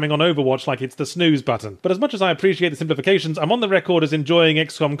bit, slamming on Overwatch like it's the snooze button. But as much as I appreciate the simplifications, I'm on the record as enjoying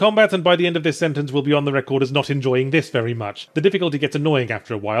XCOM combat, and by the end of this sentence will be on the record as not enjoying this very much. The difficulty gets annoying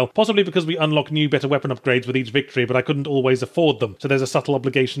after a while, possibly because we unlock new better weapon upgrades with each victory, but I couldn't always afford them, so there's a subtle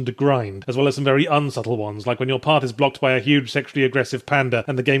obligation to grind, as well as some very unsubtle ones, like when your path is blocked by a huge sexually aggressive panda,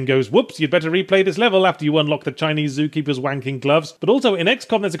 and the game goes, whoops, you'd better replay this level after you unlock the Chinese zookeeper's wanking gloves. But also in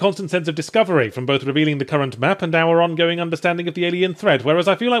XCOM there's a constant sense of discovery, from both revealing the current map and our ongoing understanding of the alien threat, whereas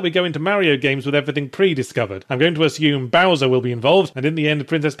I feel like we go into Mario games with everything pre-discovered. I'm going to assume Bowser will be involved, and in the end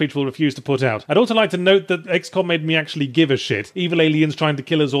Princess Peach will refuse to put out. I'd also like to note that XCOM made me actually give a shit. Evil aliens trying to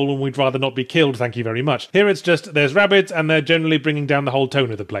kill us all when we'd rather not be killed, thank you very much. Here it's just, there's rabbits, and they're generally bringing down the whole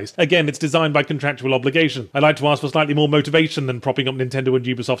tone of the place. Again, it's designed by contractual obligation. I'd like to ask for slightly more motivation than propping up Nintendo and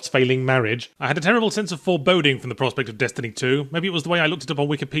Ubisoft's failing marriage. I had a terrible sense of foreboding from the prospect of Destiny 2. Maybe it was the way I looked it up on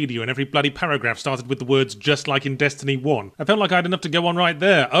Wikipedia and every bloody paragraph started with the words just like in Destiny 1. I felt like I had enough to go on right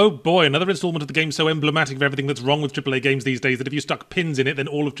there. Oh boy, another installment of the game so emblematic of everything that's wrong with AAA games these days that if you stuck pins in it, then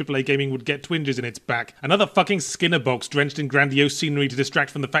all of AAA gaming would get twinges in its back. Another fucking Skinner box drenched in grandiose scenery to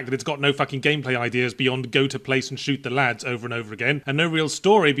distract from the fact that it's got no fucking gameplay ideas beyond go to place and shoot the lads over and over again, and no real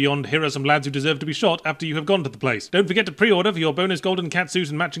story beyond here are some lads who deserve to be shot after you have gone to the place. Don't forget to pre-order for your bonus golden catsuit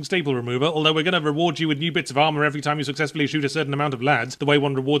and matching staple remover, although we're going to reward you with new bits of armor every time you successfully shoot a certain amount of lads, the way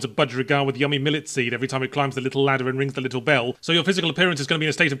one rewards a budgerigar with yummy millet seed every time it climbs the little ladder and rings the little bell. So your physical appearance is going to be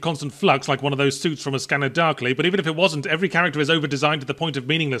in a state of constant flux like one of those suits from A Scanner Darkly, but even if it wasn't, every character is over-designed to the point of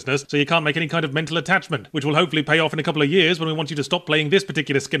meaninglessness, so you can't make any kind of mental attachment, which will hopefully pay off in a couple of years when we want you to stop playing this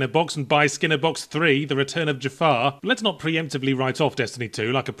particular Skinner box and buy Skinner Box 3, The Return of Jafar. But let's not preemptively write off Destiny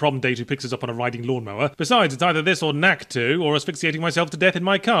 2 like a prom date who picks us up on a riding lawnmower. Besides, it's either this or Knack 2, or asphyxiating myself to death in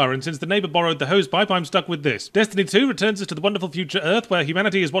my car, and since the neighbour borrowed the hosepipe, I'm stuck with this. Destiny 2 returns us to the wonderful future Earth, where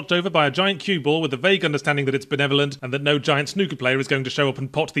humanity is watched over by a giant cue ball with the vague understanding that it's benevolent, and that no giant snooker player is going to show up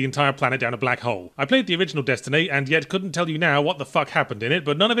and pot the entire planet down a black hole. I played the original Destiny, and yet couldn't tell you now what the fuck happened in it,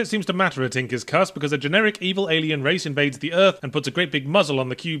 but none of it seems to matter at Tinker's cuss, because a generic evil alien race invades the Earth and puts a great big muzzle on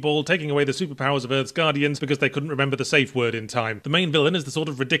the cue ball, taking away the superpowers of Earth's guardians because they couldn't remember the safe word in time. The main villain is the sort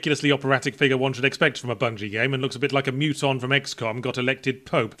of ridiculously operatic figure one should expect from a Bungie game, and looks a bit like a muton from XCOM got elected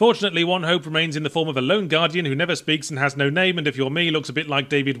Pope. Fortunately, one hope remains in the form of a lone guardian who never speaks and has no name, and if you're me, looks a bit like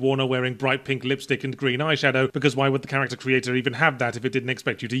David Warner wearing bright pink lipstick and green eyeshadow, because why would the character creator even have that if it didn't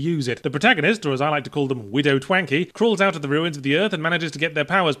expect you to use it? The protagonist, or as I like to call them, Widow Twanky, crawls out of the ruins of the Earth and manages to get their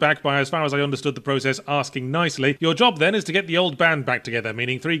powers back by, as far as I understood the process, asking nicely. Your job then is to get the old band back together,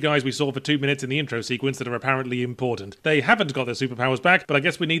 meaning 3 guys we saw for 2 minutes in the intro sequence that are apparently important. They haven't got their superpowers back, but I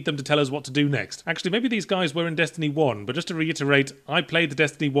guess we need them to tell us what to do next. Actually, maybe these guys were in Destiny 1, but just to reiterate, I played the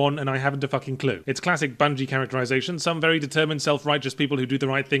Destiny 1 and I haven't a fucking clue. It's classic Bungie characterization, some very determined self-righteous people who do the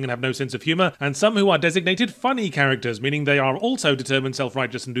right thing and have no sense of humour, and some who are designated funny characters, meaning they are also determined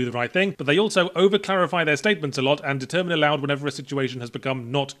self-righteous and do the right thing, but they also over-clarify their statements a lot and determine aloud whenever a situation has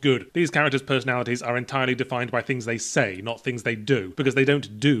become not good. These characters' personalities are entirely defined by things they say, not things they do, because they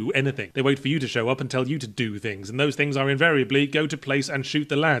don't do anything. They wait for you to show up and tell you to do things, and those things are invariably go to place and shoot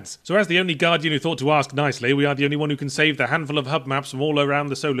the lads. So as the only guardian who thought to ask nicely, we are the only one who can save the handful of hub maps from all around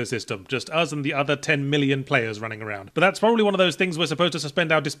the solar system. Just us and the other 10 million players running around. But that's probably one of those things we're supposed to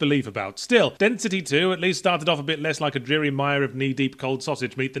suspend our disbelief about. Still, Density 2 at least started off a bit less like a dreary mire of knee-deep cold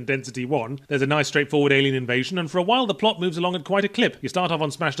sausage meat than Density 1. There's a nice straightforward alien invasion, and for a while the plot moves along at quite a clip. You start off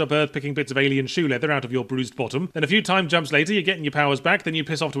on smashed up Earth picking bits of alien shoe leather out of your bruised bottom, then a few time jumps later you're getting your powers back, then you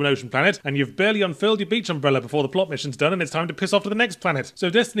piss off to an ocean planet, and you've barely unfurled your beach umbrella before the plot mission's done and it's time to piss off to the next planet. So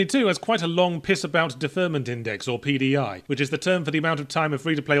Destiny 2 has quite a long piss about deferment index, or PDI, which is the term for the amount of time a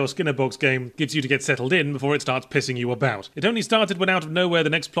free-to-play or Skinnerbox game gives you to get settled in before it starts pissing you about. It only started when out of nowhere the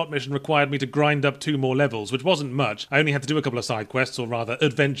next plot mission required me to grind up 2 more levels, which wasn't much. I only had to do a couple of side quests, or rather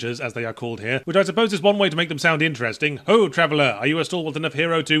adventures as they are called here, which I suppose is one way to make them sound interesting. Ho, traveller, are you a stalwart enough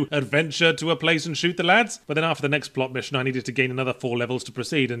hero to adventure to a place and shoot the lads? But then after the next plot mission I needed to gain another 4 levels to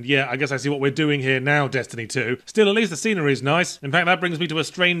proceed, and yeah, I guess I see what we're doing here now, Destiny 2. Still, at least the scenery's nice. In fact, that brings me to a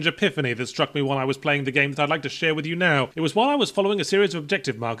strange epiphany that struck me while I was playing the game that I'd like to share with you now. It was while I was following a series of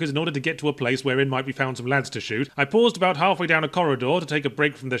objective markers in order to get to a place wherein might be found some lads to shoot. I paused about halfway down a corridor to take a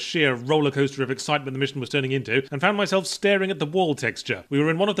break from the sheer rollercoaster of excitement the mission was turning into, and found myself staring at the wall texture. We were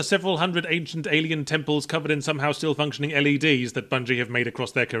in one of the several hundred ancient alien temples covered in somehow still functioning LEDs that Bungie have made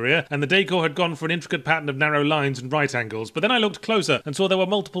across their career, and the decor had gone for an intricate pattern of narrow lines and right angles, but then I looked closer and saw there were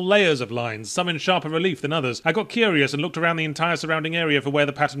multiple layers of lines, some in sharper relief than others. I got curious and looked around the entire surrounding area for where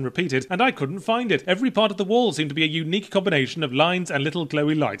the pattern repeated, and I couldn't find it. Every part of the wall seemed to be a unique combination of lines and little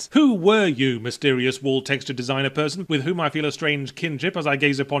glowy lights. Who were you, mysterious wall texture designer person, with whom I feel a strange kinship as I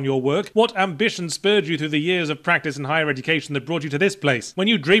gaze upon your work? What ambition spurred you through the years of practice and higher education that brought you to this place? When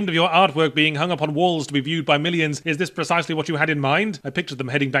you dreamed of your artwork being hung up on walls to be viewed by millions, is this precisely what you had in mind? I pictured them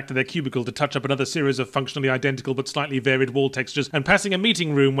heading back to their cubicle to touch up another series of functionally identical but slightly varied wall textures, and passing a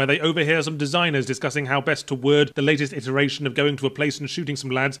meeting room where they overhear some designers discussing how best to word the latest iteration of going to a place and shooting some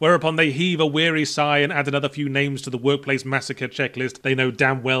lads, whereupon they heave a weary sigh and add another few names to the workplace massacre checklist they know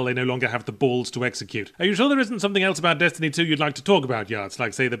damn well they no longer have the balls to execute. Are you sure there isn't something else about Destiny 2 you'd like to talk about, Yards?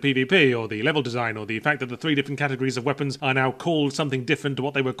 Like, say, the PvP, or the level design, or the fact that the 3 different categories of weapons are now called something different to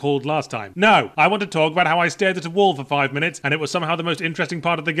what they were called last time? No! I want to talk about how I stared at a wall for 5 minutes, and it was somehow the most interesting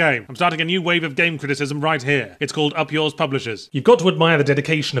part of the game. I'm starting a new wave of game criticism right here. It's called Up Yours Publishers. You've got to admire the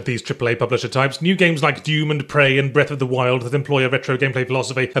dedication of these AAA publisher types. New games like Doom and Prey and Breath of the Wild that employ a retro gameplay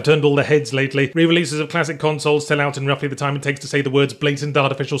philosophy have turned all their heads lately. Re-releases of classic consoles sell out in roughly the time it takes to say the words blatant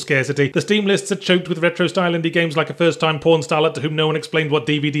artificial scarcity. The Steam lists are choked with retro-style indie games like a first-time porn starlet to whom no one explained what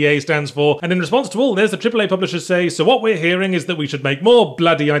DVDA stands for. And in response to all this, the AAA publishers say, so what we're hearing is that we should make more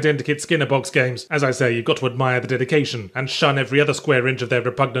bloody identikit Skinnerbox games. As I say, you've got to admire the dedication and shun every other square inch of their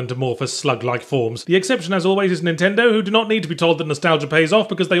repugnant amorphous slug-like forms. The exception, as always, is Nintendo, who do not need to be told that nostalgia pays off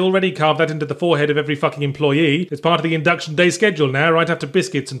because they already carved that into the forehead of every fucking employee. It's part of the induction day schedule now, right after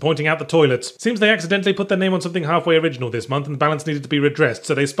biscuits and pointing out the toilets. Seems they accidentally put their name on something halfway original this month and the balance needed to be redressed,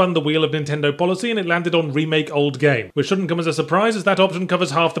 so they spun the wheel of Nintendo policy and it landed on remake old game, which shouldn't come as a surprise as that option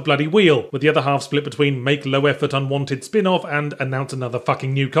covers half the bloody wheel, with the other half split between make low-effort unwanted spin-off and announce another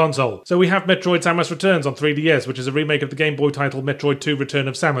fucking new console. So we have Metroid Samus Returns on 3DS, which is a remake of the Game Boy title Metroid 2 Return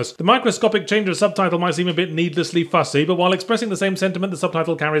of Samus. The microscopic change of subtitle might seem a bit needlessly fussy, but while expressing the same sentiment, the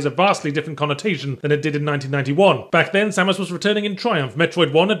subtitle carries a vastly different connotation than it did in 1991. Back then, Samus was returning in triumph.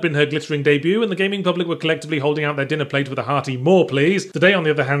 Metroid 1 had been her glittering debut, and the gaming public were collectively holding out their dinner plate with a hearty more please. Today, on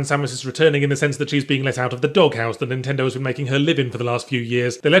the other hand, Samus is returning in the sense that she's being let out of the doghouse that Nintendo has been making her live in for the last few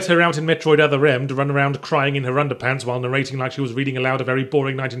years. They let her out in Metroid Other M to run around crying in her underpants while narrating like she was reading aloud a very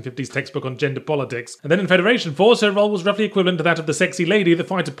boring 1950s textbook on gender into politics. And then in Federation Force, her role was roughly equivalent to that of the sexy lady the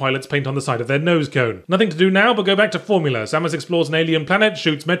fighter pilots paint on the side of their nose cone. Nothing to do now but go back to formula. Samus explores an alien planet,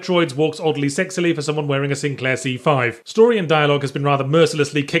 shoots metroids, walks oddly sexily for someone wearing a Sinclair C5. Story and dialogue has been rather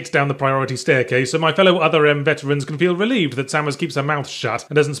mercilessly kicked down the priority staircase, so my fellow other M veterans can feel relieved that Samus keeps her mouth shut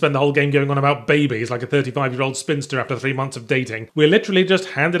and doesn't spend the whole game going on about babies like a 35-year-old spinster after 3 months of dating. We're literally just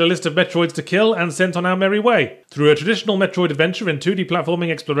handed a list of metroids to kill and sent on our merry way. Through a traditional Metroid adventure in 2D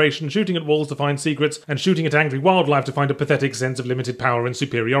platforming exploration, shooting at walls to find secrets, and shooting at angry wildlife to find a pathetic sense of limited power and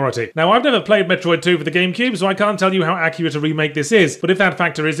superiority. Now, I've never played Metroid 2 for the GameCube, so I can't tell you how accurate a remake this is, but if that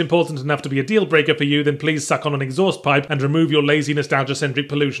factor is important enough to be a deal breaker for you, then please suck on an exhaust pipe and remove your lazy nostalgia-centric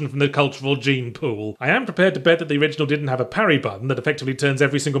pollution from the cultural gene pool. I am prepared to bet that the original didn't have a parry button that effectively turns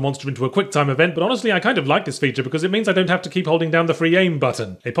every single monster into a QuickTime event, but honestly I kind of like this feature because it means I don't have to keep holding down the free aim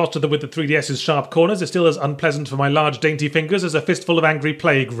button. A posture that with the 3DS's sharp corners is still as unpleasant for my large dainty fingers as a fistful of angry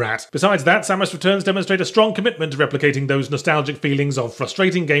plague rat. Besides that, Samus Returns demonstrate a strong commitment to replicating those nostalgic feelings of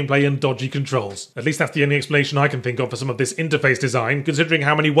frustrating gameplay and dodgy controls. At least that's the only explanation I can think of for some of this interface design, considering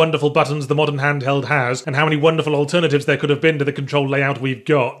how many wonderful buttons the modern handheld has, and how many wonderful alternatives there could have been to the control layout we've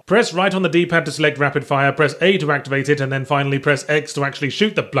got. Press right on the D-pad to select rapid fire, press A to activate it, and then finally press X to actually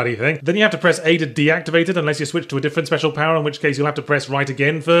shoot the bloody thing. Then you have to press A to deactivate it unless you switch to a different special power, in which case you'll have to press right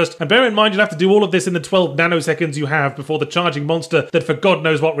again first. And bear in mind you'll have to do all of this in the 12 nanoseconds you have before the charging monster that for God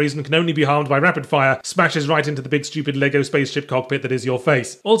knows what reason can only be harmed by rapid fire smashes right into the big stupid Lego spaceship cockpit that is your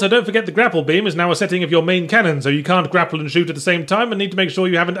face. Also, don't forget the grapple beam is now a setting of your main cannon, so you can't grapple and shoot at the same time and need to make sure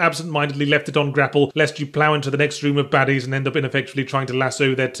you haven't absent-mindedly left it on grapple lest you plow into the next room of baddies and end up ineffectually trying to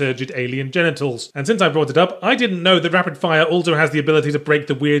lasso their turgid alien genitals. And since I brought it up, I didn't know that rapid fire also has the ability to break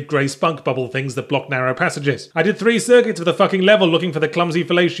the weird grey spunk bubble things that block narrow passages. I did 3 circuits of the fucking level looking for the clumsy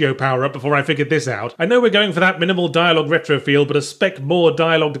fellatio power-up before I figured this out. I know we're going for that minimal dialogue retro feel, but a speck more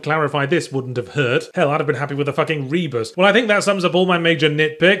dialogue to clarify this wouldn't have hurt. Hell, I'd have been happy with a fucking rebus. Well, I think that sums up all my major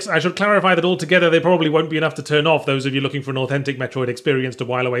nitpicks. I should clarify that altogether they probably won't be enough to turn off those of you looking for an authentic Metroid experience to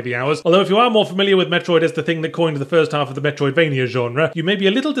while away the hours. Although if you are more familiar with Metroid as the thing that coined the first half of the Metroidvania genre, you may be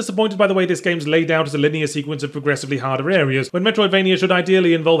a little disappointed by the way this game's laid out as a linear sequence of progressively harder areas, when Metroidvania should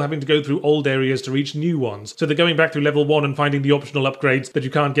ideally involve having to go through old areas to reach new ones, so that going back through level 1 and finding the optional upgrades that you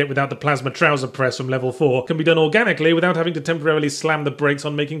can't get without the plasma trouser press from level 4 can be done organically without having to temporarily slam the brakes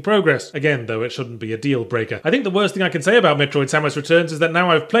on making progress. Again, though, it shouldn't be a deal breaker. I think the worst thing I can say about Metroid Samus Returns is that now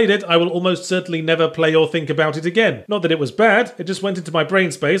I've played it, I will almost certainly never play or think about it again. Not that it was bad, it just went into my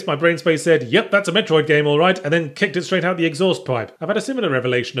brain space said, yep, that's a Metroid game alright, and then kicked it straight out the exhaust pipe. I've had a similar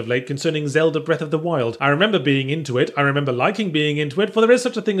revelation of late concerning Zelda Breath of the Wild. I remember being into it, I remember liking being into it, for there is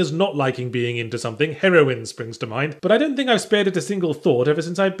such a thing as not liking being into something. Heroin springs to mind, but I don't think I've spared it a single thought ever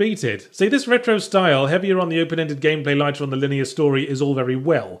since I beat it. See, this retro style, heavier on the open-ended gameplay, lighter on the linear story, is all very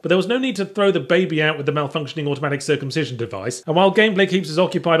well, but there was no need to throw the baby out with the malfunctioning automatic circumcision device, and while gameplay keeps us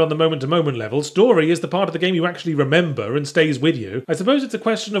occupied on the moment-to-moment level, story is the part of the game you actually remember and stays with you. I suppose it's a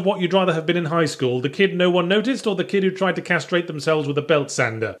question of what you'd rather have been in high school, the kid no one noticed or the kid who tried to castrate themselves with a belt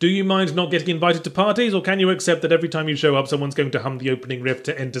sander. Do you mind not getting invited to parties, or can you accept that every time you show up someone's going to hum the opening riff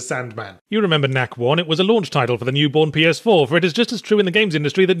to Enter Sandman? You remember Knack 1, it was a launch title for the newborn PS4, for it is just as true in the games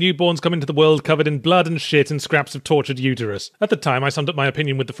industry that newborns come into the world covered in blood and shit and scraps of tortured uterus. At the time I summed up my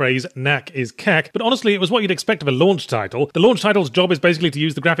opinion with the phrase, knack is cack, but honestly it was what you'd expect of a launch title. The launch title's job is basically to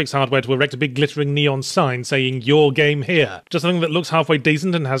use the graphics hardware to erect a big glittering neon sign saying, your game here. Just something that looks halfway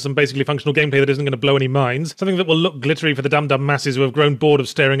decent and has some basically functional gameplay that isn't going to blow any minds, something that will look glittery for the dum-dum masses who have grown bored of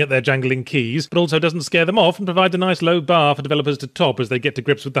staring at their jangling keys, but also doesn't scare them off and provides a nice low bar for developers to top as they get to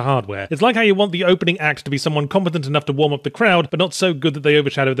grips with the hardware. It's like how you want the opening act to be someone competent enough to warm up the crowd, but not so good that they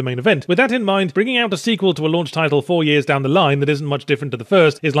overshadow the main event. With that in mind, bringing out a sequel to a launch title 4 years down the line that isn't much different to the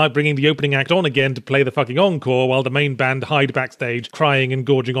first is like bringing the opening act on again to play the fucking encore while the main band hide backstage, crying and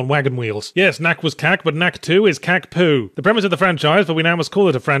gorging on wagon wheels. Yes, Knack was cack, but Knack 2 is cack poo. The premise of the franchise, for we now must call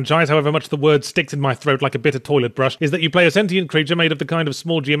it a franchise, however much the word sticks in my throat like a bitter toilet brush, is that you play a sentient creature made of the kind of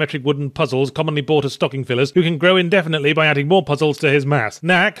small geometric wooden puzzles commonly bought as stocking fillers, who can grow indefinitely by adding more puzzles to his mass.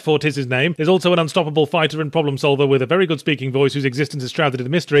 Knack, for 'tis his name, is also an unstoppable fighter and problem solver with a very good speaking voice whose existence is shrouded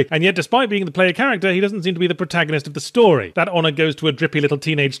in mystery, and yet despite being the player character, he doesn't seem to be the protagonist of the story. That honour goes to a drippy little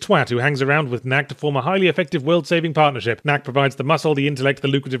teenage twat who hangs around with Knack to form a highly effective world-saving partnership. Knack provides the muscle, the intellect, the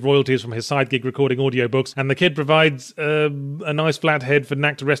lucrative royalties from his side gig recording audiobooks, and the kid provides, a nice flat head for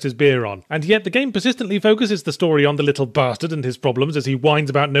Knack to rest his beer on. And yet the game persistently focuses the story on the little bastard and his problems as he whines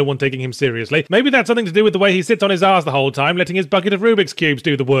about no one taking him seriously. Maybe that's something to do with the way he sits on his arse the whole time, letting his bucket of Rubik's Cubes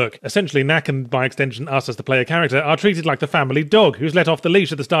do the work. Essentially, Knack, and by extension us as the player character, are treated like the family dog, who's let off the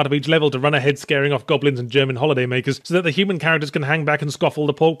leash at the start of each level to run ahead scaring off goblins and German holidaymakers, so that the human characters can hang back and scoffle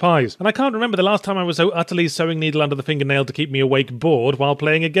the poor pork pies. And I can't remember the last time I was so utterly sewing needle under the fingernail to keep me awake bored while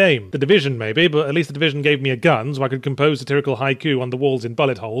playing a game. The Division maybe, but at least the Division gave me a gun so I could compose satirical haiku on the walls in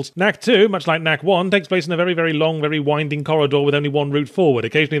bullet holes. Knack 2, much like Knack 1, takes place in a very, very long, very winding corridor with only one route forward.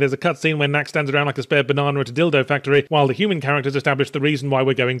 Occasionally there's a cutscene where Knack stands around like a spare banana at a dildo factory, while the human characters establish the reason why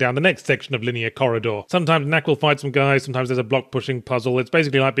we're going down the next section of linear corridor. Sometimes Knack will fight some guys, sometimes there's a block-pushing puzzle. It's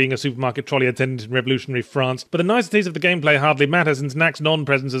basically like being a supermarket trolley attendant in revolutionary France. But the niceties of the gameplay hardly matter, since Knack's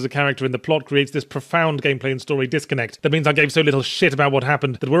non-presence as a character in the plot creates this profound gameplay and story disconnect. That means I gave so little shit about what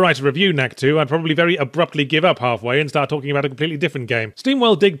happened that were I to review Knack 2, I'd probably very abruptly give up halfway and start talking about a completely different game.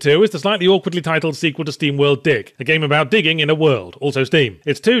 SteamWorld Dig 2 is the slightly awkwardly titled sequel to SteamWorld Dig, a game about digging in a world, also Steam.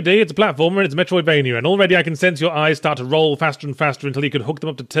 It's 2D, it's a platformer, and it's Metroidvania, and already I can sense your eyes start to roll faster and faster until you could hook them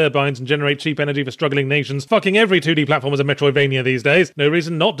up to turbines and generate cheap energy for struggling nations. Fucking every 2D platform is a Metroidvania these days. No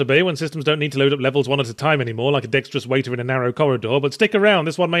reason not to be when systems don't need to load up levels one at a time anymore like a dexterous waiter in a narrow corridor, but stick around,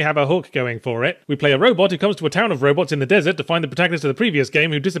 this one may have a hook going for it. We play a robot who comes to a town of robots in the desert to find the protagonist of the previous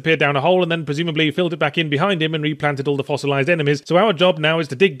game who disappeared down a hole and then presumably filled it back in behind him and replanted all the fossilized enemies, so our job now is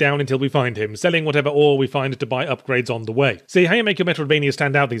to dig down until we find him, selling whatever ore we find to buy upgrades on the way. See, how you make your Metroidvania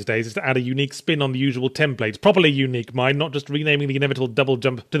stand out these days is to add a unique spin on the usual templates. Properly unique, mind, not just renaming the inevitable double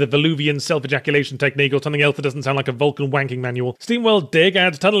jump to the Veluvian self-ejaculation technique or something else that doesn't sound like a Vulcan wanking manual. SteamWorld Dig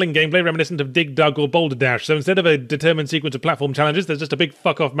adds tunneling gameplay reminiscent of Dig Dug or Boulder Dash, so instead of a determined sequence of platform challenges, there's just a big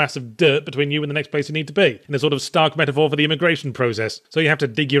fuck-off mass of dirt between you and the next place you need to be, in a sort of stark metaphor for the immigration process. So you have to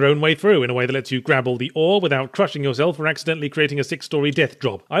dig your own way through in a way that lets you grab all the ore without crushing yourself or accidentally creating a 6-story death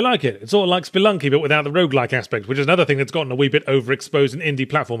drop. I like it. It's sort of like Spelunky, but without the roguelike aspect, which is another thing that's gotten a wee bit overexposed in indie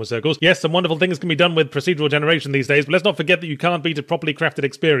platformer circles. Yes, some wonderful things can be done with procedural generation these days, but let's not forget that you can't beat a properly crafted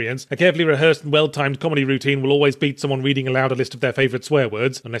experience. A carefully rehearsed and well-timed comedy routine will always beat someone reading aloud a list of their favourite swear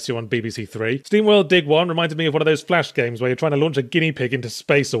words, unless you're on BBC 3. SteamWorld Dig 1 reminded me of one of those Flash games where you're trying to launch a guinea pig into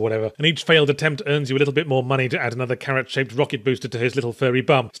space or whatever, and each failed attempt earns you a little bit more money to add another carrot-shaped rocket booster to his little furry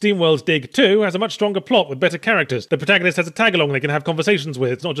bum. SteamWorld Dig 2 has a much stronger plot with better characters. The protagonist has a tag-along they can have conversations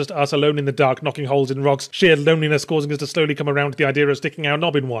with. It's not just us alone in the dark knocking holes in rocks, sheer loneliness causing us to slowly come around to the idea of sticking our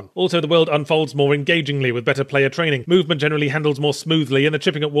knob in one. Also, the world unfolds more engagingly with better player training. Movement generally handles more smoothly, and the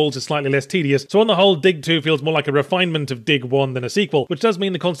chipping at walls is slightly less tedious. So on the whole, Dig 2 feels more like a refinement of Dig 1 than a sequel, which does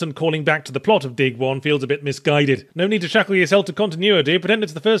mean the constant calling back to the plot of Dig 1 feels a bit misguided. No need to shackle yourself to continuity, pretend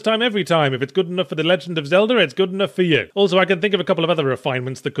it's the first time every time. If it's good enough for The Legend of Zelda, it's good enough for you. Also, I can think of a couple of other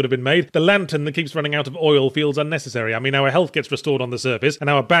refinements that could have been made. The lantern that keeps running out of oil feels unnecessary. I mean, our health gets restored on the surface, and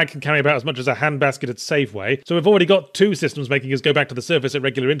our bag can carry about as much as a handbasket at Safeway. So we've already got two systems making us go back to the surface at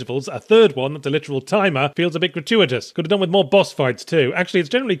regular intervals. A third one that's a literal timer feels a bit gratuitous. Could have done with more boss fights too. Actually, it's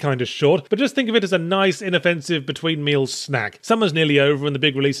generally kind of short, but just think of it as a nice, inoffensive between meals snack. Summer's nearly over and the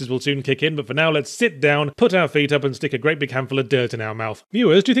big releases will soon kick in, but for now let's sit down, put our feet up and stick a great big handful of dirt in our mouth.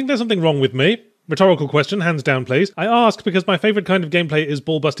 Viewers, do you think there's something wrong with me? Rhetorical question, hands down please. I ask because my favourite kind of gameplay is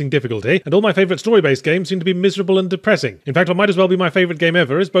ball-busting difficulty, and all my favourite story-based games seem to be miserable and depressing. In fact, what might as well be my favourite game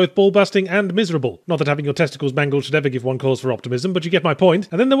ever is both ball-busting and miserable. Not that having your testicles mangled should ever give one cause for optimism, but you get my point.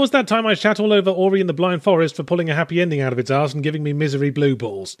 And then there was that time I shat all over Ori and the Blind Forest for pulling a happy ending out of its arse and giving me misery blue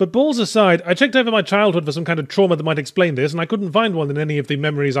balls. But balls aside, I checked over my childhood for some kind of trauma that might explain this, and I couldn't find one in any of the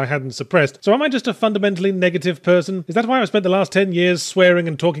memories I hadn't suppressed. So am I just a fundamentally negative person? Is that why I've spent the last 10 years swearing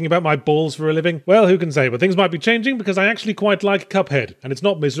and talking about my balls for a living? Well, who can say? But things might be changing because I actually quite like Cuphead, and it's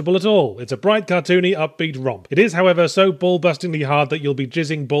not miserable at all. It's a bright, cartoony, upbeat romp. It is, however, so ball-bustingly hard that you'll be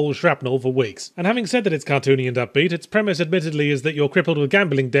jizzing ball shrapnel for weeks. And having said that it's cartoony and upbeat, its premise admittedly is that you're crippled with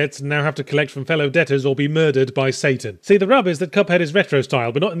gambling debts and now have to collect from fellow debtors or be murdered by Satan. See, the rub is that Cuphead is retro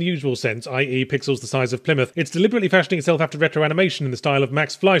style, but not in the usual sense, i.e. pixels the size of Plymouth. It's deliberately fashioning itself after retro animation in the style of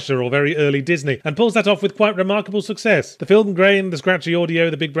Max Fleischer or very early Disney, and pulls that off with quite remarkable success. The film grain, the scratchy audio,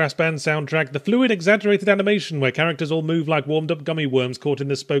 the big brass band soundtrack, the fluid, exaggerated animation where characters all move like warmed-up gummy worms caught in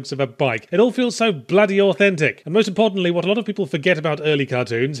the spokes of a bike. It all feels so bloody authentic. And most importantly, what a lot of people forget about early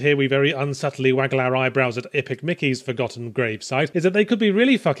cartoons, here we very unsubtly waggle our eyebrows at Epic Mickey's forgotten gravesite, is that they could be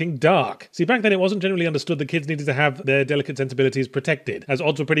really fucking dark. See, back then it wasn't generally understood that kids needed to have their delicate sensibilities protected, as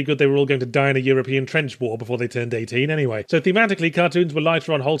odds were pretty good they were all going to die in a European trench war before they turned 18 anyway. So thematically, cartoons were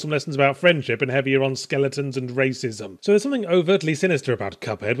lighter on wholesome lessons about friendship and heavier on skeletons and racism. So there's something overtly sinister about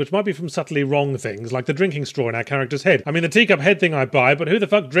Cuphead, which might be from subtly wrong things, like the drinking straw in our character's head. I mean, the teacup head thing I buy, but who the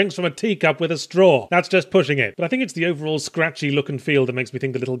fuck drinks from a teacup with a straw? That's just pushing it. But I think it's the overall scratchy look and feel that makes me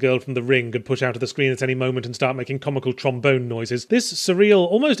think the little girl from The Ring could push out of the screen at any moment and start making comical trombone noises. This surreal,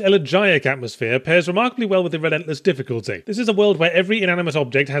 almost elegiac atmosphere pairs remarkably well with the relentless difficulty. This is a world where every inanimate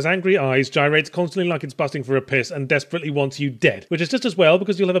object has angry eyes, gyrates constantly like it's busting for a piss, and desperately wants you dead. Which is just as well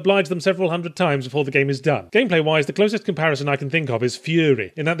because you'll have obliged them several hundred times before the game is done. Gameplay-wise, the closest comparison I can think of is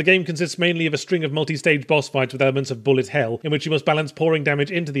Fury, in that the game consists mainly of a string of multi-stage boss fights with elements of bullet hell, in which you must balance pouring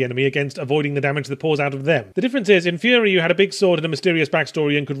damage into the enemy against avoiding the damage that pours out of them. The difference is, in Fury you had a big sword and a mysterious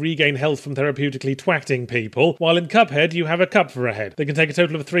backstory and could regain health from therapeutically twatting people, while in Cuphead you have a cup for a head. They can take a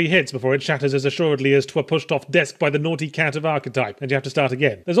total of 3 hits before it shatters as assuredly as to a pushed-off desk by the naughty cat of Archetype, and you have to start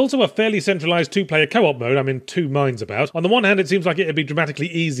again. There's also a fairly centralised 2-player co-op mode I'm in 2 minds about. On the one hand, it seems like it'd be dramatically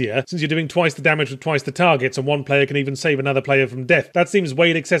easier, since you're doing twice the damage with twice the targets, and one player can even save another player from death. That seems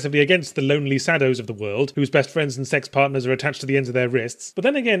weighed excessively against the lonely saddos of the world, whose best friends and sex partners are attached to the ends of their wrists. But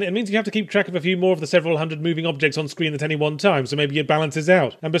then again, it means you have to keep track of a few more of the several hundred moving objects on screen at any one time, so maybe it balances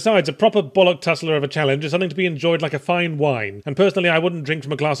out. And besides, a proper bollock tussler of a challenge is something to be enjoyed like a fine wine. And personally, I wouldn't drink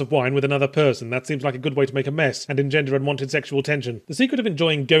from a glass of wine with another person. That seems like a good way to make a mess and engender unwanted sexual tension. The secret of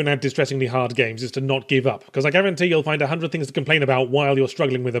enjoying gonad distressingly hard games is to not give up, because I guarantee you'll find 100 things to complain about while you're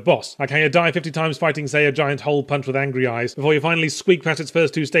struggling with a boss. Like how you die 50 times fighting, say, a giant hole punch with angry eyes, before you finally squeak past its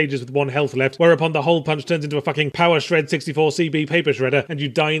first 2 stages with 1 health left, whereupon the hole punch turns into a fucking Power Shred 64 CB paper shredder, and you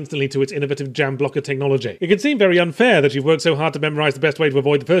die instantly to its innovative jam blocker technology. It can seem very unfair that you've worked so hard to memorize the best way to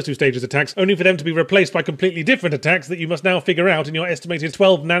avoid the first 2 stages attacks, only for them to be replaced by completely different attacks that you must now figure out in your estimated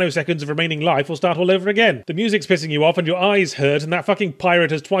 12 nanoseconds of remaining life or start all over again. The music's pissing you off and your eyes hurt, and that fucking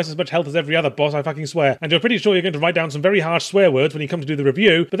pirate has twice as much health as every other boss, I fucking swear. And you're pretty sure you're going to write down some very harsh swear words when you come to do the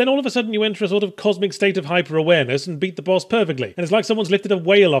review, but then all of a sudden you enter a sort of cosmic state of hyper-awareness and beat the boss perfectly. And it's like someone's lifted a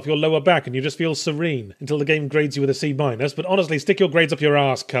whale off your lower back and you just feel serene until the game grades you with a C-. But honestly, stick your grades up your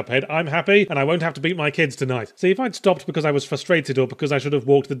ass, Cuphead. I'm happy, and I won't have to beat my kids tonight. See, if I'd stopped because I was frustrated or because I should have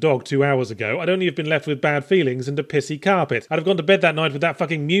walked the dog 2 hours ago, I'd only have been left with bad feelings and a pissy carpet. I'd have gone to bed that night with that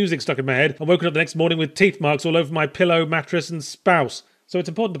fucking music stuck in my head and woken up the next morning with teeth marks all over my pillow, mattress, and spouse. So it's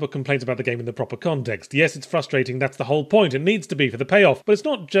important to put complaints about the game in the proper context. Yes, it's frustrating, that's the whole point. It needs to be for the payoff. But it's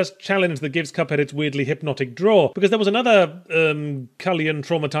not just challenge that gives Cuphead its weirdly hypnotic draw, because there was another, Cullion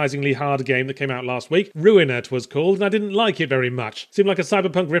traumatizingly hard game that came out last week. Ruiner, 'twas called, and I didn't like it very much. Seemed like a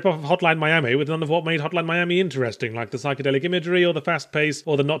cyberpunk rip-off of Hotline Miami, with none of what made Hotline Miami interesting, like the psychedelic imagery, or the fast pace,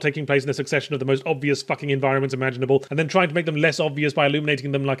 or the not taking place in a succession of the most obvious fucking environments imaginable, and then trying to make them less obvious by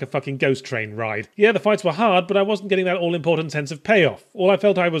illuminating them like a fucking ghost train ride. Yeah, the fights were hard, but I wasn't getting that all-important sense of payoff. All I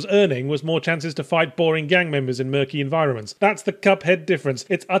felt I was earning was more chances to fight boring gang members in murky environments. That's the Cuphead difference.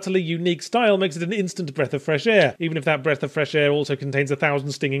 Its utterly unique style makes it an instant breath of fresh air, even if that breath of fresh air also contains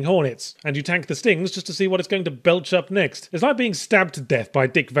 1,000 stinging hornets. And you tank the stings just to see what it's going to belch up next. It's like being stabbed to death by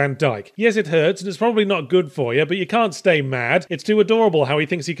Dick Van Dyke. Yes, it hurts, and it's probably not good for you, but you can't stay mad. It's too adorable how he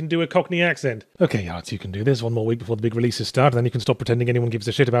thinks he can do a Cockney accent. Okay, Arts, you can do this 1 more week before the big releases start, and then you can stop pretending anyone gives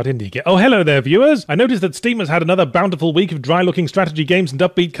a shit about indie gear. Oh, hello there, viewers! I noticed that Steam has had another bountiful week of dry-looking strategy games and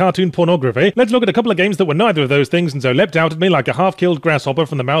upbeat cartoon pornography. Let's look at a couple of games that were neither of those things and so leapt out at me like a half-killed grasshopper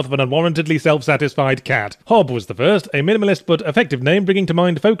from the mouth of an unwarrantedly self-satisfied cat. Hob was the first, a minimalist but effective name bringing to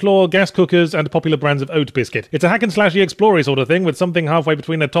mind folklore, gas cookers, and popular brands of oat biscuit. It's a hack-and-slashy explory sort of thing with something halfway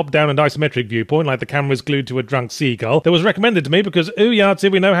between a top-down and isometric viewpoint, like the camera's glued to a drunk seagull, that was recommended to me because, ooh,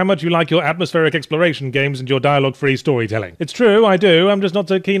 Yahtzee, we know how much you like your atmospheric exploration games and your dialogue-free storytelling. It's true, I do, I'm just not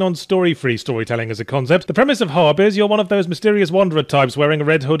so keen on story-free storytelling as a concept. The premise of Hob is you're one of those mysterious wanderer types wearing a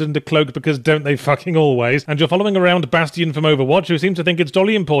red hood and a cloak because don't they fucking always, and you're following around Bastion from Overwatch, who seems to think it's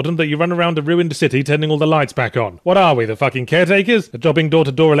jolly important that you run around a ruined city turning all the lights back on. What are we, the fucking caretakers? A jobbing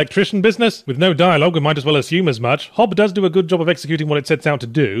door-to-door electrician business? With no dialogue, we might as well assume as much. Hob does do a good job of executing what it sets out to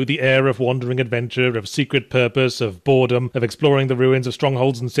do, the air of wandering adventure, of secret purpose, of boredom, of exploring the ruins of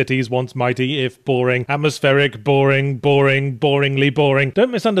strongholds and cities once mighty, if boring, atmospheric, boring, boringly boring.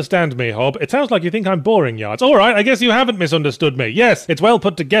 Don't misunderstand me, Hob. It sounds like you think I'm boring, Yards. Alright, I guess you haven't misunderstood me. Yes, it's well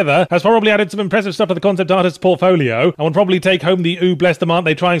put together, has probably added some impressive stuff to the concept artist's portfolio, and will probably take home the ooh bless them aren't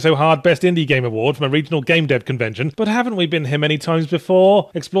they trying so hard best indie game award from a regional game dev convention. But haven't we been here many times before?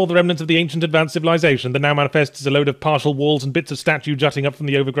 Explore the remnants of the ancient advanced civilization that now manifests as a load of partial walls and bits of statue jutting up from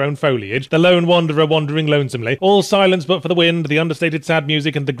the overgrown foliage, the lone wanderer wandering lonesomely, all silence but for the wind, the understated sad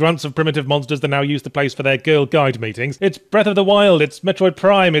music, and the grunts of primitive monsters that now use the place for their girl guide meetings. It's Breath of the Wild, it's Metroid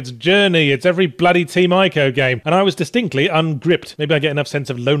Prime, it's Journey, it's every bloody Team Ico game, and I was distinctly ungripped right. Maybe I get enough sense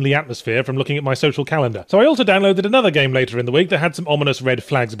of lonely atmosphere from looking at my social calendar. So I also downloaded another game later in the week that had some ominous red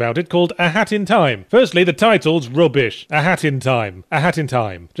flags about it called A Hat in Time. Firstly, the title's rubbish. A Hat in Time. A Hat in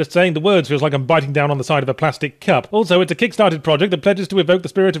Time. Just saying the words feels like I'm biting down on the side of a plastic cup. Also, it's a Kickstarted project that pledges to evoke the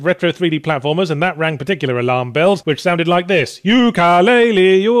spirit of retro 3D platformers, and that rang particular alarm bells, which sounded like this.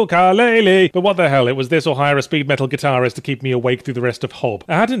 Ukulele, ukulele. But what the hell, it was this or hire a speed metal guitarist to keep me awake through the rest of Hob.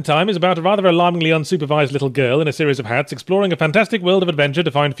 A Hat in Time is about a rather alarmingly unsupervised little girl in a series of hats exploring a fantastic world of adventure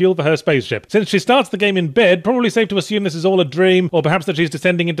to find fuel for her spaceship. Since she starts the game in bed, probably safe to assume this is all a dream, or perhaps that she's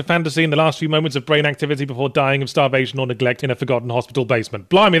descending into fantasy in the last few moments of brain activity before dying of starvation or neglect in a forgotten hospital basement.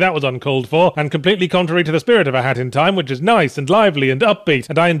 Blimey, that was uncalled for, and completely contrary to the spirit of A Hat in Time, which is nice and lively and upbeat,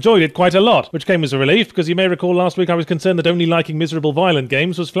 and I enjoyed it quite a lot, which came as a relief, because you may recall last week I was concerned that only liking miserable violent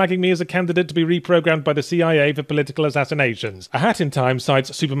games was flagging me as a candidate to be reprogrammed by the CIA for political assassinations. A Hat in Time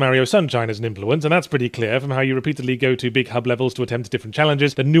cites Super Mario Sunshine as an influence, and that's pretty clear from how you repeatedly go to big hub levels to attempt different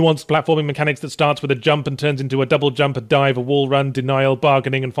challenges, the nuanced platforming mechanics that starts with a jump and turns into a double jump, a dive, a wall run, denial,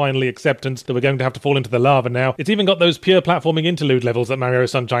 bargaining, and finally acceptance that we're going to have to fall into the lava now. It's even got those pure platforming interlude levels that Mario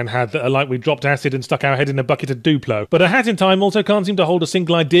Sunshine had that are like we dropped acid and stuck our head in a bucket of Duplo. But A Hat in Time also can't seem to hold a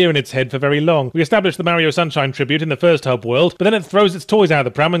single idea in its head for very long. We established the Mario Sunshine tribute in the first hub world, but then it throws its toys out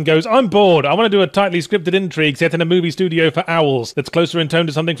of the pram and goes, I'm bored, I want to do a tightly scripted intrigue set in a movie studio for owls that's closer in tone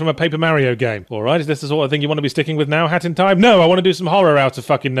to something from a Paper Mario game. Alright, is this the sort of thing you want to be sticking with now, Hat in Time? No, I want to do some horror out of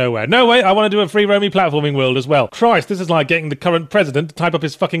fucking nowhere. No, wait, I want to do a free roamy platforming world as well. Christ, this is like getting the current president to type up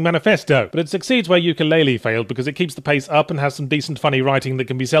his fucking manifesto. But it succeeds where Ukulele failed because it keeps the pace up and has some decent funny writing that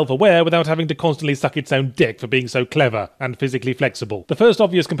can be self-aware without having to constantly suck its own dick for being so clever and physically flexible. The first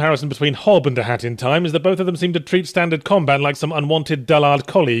obvious comparison between Hob and A Hat in Time is that both of them seem to treat standard combat like some unwanted dullard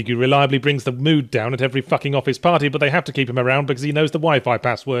colleague who reliably brings the mood down at every fucking office party, but they have to keep him around because he knows the Wi-Fi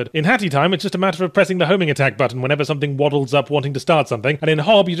password. In Hatty Time, it's just a matter of pressing the homing attack button whenever something waddles up wanting to start something, and in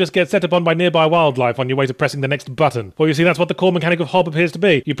Hob, you just get set upon by nearby wildlife on your way to pressing the next button. For you see, that's what the core mechanic of Hob appears to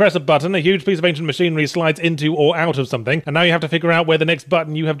be. You press a button, a huge piece of ancient machinery slides into or out of something, and now you have to figure out where the next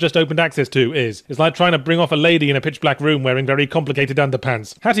button you have just opened access to is. It's like trying to bring off a lady in a pitch black room wearing very complicated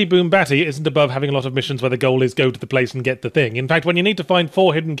underpants. Hatty Boom Batty isn't above having a lot of missions where the goal is go to the place and get the thing. In fact, when you need to find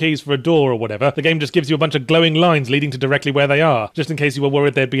 4 hidden keys for a door or whatever, the game just gives you a bunch of glowing lines leading to directly where they are, just in case you were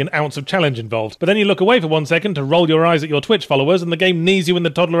worried there'd be an ounce of challenge involved. But then you look away for 1 second to roll your eyes at your Twitch followers, and the game knees you in the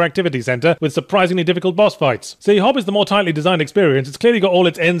toddler activity center with surprisingly difficult boss fights. See, Hob is the more tightly designed experience. It's clearly got all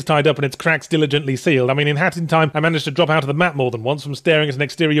its ends tied up and its cracks diligently sealed. I mean, in Hat in Time, I managed to drop out of the map more than once from staring at an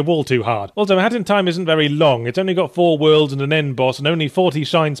exterior wall too hard. Also, Hat in Time isn't very long. It's only got 4 worlds and an end boss and only 40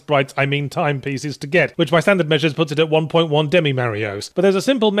 shine sprites, timepieces to get, which by standard measures puts it at 1.1 Demi-Marios. But there's a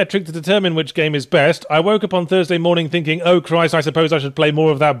simple metric to determine which game is best. I woke up on Thursday morning thinking, oh Christ, I suppose I should play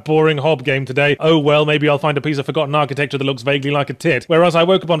more of that boring Hob game today. Oh well, maybe I'll find a piece of forgotten architecture that looks vaguely like a tit. Whereas I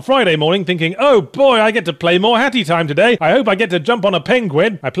woke up on Friday morning thinking, oh boy, I get to play more Hatty Time today. I hope I get to jump on a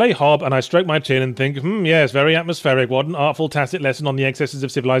penguin. I play Hob and I stroke my chin and think, yes, very atmospheric. What an artful tacit lesson on the excesses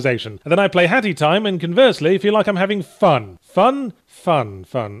of civilization. And then I play Hatty Time and conversely feel like I'm having fun. Fun?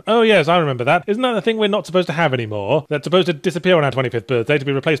 Fun. Oh yes, I remember that. Isn't that the thing we're not supposed to have anymore? That's supposed to disappear on our 25th birthday to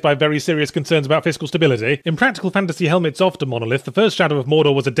be replaced by very serious concerns about fiscal stability? In Practical Fantasy Helmet's off to Monolith, the first Shadow of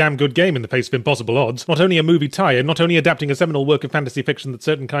Mordor was a damn good game in the face of impossible odds. Not only a movie tie-in, not only adapting a seminal work of fantasy fiction that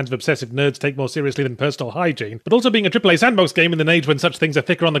certain kinds of obsessive nerds take more seriously than personal hygiene, but also being a AAA sandbox game in an age when such things are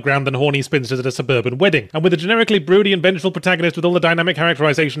thicker on the ground than horny spinsters at a suburban wedding. And with a generically broody and vengeful protagonist with all the dynamic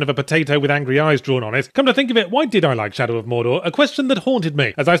characterization of a potato with angry eyes drawn on it. Come to think of it, why did I like Shadow of Mordor? A question that haunted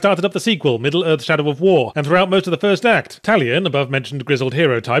me as I started up the sequel, Middle-earth Shadow of War, and throughout most of the first act. Talion, above-mentioned grizzled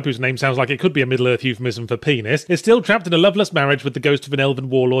hero type, whose name sounds like it could be a Middle-earth euphemism for penis, is still trapped in a loveless marriage with the ghost of an elven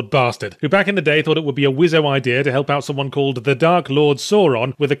warlord bastard, who back in the day thought it would be a wizzo idea to help out someone called the Dark Lord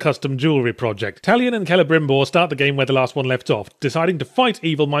Sauron with a custom jewellery project. Talion and Celebrimbor start the game where the last one left off, deciding to fight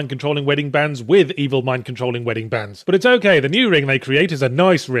evil mind-controlling wedding bands with evil mind-controlling wedding bands. But it's okay, the new ring they create is a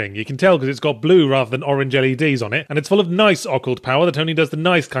nice ring. You can tell because it's got blue rather than orange LEDs on it, and it's full of nice occult power that only does the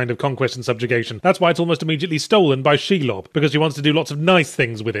nice kind of conquest and subjugation. That's why it's almost immediately stolen by Shelob, because she wants to do lots of nice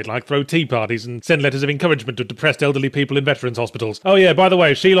things with it, like throw tea parties and send letters of encouragement to depressed elderly people in veterans hospitals. Oh yeah, by the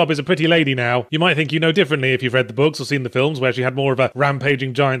way, Shelob is a pretty lady now. You might think you know differently if you've read the books or seen the films where she had more of a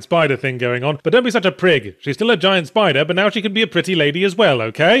rampaging giant spider thing going on, but don't be such a prig. She's still a giant spider, but now she can be a pretty lady as well,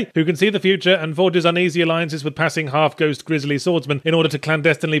 okay? Who can see the future and forges uneasy alliances with passing half-ghost grizzly swordsmen in order to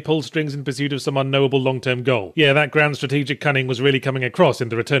clandestinely pull strings in pursuit of some unknowable long-term goal. Yeah, that grand strategic cunning was was really coming across in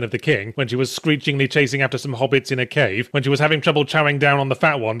The Return of the King, when she was screechingly chasing after some hobbits in a cave, when she was having trouble chowing down on the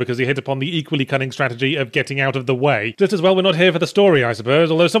fat one because he hit upon the equally cunning strategy of getting out of the way. Just as well we're not here for the story, I suppose,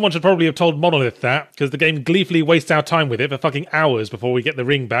 although someone should probably have told Monolith that, because the game gleefully wastes our time with it for fucking hours before we get the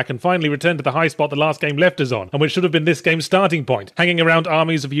ring back and finally return to the high spot the last game left us on, and which should have been this game's starting point, hanging around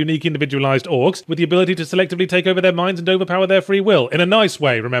armies of unique individualized orcs with the ability to selectively take over their minds and overpower their free will, in a nice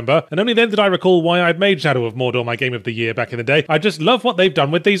way, remember? And only then did I recall why I'd made Shadow of Mordor my game of the year back in the day. I just love what they've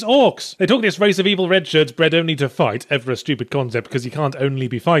done with these orcs. They took this race of evil red shirts bred only to fight, ever a stupid concept because you can't only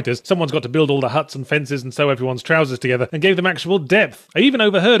be fighters, someone's got to build all the huts and fences and sew everyone's trousers together, and gave them actual depth. I even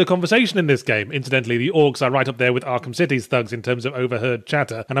overheard a conversation in this game. Incidentally, the orcs are right up there with Arkham City's thugs in terms of overheard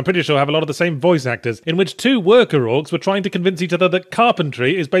chatter, and I'm pretty sure have a lot of the same voice actors, in which two worker orcs were trying to convince each other that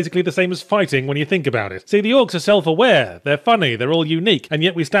carpentry is basically the same as fighting when you think about it. See, the orcs are self-aware, they're funny, they're all unique, and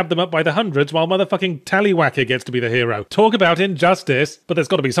yet we stab them up by the hundreds while motherfucking Tallywhacker gets to be the hero. Talk about injustice! But there's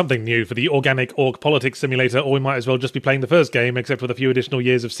got to be something new for the organic orc politics simulator, or we might as well just be playing the first game, except with a few additional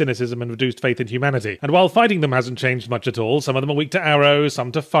years of cynicism and reduced faith in humanity. And while fighting them hasn't changed much at all, some of them are weak to arrows,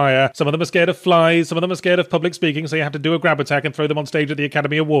 some to fire, some of them are scared of flies, some of them are scared of public speaking, so you have to do a grab attack and throw them on stage at the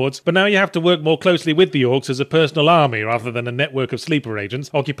Academy Awards. But now you have to work more closely with the orcs as a personal army rather than a network of sleeper agents,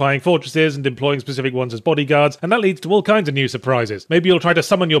 occupying fortresses and employing specific ones as bodyguards, and that leads to all kinds of new surprises. Maybe you'll try to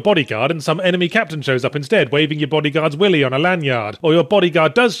summon your bodyguard and some enemy captain shows up instead, waving your bodyguard's willy on a lanyard. Or your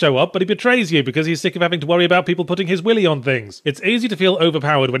bodyguard does show up, but he betrays you because he's sick of having to worry about people putting his willy on things. It's easy to feel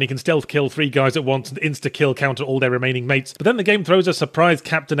overpowered when you can stealth kill 3 guys at once and insta-kill counter all their remaining mates, but then the game throws a surprise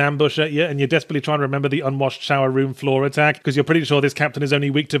captain ambush at you and you're desperately trying to remember the unwashed shower room floor attack because you're pretty sure this captain is only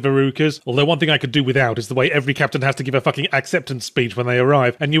weak to Verucas. Although one thing I could do without is the way every captain has to give a fucking acceptance speech when they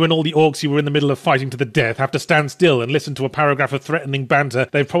arrive, and you and all the orcs you were in the middle of fighting to the death have to stand still and listen to a paragraph of threatening banter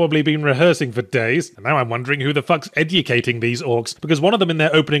they've probably been rehearsing for days. And now I'm wondering who the fuck's educating these orcs, because one of them in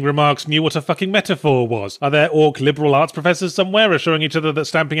their opening remarks knew what a fucking metaphor was. Are there orc liberal arts professors somewhere assuring each other that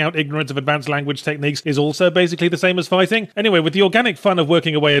stamping out ignorance of advanced language techniques is also basically the same as fighting? Anyway, with the organic fun of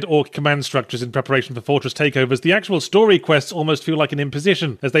working away at orc command structures in preparation for fortress takeovers, the actual story quests almost feel like an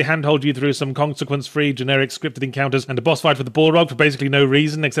imposition, as they handhold you through some consequence-free, generic scripted encounters and a boss fight with the Balrog for basically no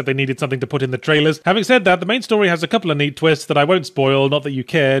reason except they needed something to put in the trailers. Having said that, the main story has a couple of neat twists that I won't spoil, not that you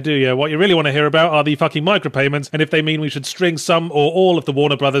care, do you? What you really want to hear about are the fucking micropayments, and if they mean we should string some or all of the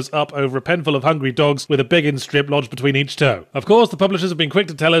Warner Brothers up over a penful of hungry dogs with a begging strip lodged between each toe. Of course, the publishers have been quick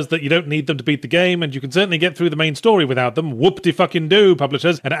to tell us that you don't need them to beat the game, and you can certainly get through the main story without them. Whoop-de-fucking-do,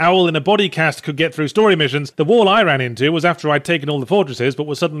 publishers. An owl in a body cast could get through story missions. The wall I ran into was after I'd taken all the fortresses, but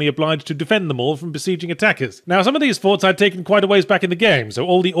was suddenly obliged to defend them all from besieging attackers. Now, some of these forts I'd taken quite a ways back in the game, so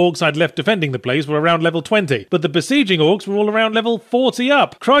all the orcs I'd left defending the place were around level 20, but the besieging orcs were all around level 40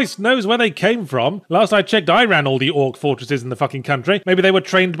 up. Christ knows where they came from. Last I checked, I ran all the orc fortresses in the fucking country. Maybe they were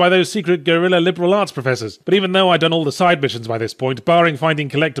trained by those secret guerrilla liberal arts professors. But even though I'd done all the side missions by this point, barring finding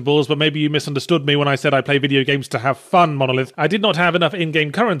collectibles, but maybe you misunderstood me when I said I play video games to have fun, Monolith, I did not have enough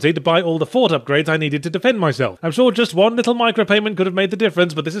in-game currency to buy all the fort upgrades I needed to defend myself. I'm sure just one little micropayment could have made the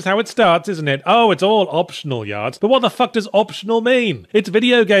difference, but this is how it starts, isn't it? Oh, it's all optional, yards. But what the fuck does optional mean? It's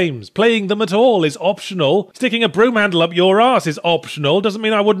video games. Playing them at all is optional. Sticking a broom handle up your ass is optional. Doesn't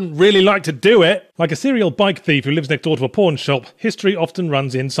mean I wouldn't really like to do it. Like a serial bike thief who lives next door to a pawn shop, history often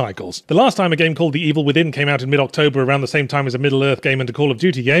runs in cycles. The last time a game called The Evil Within came out in mid-October around the same time as a Middle-earth game and a Call of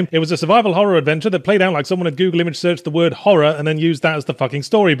Duty game, it was a survival horror adventure that played out like someone had Google image searched the word horror and then used that as the fucking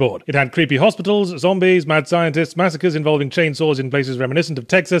storyboard. It had creepy hospitals, zombies, mad scientists, massacres involving chainsaws in places reminiscent of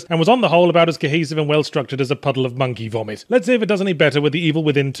Texas, and was on the whole about as cohesive and well-structured as a puddle of monkey vomit. Let's see if it does any better with The Evil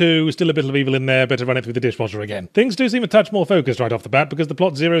Within 2, still a bit of evil in there, better run it through the dishwasher again. Things do seem a touch more focused right off the bat because the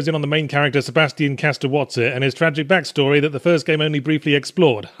plot zeroes in on the main character Sebastian Castor-Watzer and his tragic backstory that the first game only briefly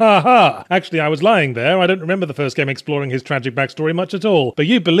explored. Ha ha! Actually, I was lying there. I don't remember the first game exploring his tragic backstory much at all. But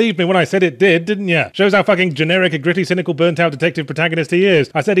you believed me when I said it did, didn't you? Shows how fucking generic a gritty, cynical, burnt-out detective protagonist he is.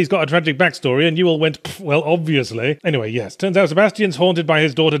 I said he's got a tragic backstory and you all went, well, obviously. Anyway, yes, turns out Sebastian's haunted by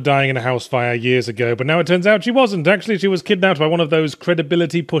his daughter dying in a house fire years ago, but now it turns out she wasn't. Actually, she was kidnapped by one of those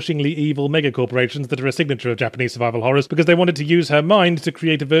credibility-pushingly evil megacorporations that are a signature of Japanese survival horrors because they wanted to use her mind to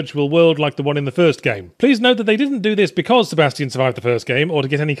create a virtual world like the one in the first game. Please note that they didn't do this because Sebastian survived the first game or to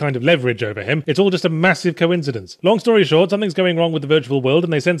get any kind of leverage over him. It's all just a massive coincidence. Long story short, something's going wrong with the virtual world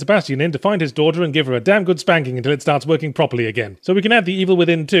and they send Sebastian in to find his daughter and give her a damn good spanking until it starts working properly again. So we can add The Evil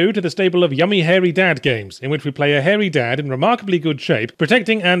Within 2 to the stable of yummy hairy dad games, in which we play a hairy dad in remarkably good shape,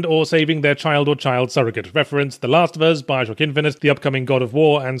 protecting and or saving their child or child surrogate. Reference The Last of Us, Bioshock Infinite, the upcoming God of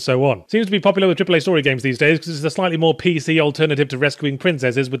War, and so on. Seems to be popular with AAA story games these days because it's a slightly more PC alternative to rescuing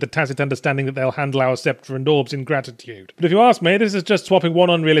princesses with the tacit understanding that they'll handle our scepter and orbs in gratitude attitude. But if you ask me, this is just swapping one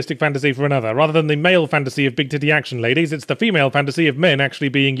unrealistic fantasy for another. Rather than the male fantasy of big titty action ladies, it's the female fantasy of men actually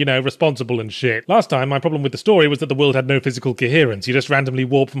being, responsible and shit. Last time, my problem with the story was that the world had no physical coherence. You just randomly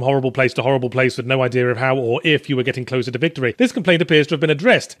warp from horrible place to horrible place with no idea of how or if you were getting closer to victory. This complaint appears to have been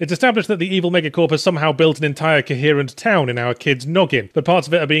addressed. It's established that the evil megacorp has somehow built an entire coherent town in our kid's noggin, but parts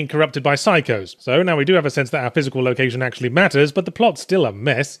of it are being corrupted by psychos. So now we do have a sense that our physical location actually matters, but the plot's still a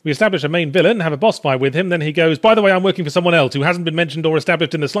mess. We establish a main villain, have a boss fight with him, then he goes, by the way, I'm working for someone else who hasn't been mentioned or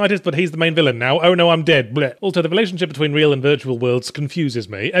established in the slightest, but he's the main villain now. Oh no, I'm dead. Blech. Also, the relationship between real and virtual worlds confuses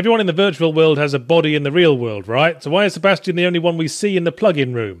me. Everyone in the virtual world has a body in the real world, right? So why is Sebastian the only one we see in the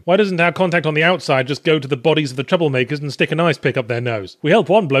plug-in room? Why doesn't our contact on the outside just go to the bodies of the troublemakers and stick an ice pick up their nose? We help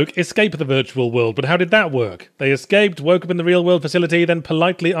one bloke escape the virtual world, but how did that work? They escaped, woke up in the real world facility, then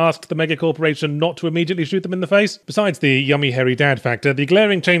politely asked the mega corporation not to immediately shoot them in the face? Besides the yummy hairy dad factor, the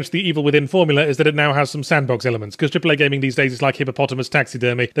glaring change to the Evil Within formula is that it now has some sandbox elements, because AAA gaming these days is like hippopotamus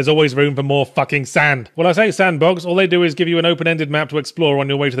taxidermy. There's always room for more fucking sand. When I say sandbox, all they do is give you an open-ended map to explore on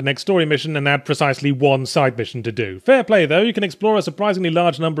your way to the next story mission and add precisely one side mission to do. Fair play though, you can explore a surprisingly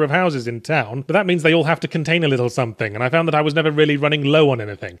large number of houses in town, but that means they all have to contain a little something, and I found that I was never really running low on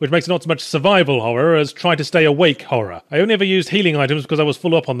anything, which makes it not so much survival horror as try to stay awake horror. I only ever used healing items because I was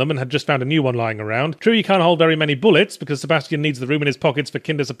full up on them and had just found a new one lying around. True, you can't hold very many bullets because Sebastian needs the room in his pockets for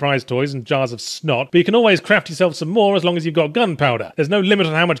Kinder Surprise toys and jars of snot, but you can always craft yourself some more as long as you've got gunpowder. There's no limit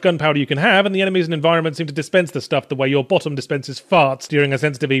on how much gunpowder you can have, and the enemies and environment seem to dispense the stuff the way your bottom dispenses farts during a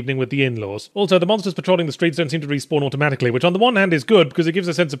sensitive evening with the in-laws. Also, the monsters patrolling the streets don't seem to respawn automatically, which on the one hand is good because it gives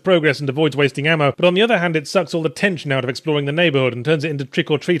a sense of progress and avoids wasting ammo, but on the other hand it sucks all the tension out of exploring the neighbourhood and turns it into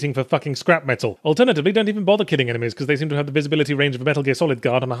trick-or-treating for fucking scrap metal. Alternatively, don't even bother killing enemies because they seem to have the visibility range of a Metal Gear Solid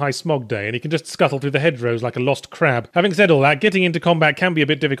guard on a high smog day, and you can just scuttle through the hedgerows like a lost crab. Having said all that, getting into combat can be a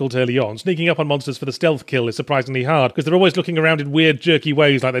bit difficult early on. Sneaking up on monsters for the stealth kill is surprisingly hard because they're always looking around in weird jerky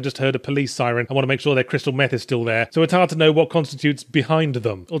ways like they just heard a police siren and want to make sure their crystal meth is still there, so it's hard to know what constitutes behind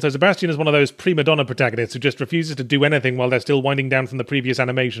them. Also, Sebastian is one of those prima donna protagonists who just refuses to do anything while they're still winding down from the previous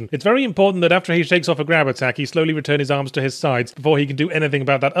animation. It's very important that after he shakes off a grab attack, he slowly return his arms to his sides before he can do anything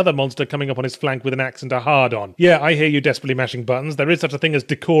about that other monster coming up on his flank with an axe and a hard-on. Yeah, I hear you desperately mashing buttons. There is such a thing as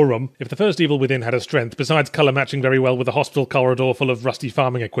decorum. If the first Evil Within had a strength, besides colour matching very well with a hospital corridor full of rusty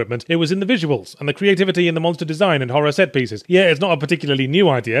farming equipment, it was in the visuals and the creativity in the monster design and horror set pieces. Yeah, it's not a particularly new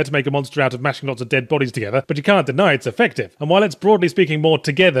idea to make a monster out of mashing lots of dead bodies together, but you can't deny it's effective. And while it's broadly speaking more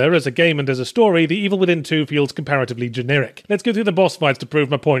together as a game and as a story, the Evil Within 2 feels comparatively generic. Let's go through the boss fights to prove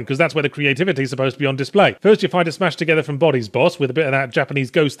my point, because that's where the creativity is supposed to be on display. First, you fight a smashed together from bodies boss with a bit of that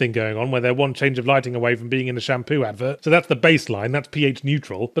Japanese ghost thing going on, where they're one change of lighting away from being in a shampoo advert. So that's the baseline, that's pH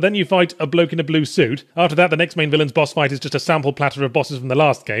neutral. But then you fight a bloke in a blue suit. After that, the next main villain's boss fight is just a sample platter of bosses from the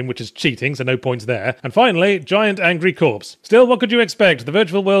last game, which is cheating, so no points there. And finally, giant angry corpse. Still, what could you expect? The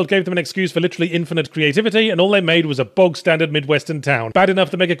virtual world gave them an excuse for literally infinite creativity, and all they made was a bog-standard Midwestern town. Bad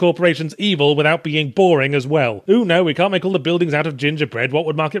enough the mega corporation's evil without being boring as well. Ooh no, we can't make all the buildings out of gingerbread. What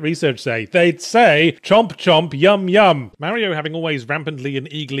would market research say? They'd say, chomp chomp, yum yum. Mario, having always rampantly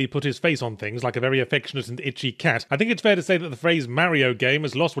and eagerly put his face on things like a very affectionate and itchy cat, I think it's fair to say that the phrase Mario game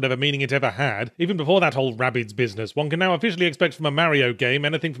has lost whatever meaning it ever had. Even before that whole Rabbids business, one can now officially expect from a Mario game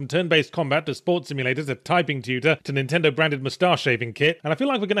anything from turn-based combat to sports simulators to typing tutor to Nintendo-branded moustache shaving kit, and I feel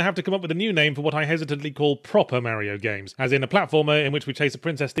like we're going to have to come up with a new name for what I hesitantly call proper Mario games, as in a platformer in which we chase a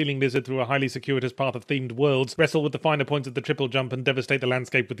princess-stealing lizard through a highly circuitous path of themed worlds, wrestle with the finer points of the triple jump, and devastate the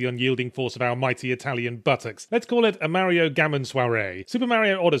landscape with the unyielding force of our mighty Italian buttocks. Let's call it a Mario Gammon Soiree. Super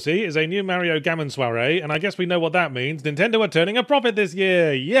Mario Odyssey is a new Mario Gammon Soiree, and I guess we know what that means. Nintendo are turning a profit this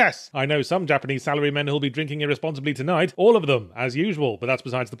year! Yes! I know some Japanese salarymen who'll be drinking irresponsibly tonight. All of them, as usual, but that's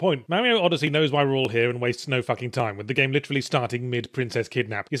besides the point. Mario Odyssey knows why we're all here and wastes no fucking time, with the game literally starting mid-princess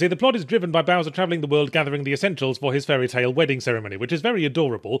kidnap. You see, the plot is driven by Bowser travelling the world gathering the essentials for his fairy tale wedding ceremony, which is very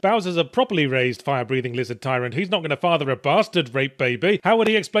adorable. Bowser's a properly raised fire-breathing lizard tyrant. He's not going to father a bastard rape baby. How would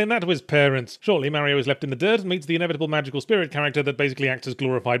he explain that to his parents? Shortly, Mario is left in the dirt and meets the inevitable magical spirit character that basically acts as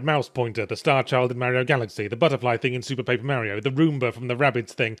glorified mouse pointer, the star child in Mario Galaxy, the butterfly thing in Super Paper Mario, the Roomba from the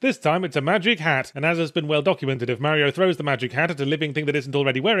Rabbids thing. This time it's a magic hat, and as has been well documented, if Mario throws the magic hat at a living thing that isn't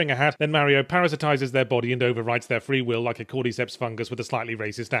already wearing a hat, then Mario parasitizes their body and overwrites their free will like a cordyceps fungus with a slightly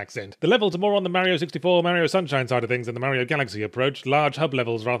racist accent. The levels are more on the Mario 64, Mario Sunshine side of things than the Mario Galaxy approach, large hub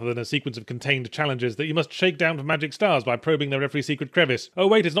levels rather than a sequence of contained challenges that you must shake down for magic stars by probing their every secret crevice. Oh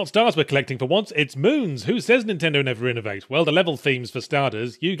wait, it's not stars we're collecting for once, it's moons! Who says Nintendo never innovate? Well, the level themes for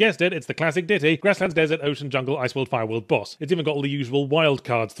starters. You guessed it, it's the classic ditty. Grasslands, desert, ocean, jungle, ice world, fire world, boss. It's even got all the usual wild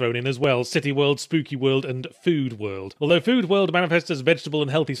cards thrown in as well. City world, spooky world, and food world. Although food world manifests as vegetable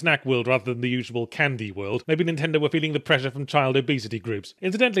and healthy snack world rather than the usual candy City World. Maybe Nintendo were feeling the pressure from child obesity groups.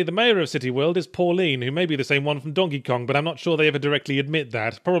 Incidentally, the mayor of City World is Pauline, who may be the same one from Donkey Kong, but I'm not sure they ever directly admit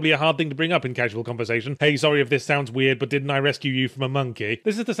that. Probably a hard thing to bring up in casual conversation. Hey, sorry if this sounds weird, but didn't I rescue you from a monkey?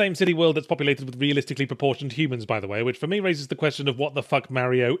 This is the same City World that's populated with realistically proportioned humans, by the way, which for me raises the question of what the fuck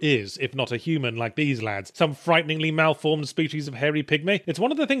Mario is, if not a human like these lads. Some frighteningly malformed species of hairy pygmy? It's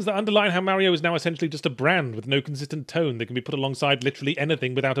one of the things that underline how Mario is now essentially just a brand with no consistent tone that can be put alongside literally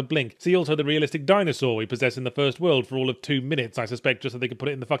anything without a blink. See also the realistic dinosaur we possess in the first world for all of 2 minutes, I suspect, just so they could put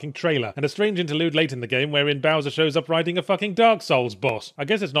it in the fucking trailer. And a strange interlude late in the game wherein Bowser shows up riding a fucking Dark Souls boss. I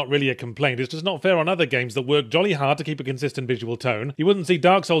guess it's not really a complaint, it's just not fair on other games that work jolly hard to keep a consistent visual tone. You wouldn't see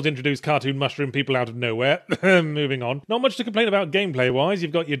Dark Souls introduce cartoon mushroom people out of nowhere. Moving on. Not much to complain about gameplay-wise.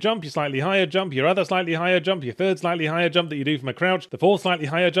 You've got your jump, your slightly higher jump, your other slightly higher jump, your third slightly higher jump that you do from a crouch, the fourth slightly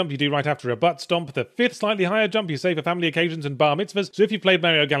higher jump you do right after a butt stomp, the fifth slightly higher jump you save for family occasions and bar mitzvahs. So if you've played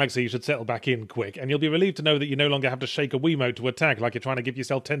Mario Galaxy, you should settle back in quick, and you'll be relieved to know that you no longer have to shake a Wiimote to attack like you're trying to give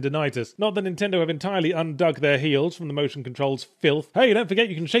yourself tendinitis. Not that Nintendo have entirely undug their heels from the motion control's filth. Hey, don't forget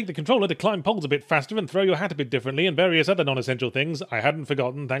you can shake the controller to climb poles a bit faster and throw your hat a bit differently and various other non-essential things. I hadn't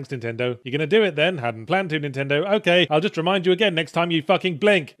forgotten, thanks Nintendo. You're gonna do it then? Hadn't planned to, Nintendo. Okay, I'll just remind you again next time you fucking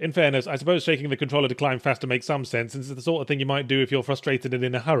blink. In fairness, I suppose shaking the controller to climb faster makes some sense, since it's the sort of thing you might do if you're frustrated and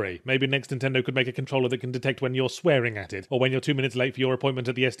in a hurry. Maybe next Nintendo could make a controller that can detect when you're swearing at it, or when you're 2 minutes late for your appointment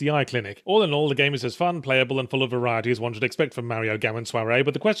at the SDI clinic. All in all, the game is as fun, playable, and full of variety as one should expect from Mario Gammon Soiree,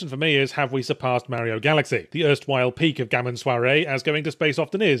 but the question for me is, have we surpassed Mario Galaxy? The erstwhile peak of Gammon Soiree, as going to space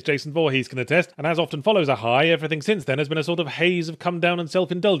often is, Jason Voorhees can attest, and as often follows a high, everything since then has been a sort of haze of come-down and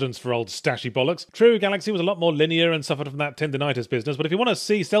self-indulgence for old stashy bollocks. True, Galaxy was a lot more linear and suffered from that tendinitis business, but if you want to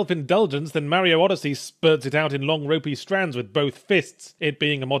see self-indulgence, then Mario Odyssey spurts it out in long ropey strands with both fists. It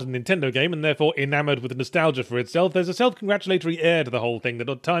being a modern Nintendo game, and therefore enamoured with nostalgia for itself, there's a self-congratulatory air to the whole thing that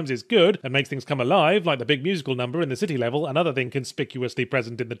at times is good, and makes things come alive, like the big musical number in the city level, another thing conspicuously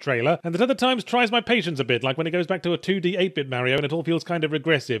present in the trailer, and at other times tries my patience a bit, like when it goes back to a 2D 8-bit Mario and it all feels kind of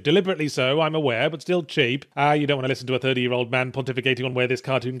regressive. Deliberately so, I'm aware, but still cheap. You don't want to listen to a 30-year-old man pontificating on where this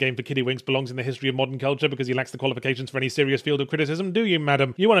cartoon game for kiddywinks belongs in the history of modern culture because he lacks the qualifications for any serious field of criticism, do you,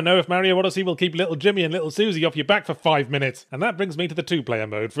 madam? You want to know if Mario Odyssey will keep little Jimmy and little Susie off your back for 5 minutes. And that brings me to the two-player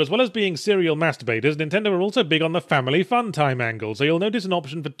mode, for as well as being serial masturbators, Nintendo are also big on the family fun time angle, so you'll notice an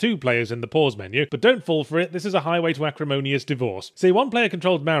option for 2 players in the pause menu, but don't fall for it, this is a highway to acrimonious divorce. See, one player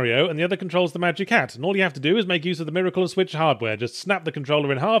controls Mario and the other controls the Magic Hat, and all you have to do is make use of the miracle of Switch hardware, just snap the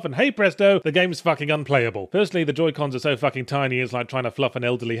controller in half and hey presto, the game's fucking unplayable. Firstly, the Joy-Cons are so fucking tiny it's like trying to fluff an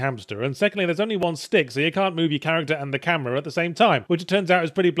elderly hamster, and secondly, there's only one stick, so you can't move your character and the camera at the same time, which it turns out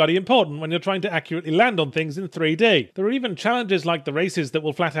is pretty bloody important when you're trying to accurately land on things in 3D. There are even challenges like the races that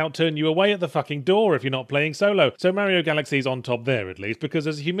will flat out turn you away at the fucking door if you're not playing solo, so Mario Galaxy's on top there at least, because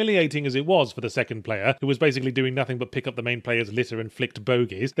as humiliating as it was for the second player, who was basically doing nothing but pick up the main player's litter and flicked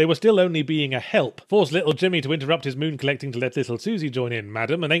bogies, they were still only being a help. Force little Jimmy to interrupt his moon collecting to let little Susie join in,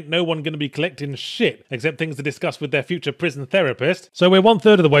 madam, and ain't no one gonna be collecting shit, except things to discuss with their future prison therapist. So we're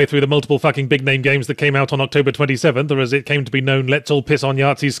 1/3 of the way through the multiple fucking big name games that came out on October 27th, or as it came to be known, Let's All Piss on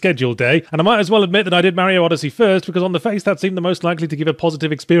Yahtzee's schedule day, and I might as well admit that I did Mario Odyssey first because on the face that seemed the most likely to give a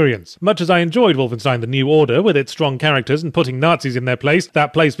positive experience. Much as I enjoyed Wolfenstein The New Order with its strong characters and putting Nazis in their place,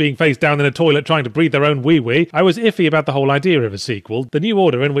 that place being face down in a toilet trying to breathe their own wee-wee, I was iffy about the whole idea of a sequel. The New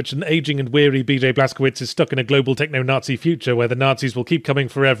Order, in which an aging and weary BJ Blazkowicz is stuck in a global techno-Nazi future where the Nazis will keep coming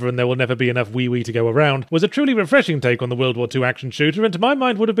forever and there will never be enough wee-wee to go around, was a truly refreshing take on the World War II action shooter, and to my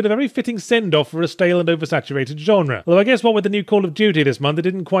mind would have been a very fitting send-off for a stale and oversaturated genre. Although I guess what with the new Call of Duty this month, it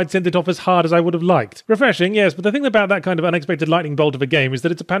didn't quite send it off as hard as I would have liked. Refreshing, yes, but the thing about that kind of unexpected lightning bolt of a game is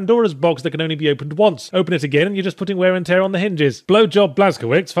that it's a Pandora's box that can only be opened once. Open it again and you're just putting wear and tear on the hinges. Blowjob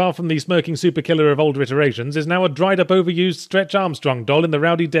Blazkowicz, far from the smirking superkiller of older iterations, is now a dried-up overused Stretch Armstrong doll in the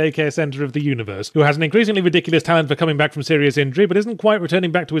rowdy daycare centre of the universe, who has an increasingly ridiculous talent for coming back from serious injury, but isn't quite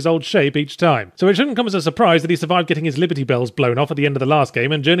returning back to his old shape each time. So it shouldn't come as a surprise that he survived getting his Liberty Bells blown off at the end of the last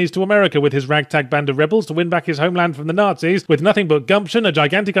game and journeys to America with his ragtag band of rebels to win back his homeland from the Nazis with nothing but gumption, a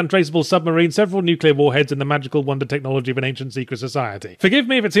gigantic untraceable submarine, several nuclear warheads, and the magical wonder technology of an ancient secret society. Forgive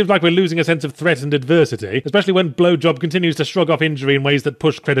me if it seems like we're losing a sense of threat and adversity, especially when Blowjob continues to shrug off injury in ways that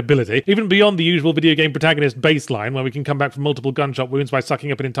push credibility, even beyond the usual video game protagonist baseline where we can come back from multiple gunshot wounds by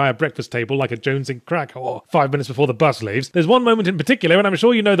sucking up an entire breakfast table like a Jones in crack or 5 minutes before the bus leaves. There's one moment in particular, and I'm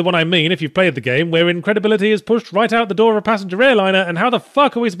sure you know the one I mean if you've played the game, wherein credibility is pushed right out the door of a passenger airliner, and how the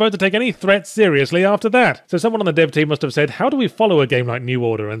fuck are we supposed to take any threat seriously after that? So someone on the dev team must have said, how do we follow a game like New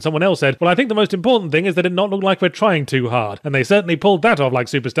Order? And someone else said, well, I think the most important thing is that it not look like we're trying too hard. And they certainly pulled that off like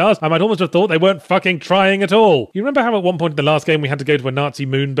superstars. I might almost have thought they weren't fucking trying at all. You remember how at one point in the last game we had to go to a Nazi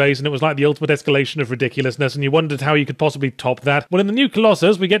moon base and it was like like the ultimate escalation of ridiculousness, and you wondered how you could possibly top that. Well, in the new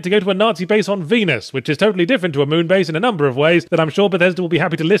Colossus, we get to go to a Nazi base on Venus, which is totally different to a moon base in a number of ways that I'm sure Bethesda will be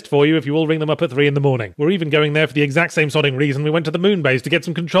happy to list for you if you all ring them up at 3 in the morning. We're even going there for the exact same sodding reason we went to the moon base, to get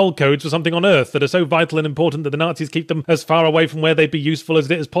some control codes for something on Earth that are so vital and important that the Nazis keep them as far away from where they'd be useful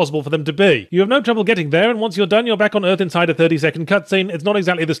as it is possible for them to be. You have no trouble getting there, and once you're done, you're back on Earth inside a 30-second cutscene. It's not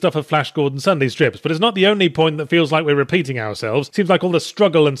exactly the stuff of Flash Gordon Sunday strips, but it's not the only point that feels like we're repeating ourselves. Seems like all the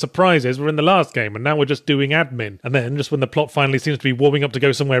struggle and surprises were in the last game, and now we're just doing admin. And then, just when the plot finally seems to be warming up to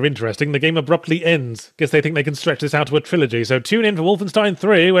go somewhere interesting, the game abruptly ends. Guess they think they can stretch this out to a trilogy, so tune in for Wolfenstein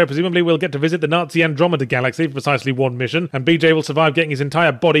 3, where presumably we'll get to visit the Nazi Andromeda galaxy for precisely one mission, and BJ will survive getting his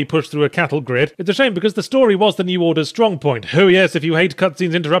entire body pushed through a cattle grid. It's a shame because the story was the New Order's strong point. Oh yes, if you hate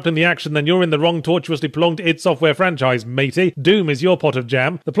cutscenes interrupting the action, then you're in the wrong tortuously prolonged id Software franchise, matey. Doom is your pot of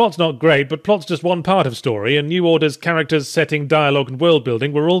jam. The plot's not great, but plot's just one part of story, and New Order's characters, setting, dialogue, and world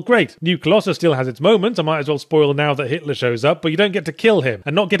building were all great. New Colossus still has its moments. I might as well spoil now that Hitler shows up, but you don't get to kill him.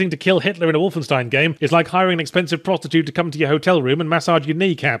 And not getting to kill Hitler in a Wolfenstein game is like hiring an expensive prostitute to come to your hotel room and massage your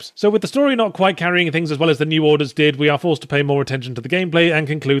kneecaps. So with the story not quite carrying things as well as the New Orders did, we are forced to pay more attention to the gameplay and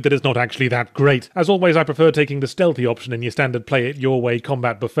conclude that it's not actually that great. As always, I prefer taking the stealthy option in your standard play it your way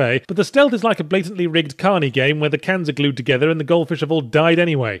combat buffet, but the stealth is like a blatantly rigged carny game where the cans are glued together and the goldfish have all died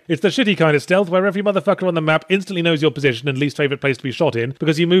anyway. It's the shitty kind of stealth where every motherfucker on the map instantly knows your position and least favourite place to be shot in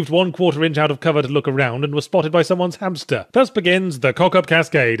because you moved 1/4 inch out of cover to look around and were spotted by someone's hamster. Thus begins the cock-up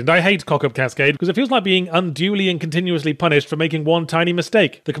cascade, and I hate cock-up cascade because it feels like being unduly and continuously punished for making one tiny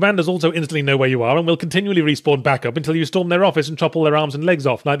mistake. The commanders also instantly know where you are and will continually respawn back up until you storm their office and chop all their arms and legs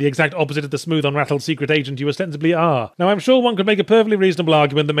off, like the exact opposite of the smooth unrattled secret agent you ostensibly are. Now I'm sure one could make a perfectly reasonable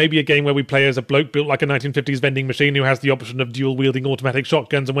argument that maybe a game where we play as a bloke built like a 1950s vending machine who has the option of dual-wielding automatic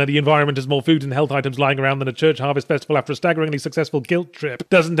shotguns and where the environment has more food and health items lying around than a church harvest festival after a staggeringly successful guilt trip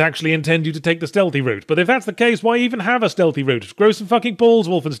doesn't actually intend you to take the stealthy route. But if that's the case, why even have a stealthy route? Grow some fucking balls,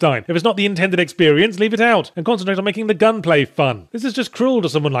 Wolfenstein. If it's not the intended experience, leave it out and concentrate on making the gunplay fun. This is just cruel to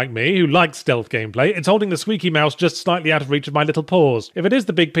someone like me who likes stealth gameplay. It's holding the squeaky mouse just slightly out of reach of my little paws. If it is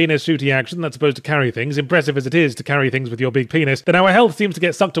the big penis shooty action that's supposed to carry things, impressive as it is to carry things with your big penis, then our health seems to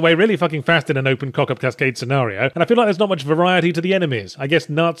get sucked away really fucking fast in an open cock-up cascade scenario, and I feel like there's not much variety to the enemies. I guess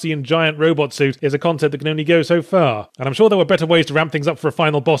Nazi and giant robot suit is a concept that can only go so far, and I'm sure there were better ways to ramp things up for a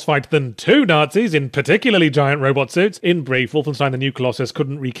final boss fight than 2 Nazis in particularly giant robot suits. In brief, Wolfenstein the New Colossus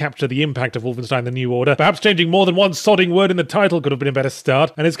couldn't recapture the impact of Wolfenstein the New Order. Perhaps changing more than one sodding word in the title could have been a better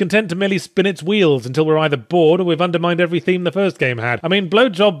start, and is content to merely spin its wheels until we're either bored or we've undermined every theme the first game had. I mean,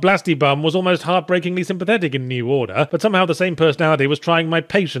 Blowjob Blasty Bum was almost heartbreakingly sympathetic in New Order, but somehow the same personality was trying my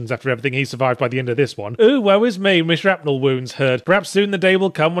patience after everything he survived by the end of this one. Ooh, woe is me, my shrapnel wounds hurt. Perhaps soon the day will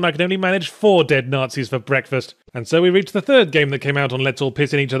come when I can only manage 4 dead Nazis for breakfast. And so we reach the third game that came out on Let's All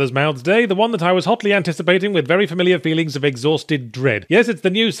Piss in Each Other's Mouths Day, the one that I was hotly anticipating with very familiar feelings of exhausted dread. Yes, it's the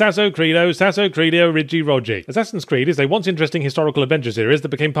new Sasso Credo Rigi Rogi. Assassin's Creed is a once interesting historical adventure series that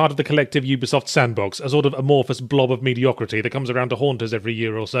became part of the collective Ubisoft sandbox, a sort of amorphous blob of mediocrity that comes around to haunt us every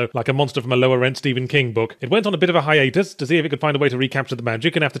year or so, like a monster from a lower-rent Stephen King book. It went on a bit of a hiatus to see if it could find a way to recapture the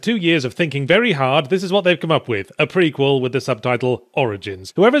magic, and after 2 years of thinking very hard, this is what they've come up with, a prequel with the subtitle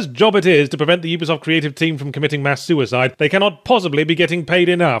Origins. Whoever's job it is to prevent the Ubisoft creative team from committing mass suicide, they cannot possibly be getting paid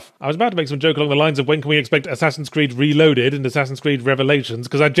enough. I was about to make some joke along the lines of when can we expect Assassin's Creed Reloaded and Assassin's Creed Revelations,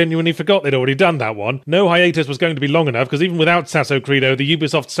 because I genuinely forgot they'd already done that one. No hiatus was going to be long enough, because even without Sasso Credo, the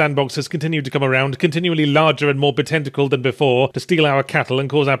Ubisoft sandbox has continued to come around, continually larger and more betentacled than before, to steal our cattle and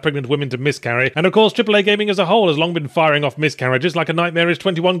cause our pregnant women to miscarry. And of course, AAA gaming as a whole has long been firing off miscarriages like a nightmarish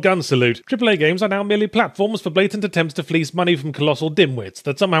 21-gun salute. AAA games are now merely platforms for blatant attempts to fleece money from colossal dimwits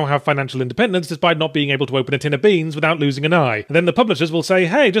that somehow have financial independence despite not being able to open a tin of beans without losing an eye. And then the publishers will say,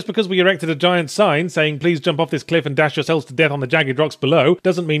 hey, just because we erected a giant sign saying please jump off this cliff and dash yourselves to death on the jagged rocks below,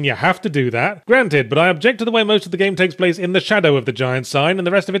 doesn't mean you have to do that. Granted, but I object to the way most of the game takes place in the shadow of the giant sign, and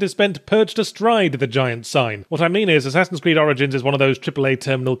the rest of it is spent perched astride the giant sign. What I mean is, Assassin's Creed Origins is one of those AAA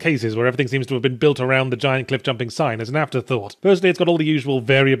terminal cases where everything seems to have been built around the giant cliff-jumping sign as an afterthought. Firstly, it's got all the usual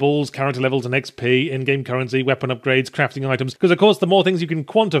variables, character levels and XP, in-game currency, weapon upgrades, crafting items, because of course the more things you can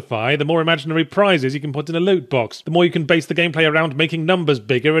quantify, the more imaginary prizes you can put in a loot box. The more you can base the gameplay around making numbers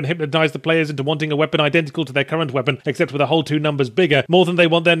bigger and hypnotize the players into wanting a weapon identical to their current weapon, except with a whole 2 numbers bigger, more than they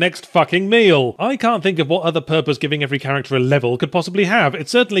want their next fucking meal. I can't think of what other purpose giving every character a level could possibly have.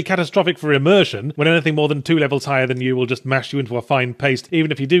 It's certainly catastrophic for immersion, when anything more than 2 levels higher than you will just mash you into a fine paste,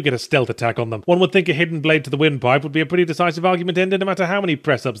 even if you do get a stealth attack on them. One would think a hidden blade to the windpipe would be a pretty decisive argument ender no matter how many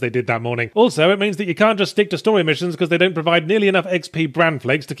press-ups they did that morning. Also, it means that you can't just stick to story missions because they don't provide nearly enough XP brand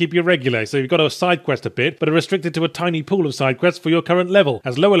flakes to keep you regular, so you've got to side quest a bit, but are restricted to a tiny pool of side quests for your current level. level,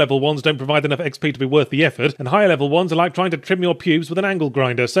 as lower level ones don't provide enough XP to be worth the effort, and higher level ones are like trying to trim your pubes with an angle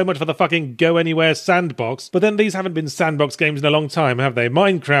grinder. So much for the fucking go anywhere sandbox. But then these haven't been sandbox games in a long time, have they?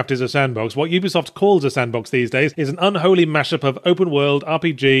 Minecraft is a sandbox. What Ubisoft calls a sandbox these days is an unholy mashup of open world,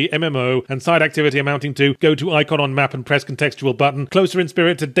 RPG, MMO, and side activity amounting to go to icon on map and press contextual button, closer in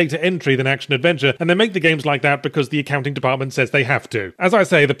spirit to data entry than action adventure, and they make the games like that because the accounting department says they have to. As I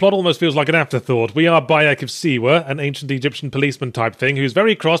say, the plot almost feels like an afterthought. We are Bayek of Siwa, an ancient Egyptian policeman type thing, who's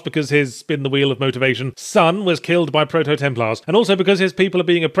very cross because his spin the wheel of motivation son was killed by Proto-Templars, and also because his people are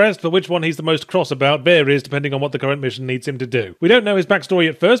being oppressed, but which one he's the most cross about varies depending on what the current mission needs him to do. We don't know his backstory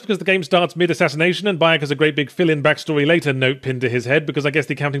at first because the game starts mid-assassination and Bayek has a great big fill-in backstory later note pinned to his head because I guess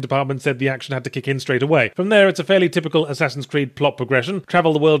the accounting department said the action had to kick in straight away. From there, it's a fairly typical Assassin's Creed plot progression: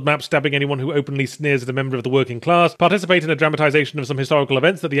 travel the world map stabbing anyone who openly sneers at a member of the working class, participate in a dramatization of some historical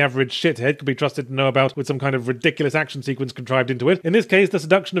events that the average shithead could be trusted to know about with some kind of ridiculous action sequence contrived into it. In this case, the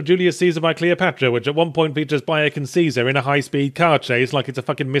seduction of Julius Caesar by Cleopatra, which at one point features Bayek and Caesar in a high-speed car chase like it's a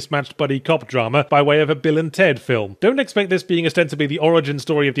fucking mismatched buddy cop drama by way of a Bill and Ted film. Don't expect this being ostensibly the origin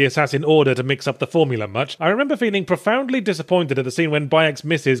story of the Assassin Order to mix up the formula much. I remember feeling profoundly disappointed at the scene when Bayek's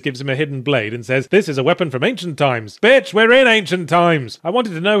missus gives him a hidden blade and says, "This is a weapon from ancient times." Bitch, we're in ancient times! I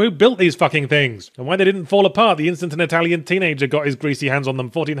wanted to know who built these fucking things, and why they didn't fall apart the instant an Italian teenager got his greasy hands on them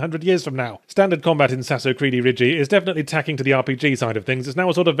 1400 years from now. Standard combat in Sasso Creedy Ridgy is definitely tacking to the RPG side of things. It's now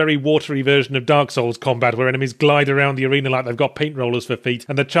a sort of very watery version of Dark Souls combat where enemies glide around the arena like they've got paint rollers for feet,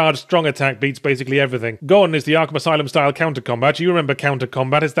 and the charged strong attack beats basically everything. Gone is the Arkham Asylum style counter combat. You remember counter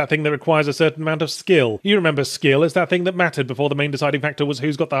combat as that thing that requires a certain amount of skill. You remember skill as that thing that mattered before the main deciding factor was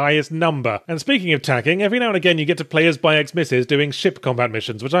who's got the highest number. And speaking of tacking, every now and again you get to play as Bayek's missus doing ship combat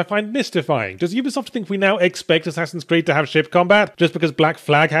missions, which I find mystifying. Does Ubisoft think we now expect Assassin's Creed to have ship combat just because Black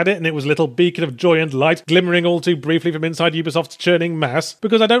Flag had it and it was a little beacon of joy and light glimmering all too briefly from inside Ubisoft's churning mass?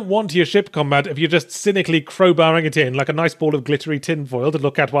 Because I don't want your ship combat if you're just cynically crowbarring it in like a nice ball of glittery tinfoil to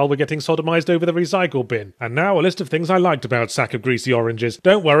look at while we're getting sodomized over the recycle bin. And now a list of things I liked about Sack of Greasy Oranges.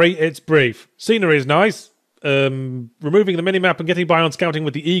 Don't worry, it's brief. Scenery's nice. Removing the minimap and getting by on scouting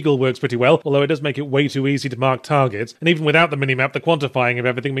with the eagle works pretty well, although it does make it way too easy to mark targets. And even without the minimap, the quantifying of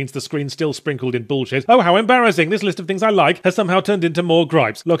everything means the screen's still sprinkled in bullshit. Oh, how embarrassing! This list of things I like has somehow turned into more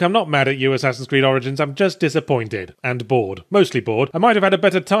gripes. Look, I'm not mad at you, Assassin's Creed Origins, I'm just disappointed. And bored. Mostly bored. I might have had a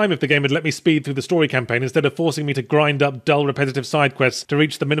better time if the game had let me speed through the story campaign instead of forcing me to grind up dull, repetitive side quests to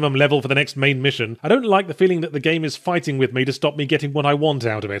reach the minimum level for the next main mission. I don't like the feeling that the game is fighting with me to stop me getting what I want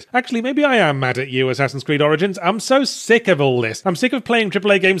out of it. Actually, maybe I am mad at you, Assassin's Creed Origins. I'm so sick of all this. I'm sick of playing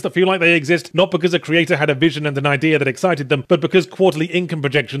AAA games that feel like they exist not because a creator had a vision and an idea that excited them, but because quarterly income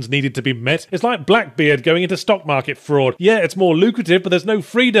projections needed to be met. It's like Blackbeard going into stock market fraud. Yeah, it's more lucrative, but there's no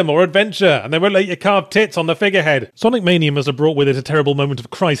freedom or adventure, and they won't let you carve tits on the figurehead. Sonic Mania must have brought with it a terrible moment of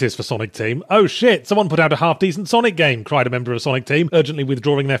crisis for Sonic Team. Oh shit, someone put out a half-decent Sonic game, cried a member of Sonic Team, urgently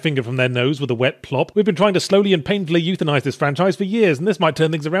withdrawing their finger from their nose with a wet plop. We've been trying to slowly and painfully euthanize this franchise for years, and this might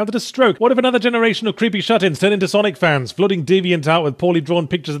turn things around at a stroke. What if another generation of creepy shut-ins turn into Sonic fans, flooding DeviantArt with poorly drawn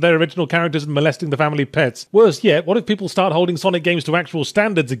pictures of their original characters and molesting the family pets? Worse yet, what if people start holding Sonic games to actual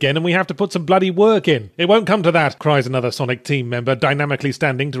standards again and we have to put some bloody work in? It won't come to that, cries another Sonic Team member, dynamically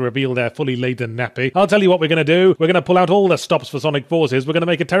standing to reveal their fully laden nappy. I'll tell you what we're going to do. We're going to pull out all the stops for Sonic Forces. We're going to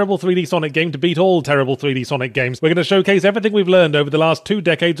make a terrible 3D Sonic game to beat all terrible 3D Sonic games. We're going to showcase everything we've learned over the last 2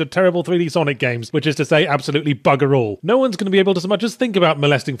 decades of terrible 3D Sonic games, which is to say absolutely bugger all. No one's going to be able to so much as think about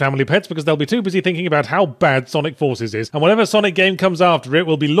molesting family pets because they'll be too busy thinking about how bad Sonic Forces is, and whatever Sonic game comes after it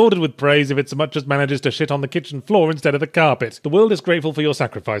will be lauded with praise if it so much as manages to shit on the kitchen floor instead of the carpet. The world is grateful for your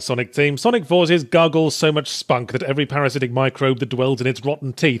sacrifice, Sonic Team. Sonic Forces gargles so much spunk that every parasitic microbe that dwells in its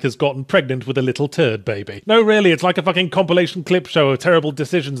rotten teeth has gotten pregnant with a little turd baby. No, really, it's like a fucking compilation clip show of terrible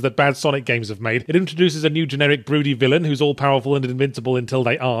decisions that bad Sonic games have made. It introduces a new generic broody villain who's all-powerful and invincible until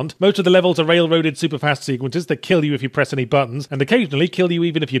they aren't. Most of the levels are railroaded super-fast sequences that kill you if you press any buttons, and occasionally kill you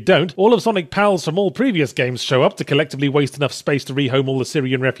even if you don't. All of Sonic pals from all previous games show up to collectively waste enough space to rehome all the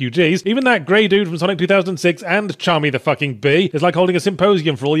Syrian refugees. Even that grey dude from Sonic 2006 and Charmy the fucking Bee is like holding a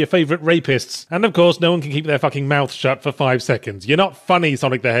symposium for all your favourite rapists. And of course, no one can keep their fucking mouth shut for 5 seconds. You're not funny,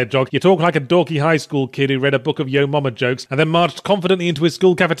 Sonic the Hedgehog. You talk like a dorky high school kid who read a book of Yo Mama jokes and then marched confidently into his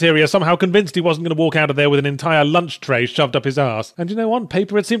school cafeteria, somehow convinced he wasn't going to walk out of there with an entire lunch tray shoved up his arse. And you know, on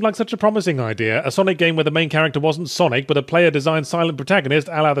paper it seemed like such a promising idea. A Sonic game where the main character wasn't Sonic, but a player-designed silent protagonist,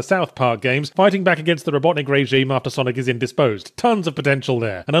 a la the South Park games, fighting back against the the Robotnik regime after Sonic is indisposed. Tons of potential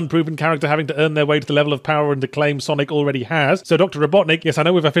there. An unproven character having to earn their way to the level of power and acclaim Sonic already has. So Dr. Robotnik, yes, I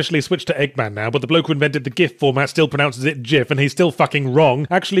know we've officially switched to Eggman now, but the bloke who invented the GIF format still pronounces it GIF, and he's still fucking wrong,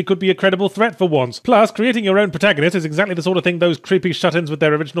 actually could be a credible threat for once. Plus, creating your own protagonist is exactly the sort of thing those creepy shut-ins with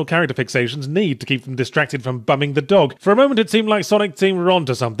their original character fixations need to keep them distracted from bumming the dog. For a moment it seemed like Sonic Team were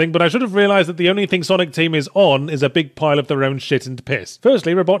onto something, but I should have realised that the only thing Sonic Team is on is a big pile of their own shit and piss.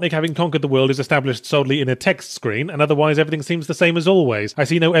 Firstly, Robotnik having conquered the world is established solely in a text screen, and otherwise everything seems the same as always. I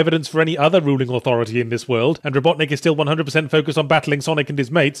see no evidence for any other ruling authority in this world, and Robotnik is still 100% focused on battling Sonic and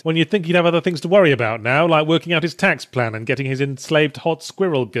his mates, when you'd think he'd have other things to worry about now, like working out his tax plan and getting his enslaved hot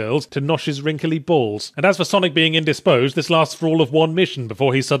squirrel girls to nosh his wrinkly balls. And as for Sonic being indisposed, this lasts for all of one mission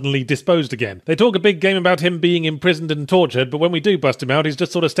before he's suddenly disposed again. They talk a big game about him being imprisoned and tortured, but when we do bust him out, he's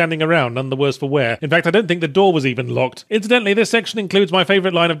just sort of standing around, none the worse for wear. In fact, I don't think the door was even locked. Incidentally, this section includes my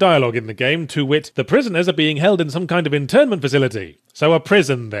favourite line of dialogue in the game, to wit, "The prisoners are being held in some kind of internment facility." So a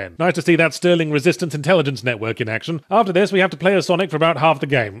prison, then. Nice to see that Sterling Resistance Intelligence Network in action. After this, we have to play as Sonic for about half the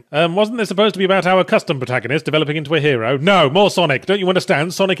game. Wasn't this supposed to be about our custom protagonist developing into a hero? No, more Sonic. Don't you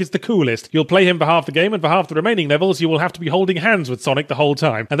understand? Sonic is the coolest. You'll play him for half the game, and for half the remaining levels, you will have to be holding hands with Sonic the whole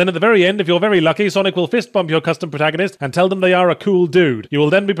time. And then at the very end, if you're very lucky, Sonic will fist bump your custom protagonist and tell them they are a cool dude. You will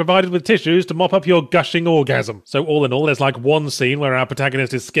then be provided with tissues to mop up your gushing orgasm. So all in all, there's like one scene where our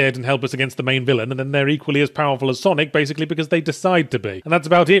protagonist is scared and helpless against the main villain, and then they're equally as powerful as Sonic, basically because they decide to be. And that's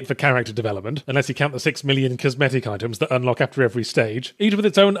about it for character development, unless you count the 6 million cosmetic items that unlock after every stage. Each with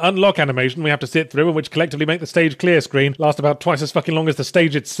its own unlock animation we have to sit through, and which collectively make the stage clear screen last about twice as fucking long as the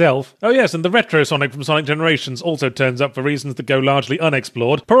stage itself. Oh yes, and the retro Sonic from Sonic Generations also turns up for reasons that go largely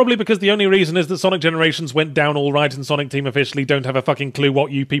unexplored, probably because the only reason is that Sonic Generations went down alright and Sonic Team officially don't have a fucking clue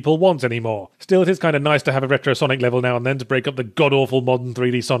what you people want anymore. Still, it is kind of nice to have a retro Sonic level now and then to break up the god-awful modern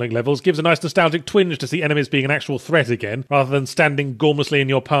 3D Sonic levels. Gives a nice nostalgic twinge to see enemies being an actual threat again, rather than standing gormlessly in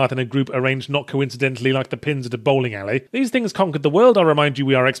your path in a group arranged not coincidentally like the pins at a bowling alley. These things conquered the world, I'll remind you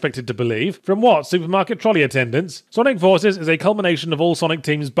we are expected to believe. From what? Supermarket trolley attendants? Sonic Forces is a culmination of all Sonic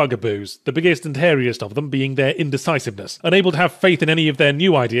Team's bugaboos, the biggest and hairiest of them being their indecisiveness. Unable to have faith in any of their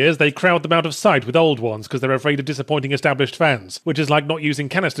new ideas, they crowd them out of sight with old ones because they're afraid of disappointing established fans, which is like not using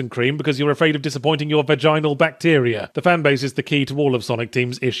Caniston cream because you're afraid of disappointing your vaginal bacteria. The fanbase is the key to all of Sonic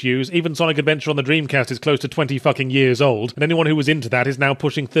Team's issues. Even Sonic Adventure on the Dreamcast is close to 20 fucking years old, and anyone who was into that is now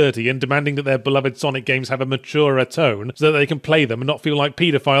pushing 30 and demanding that their beloved Sonic games have a maturer tone so that they can play them and not feel like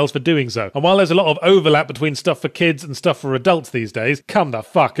paedophiles for doing so. And while there's a lot of overlap between stuff for kids and stuff for adults these days, come the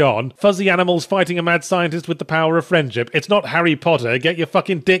fuck on. Fuzzy animals fighting a mad scientist with the power of friendship. It's not Harry Potter, get your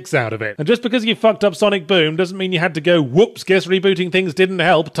fucking dicks out of it. And just because you fucked up Sonic Boom doesn't mean you had to go, whoops, guess rebooting things didn't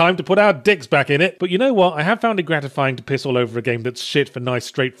help, time to put our dicks back in it. But you know what, I have found it gratifying to piss all over a game that's shit for nice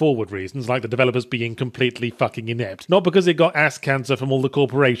straightforward reasons, like the developers being completely fucking inept. Not because it got ass cancer from all the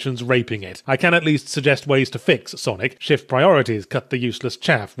corporations raping it. I can at least suggest ways to fix Sonic, shift priorities, cut the useless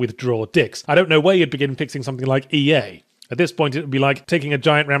chaff, withdraw dicks. I don't know where you'd begin fixing something like EA. At this point, it would be like taking a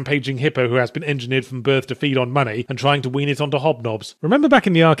giant rampaging hippo who has been engineered from birth to feed on money and trying to wean it onto hobnobs. Remember back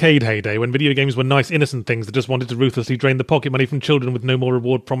in the arcade heyday when video games were nice innocent things that just wanted to ruthlessly drain the pocket money from children with no more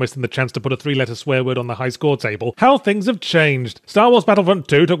reward promised than the chance to put a 3-letter swear word on the high score table? How things have changed. Star Wars Battlefront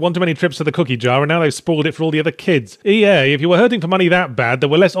 2 took one too many trips to the cookie jar and now they've spoiled it for all the other kids. EA, if you were hurting for money that bad, there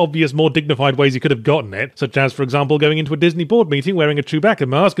were less obvious, more dignified ways you could have gotten it, such as, for example, going into a Disney board meeting wearing a Chewbacca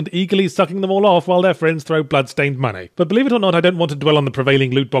mask and eagerly sucking them all off while their friends throw blood-stained money. But believe it or not, I don't want to dwell on the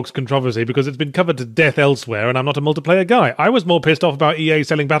prevailing loot box controversy because it's been covered to death elsewhere and I'm not a multiplayer guy. I was more pissed off about EA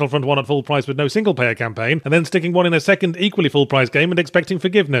selling Battlefront 1 at full price with no single player campaign and then sticking one in a second equally full price game and expecting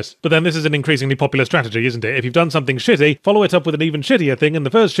forgiveness. But then this is an increasingly popular strategy, isn't it? If you've done something shitty, follow it up with an even shittier thing and the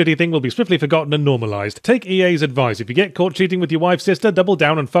first shitty thing will be swiftly forgotten and normalised. Take EA's advice. If you get caught cheating with your wife's sister, double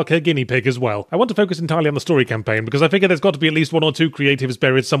down and fuck her guinea pig as well. I want to focus entirely on the story campaign because I figure there's got to be at least one or two creatives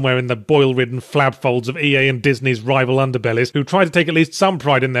buried somewhere in the boil-ridden flab folds of EA and Disney's rival underbellies who try to take at least some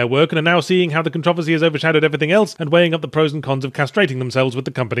pride in their work and are now seeing how the controversy has overshadowed everything else and weighing up the pros and cons of castrating themselves with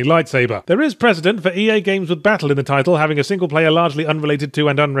the company lightsaber. There is precedent for EA games with battle in the title having a single player largely unrelated to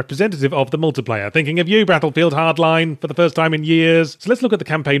and unrepresentative of the multiplayer. Thinking of you, Battlefield Hardline, for the first time in years. So let's look at the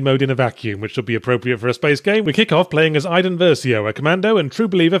campaign mode in a vacuum, which should be appropriate for a space game. We kick off playing as Iden Versio, a commando and true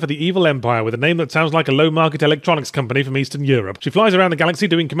believer for the evil empire with a name that sounds like a low-market electronics company from Eastern Europe. She flies around the galaxy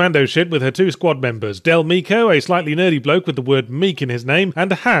doing commando shit with her 2 squad members, Del Miko, a slightly nerdy bloke with the word meek in his name,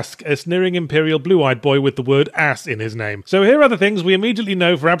 and Hask, a sneering imperial blue-eyed boy with the word ass in his name. So here are the things we immediately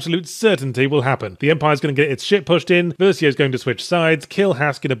know for absolute certainty will happen. The Empire's going to get its shit pushed in, Versio's going to switch sides, kill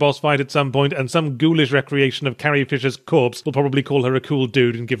Hask in a boss fight at some point, and some ghoulish recreation of Carrie Fisher's corpse will probably call her a cool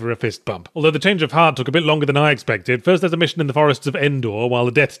dude and give her a fist bump. Although the change of heart took a bit longer than I expected. First there's a mission in the forests of Endor, while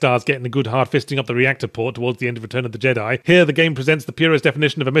the Death Star's getting a good hard fisting up the reactor port towards the end of Return of the Jedi. Here the game presents the purest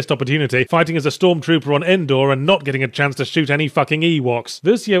definition of a missed opportunity, fighting as a stormtrooper on Endor and not getting a chance to shoot any fucking Ewoks.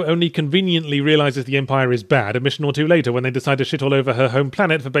 Versio only conveniently realises the Empire is bad a mission or two later when they decide to shit all over her home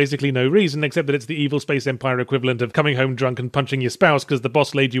planet for basically no reason except that it's the evil Space Empire equivalent of coming home drunk and punching your spouse because the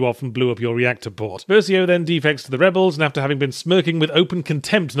boss laid you off and blew up your reactor port. Versio then defects to the rebels, and after having been smirking with open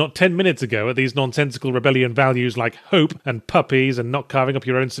contempt not 10 minutes ago at these nonsensical rebellion values like hope and puppies and not carving up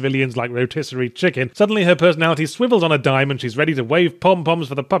your own civilians like rotisserie chicken, suddenly her personality swivels on a dime and she's ready to wave pom-poms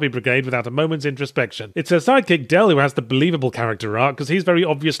for the puppy brigade without a moment's introspection. It's her sidekick Del who has the believable character arc, because he's very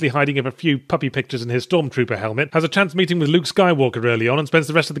obviously hiding up a few puppy pictures in his stormtrooper helmet, has a chance meeting with Luke Skywalker early on and spends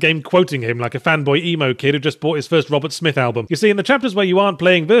the rest of the game quoting him like a fanboy emo kid who just bought his first Robert Smith album. You see, in the chapters where you aren't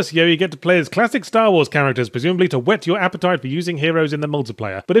playing Versio, you get to play as classic Star Wars characters, presumably to whet your appetite for using heroes in the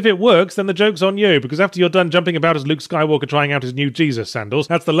multiplayer. But if it works, then the joke's on you, because after you're done jumping about as Luke Skywalker trying out his new Jesus sandals,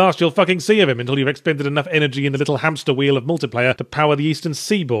 that's the last you'll fucking see of him until you've expended enough energy in the little hamster wheel of multiplayer to power the Eastern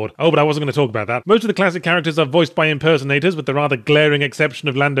Seaboard. Oh, but I wasn't going to talk about that. Most of the classic characters are voiced by impersonators, with the rather glaring exception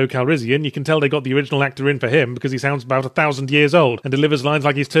of Lando Calrissian. You can tell they got the original actor in for him because he sounds about 1,000 years old and delivers lines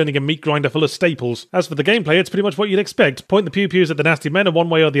like he's turning a meat grinder full of staples. As for the gameplay, it's pretty much what you'd expect. Point the pew-pews at the nasty men, and one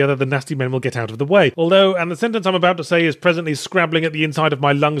way or the other the nasty men will get out of the way. Although, and the sentence I'm about to say is presently scrabbling at the inside of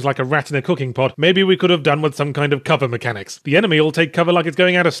my lungs like a rat in a cooking pot, maybe we could have done with some kind of cover mechanics. The enemy will take cover like it's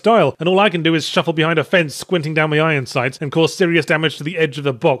going out of style, and all I can do is shuffle behind a fence, squinting down my iron sights, and cause serious damage to the edge of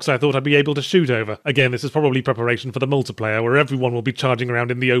the box I thought I'd be able to shoot over. Again, this is probably preparation for the multiplayer, where everyone will be charging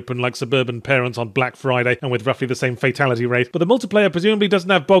around in the open like suburban parents on Black Friday, and with roughly the same fatality rate. But the multiplayer presumably doesn't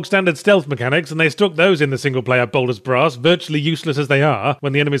have bog standard stealth mechanics, and they stuck those in the single player bold as brass, virtually useless as they are,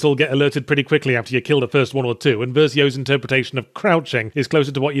 when the enemies all get alerted pretty quickly after you kill the first one or two, and Versio's interpretation of crouching is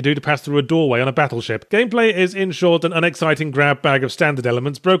closer to what you do to pass through a doorway on a battleship. Gameplay is, in short, an unexciting grab bag of standard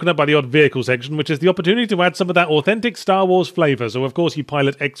elements, broken up by the odd vehicle section, which is the opportunity to add some of that authentic Star Wars flavour. So of course you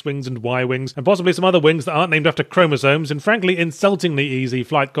pilot X-Wings and Y-Wings, and possibly some other wings that aren't named after chromosomes, and frankly insultingly easy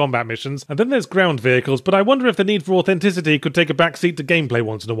flight combat missions. And then there's ground vehicles, but I wonder if the need for authenticity could take a backseat to gameplay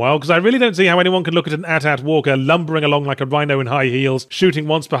once in a while, because I really don't see how anyone could look at an AT-AT walker lumbering along like a rhino in high heels, shooting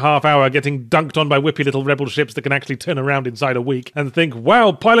once per half hour, getting dunked on by whippy little rebel ships that can actually turn around inside a week, and think,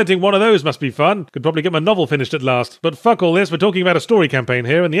 wow, piloting one of those must be fun. Could probably get my novel finished at last. But fuck all this, we're talking about a story campaign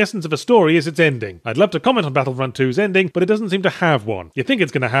here, and the essence of a story is its ending. I'd love to comment on Battlefront 2's ending, but it doesn't seem to have one. You think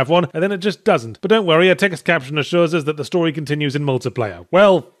it's going to have one, and then it just doesn't. But don't worry, a text caption assures us that the story continues in multiplayer.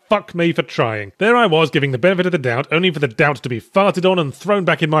 Well, fuck me for trying. There I was, giving the benefit of the doubt, only for the doubt to be farted on and thrown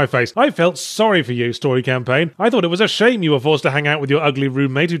back in my face. I felt sorry for you, story campaign. I thought it was a shame you were forced to hang out with your ugly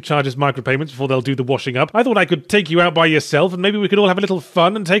roommate who charges micropayments before they'll do the washing up. I thought I could take you out by yourself and maybe we could all have a little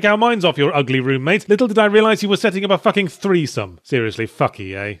fun and take our minds off your ugly roommate. Little did I realise you were setting up a fucking threesome. Seriously,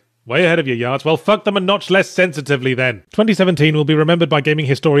 fucky, eh? Way ahead of your yards. Well, fuck them a notch less sensitively then. 2017 will be remembered by gaming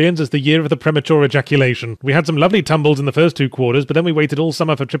historians as the year of the premature ejaculation. We had some lovely tumbles in the first two quarters, but then we waited all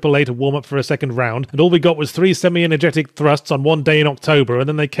summer for AAA to warm up for a second round, and all we got was 3 semi-energetic thrusts on one day in October, and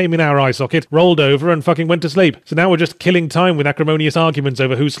then they came in our eye socket, rolled over, and fucking went to sleep. So now we're just killing time with acrimonious arguments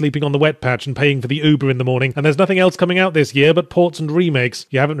over who's sleeping on the wet patch and paying for the Uber in the morning, and there's nothing else coming out this year but ports and remakes.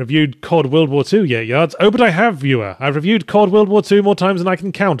 You haven't reviewed COD World War II yet, yards. Oh, but I have, viewer. I've reviewed COD World War II more times than I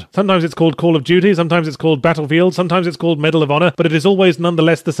can count. Sometimes it's called Call of Duty, sometimes it's called Battlefield, sometimes it's called Medal of Honor, but it is always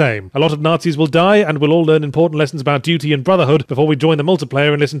nonetheless the same. A lot of Nazis will die, and we'll all learn important lessons about duty and brotherhood before we join the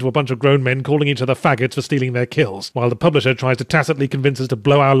multiplayer and listen to a bunch of grown men calling each other faggots for stealing their kills, while the publisher tries to tacitly convince us to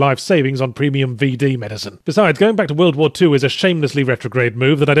blow our life savings on premium VD medicine. Besides, going back to World War II is a shamelessly retrograde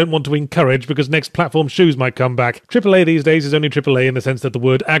move that I don't want to encourage because next platform shoes might come back. AAA these days is only AAA in the sense that the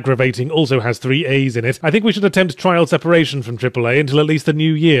word aggravating also has 3 A's in it. I think we should attempt trial separation from AAA until at least the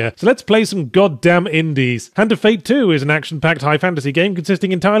new year. So let's play some goddamn indies. Hand of Fate 2 is an action-packed high fantasy game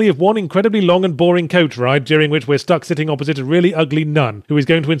consisting entirely of one incredibly long and boring coach ride during which we're stuck sitting opposite a really ugly nun who is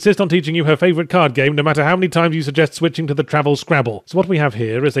going to insist on teaching you her favourite card game no matter how many times you suggest switching to the Travel Scrabble. So what we have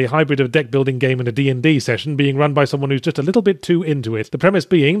here is a hybrid of deck-building game and a D&D session being run by someone who's just a little bit too into it. The premise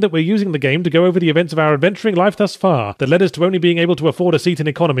being that we're using the game to go over the events of our adventuring life thus far that led us to only being able to afford a seat in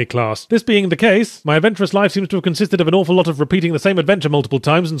economy class. This being the case, my adventurous life seems to have consisted of an awful lot of repeating the same adventure multiple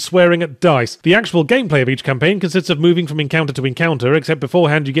times and swearing at dice. The actual gameplay of each campaign consists of moving from encounter to encounter, except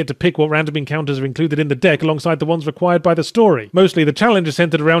beforehand you get to pick what random encounters are included in the deck alongside the ones required by the story. Mostly the challenge is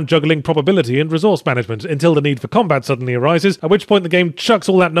centered around juggling probability and resource management, until the need for combat suddenly arises, at which point the game chucks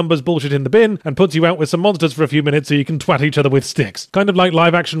all that numbers bullshit in the bin and puts you out with some monsters for a few minutes so you can twat each other with sticks. Kind of like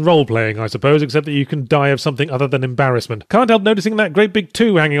live action role playing, I suppose, except that you can die of something other than embarrassment. Can't help noticing that great big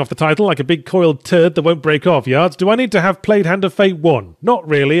 2 hanging off the title like a big coiled turd that won't break off, yards. Do I need to have played Hand of Fate 1? Not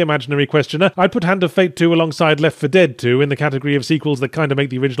really, imaginary questioner. I'd put Hand of Fate 2 alongside Left 4 Dead 2 in the category of sequels that kind of make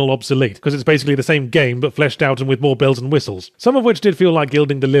the original obsolete, because it's basically the same game but fleshed out and with more bells and whistles. Some of which did feel like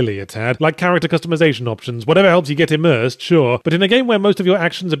gilding the lily a tad, like character customization options, whatever helps you get immersed, sure, but in a game where most of your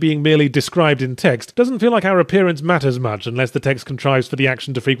actions are being merely described in text, doesn't feel like our appearance matters much unless the text contrives for the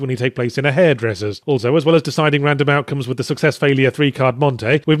action to frequently take place in a hairdresser's. Also, as well as deciding random outcomes with the success-failure 3-card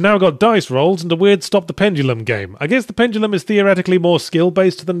Monte, we've now got dice rolls and a weird stop the pendulum game. I guess the pendulum is theoretically more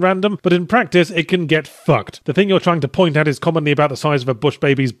skill-based than random, but in practice it can get fucked. The thing you're trying to point at is commonly about the size of a bush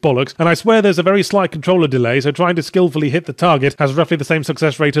baby's bollocks, and I swear there's a very slight controller delay, so trying to skillfully hit the target has roughly the same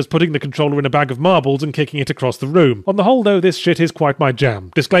success rate as putting the controller in a bag of marbles and kicking it across the room. On the whole though, this shit is quite my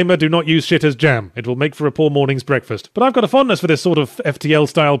jam. Disclaimer, do not use shit as jam. It will make for a poor morning's breakfast. But I've got a fondness for this sort of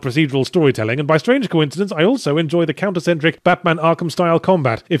FTL-style procedural storytelling, and by strange coincidence, I also enjoy the counter-centric Batman Arkham-style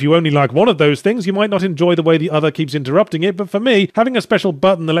combat. If you only like one of those things, you might not enjoy the way the other keeps interrupting it, but for me, having a special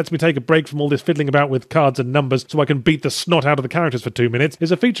button that lets me take a break from all this fiddling about with cards and numbers so I can beat the snot out of the characters for 2 minutes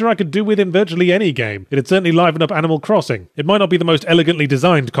is a feature I could do with in virtually any game. It'd certainly liven up Animal Crossing. It might not be the most elegantly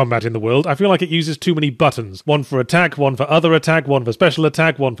designed combat in the world. I feel like it uses too many buttons. One for attack, one for other attack, one for special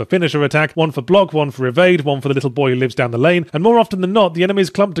attack, one for finisher attack, one for block, one for evade, one for the little boy who lives down the lane, and more often than not, the enemies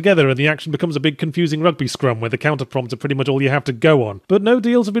clump together and the action becomes a big confusing rugby scrum where the counter prompts are pretty much all you have to go on. But no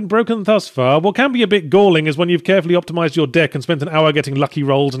deals have been broken thus far. What can be a bit galling is when you've carefully optimized your deck and spent an hour getting lucky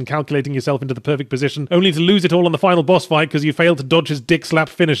rolls and calculating yourself into the perfect position, only to lose it all on the final boss fight because you failed to dodge his dick slap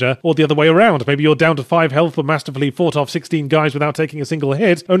finisher, or the other way around. Maybe you're down to 5 health but masterfully fought off 16 guys without taking a single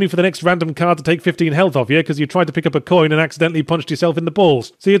hit, only for the next random card to take 15 health off you because you tried to pick up a coin and accidentally punched yourself in the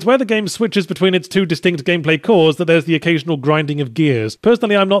balls. See, it's where the game switches between its two distinct gameplay cores that there's the occasional grinding of gears.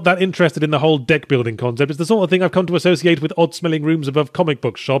 Personally, I'm not that interested in the whole deck building concept. It's the sort of thing I've come to associate with odd-smelling rooms above comic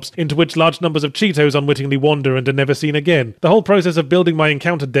book shops, into which large numbers of Cheetos unwittingly wander and are never seen again. The whole process of building my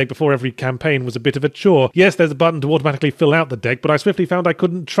encounter deck before every campaign was a bit of a chore. Yes, there's a button to automatically fill out the deck, but I swiftly found I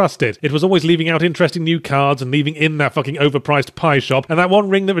couldn't trust it. It was always leaving out interesting new cards and leaving in that fucking overpriced pie shop, and that one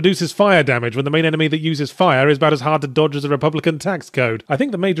ring that reduces fire damage when the main enemy that uses fire is about as hard to dodge as a Republican tax code. I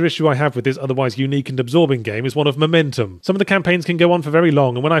think the major issue I have with this otherwise unique and absorbing game is one of momentum. Some of the campaigns can go on for very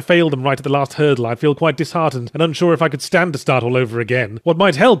long, and when I fail them right at the last hurdle, I'd feel quite disheartened and unsure if I could stand to start all over again. What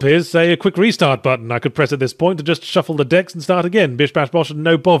might help is, say, a quick restart button I could press at this point to just shuffle the decks and start again, bish bash bosh and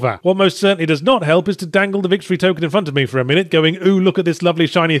no bother. What most certainly does not help is to dangle the victory token in front of me for a minute, going, ooh, look at this lovely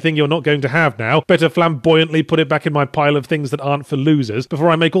shiny thing you're not going to have now. Better flamboyantly put it back in my pile of things that aren't for losers before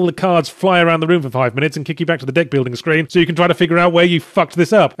I make all the cards fly around the room for 5 minutes and kick you back to the deck building screen so you can try to figure out where you fucked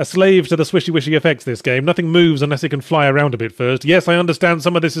this up. A slave to the swishy-wishy effects this game. Nothing moves unless it can fly around a bit first. Yes, I understand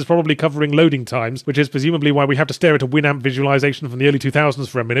some of this is probably covering loading times, which is presumably why we have to stare at a Winamp visualization from the early 2000s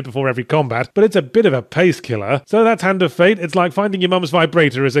for a minute before every combat, but it's a bit of a pace killer. So that's Hand of Fate. It's like finding your mum's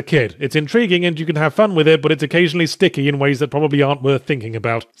vibrator as a kid. It's intriguing and you can have fun with it, but it's occasionally sticky in ways that probably aren't worth thinking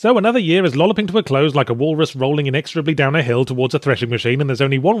about. So another year is lolloping to a close like a walrus rolling inexorably down a hill towards a threshing machine, and there's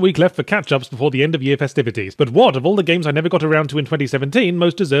only 1 week left for catch-ups before the end-of-year festivities. But what, of all the games I never got around to in 2017,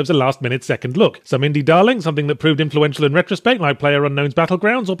 most deserves a last-minute second look? Some indie darling, something that proved influential in retrospect like PlayerUnknown's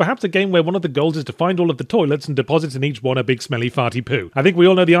Battlegrounds, or perhaps a game where one of the goals is to find all of the toilets and deposit in each one a big smelly farty poo? I think we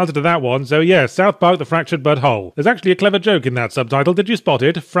all know the answer to that one, so yeah, South Park the Fractured But Whole. There's actually a clever joke in that subtitle, did you spot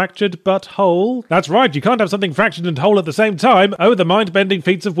it? Fractured but whole? That's right, you can't have something fractured and whole at the same time. Oh, the mind-bending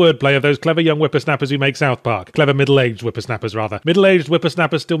feats of wordplay of those clever young whippersnappers who make South Park. Clever middle-aged whippersnappers, rather. Middle-aged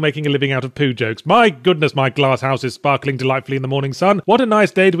whippersnappers still making a living out of poo jokes. My goodness, my glass house is sparkling delightfully in the morning sun. What a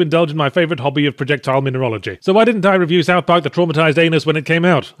nice day to indulge in my favourite hobby of projectile mineralogy. So why didn't I review South Park the Traumatized Anus when it came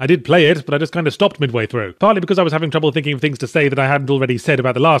out? I did play it, but I just kind of stopped midway through. Partly because I was having trouble thinking of things to say that I hadn't already said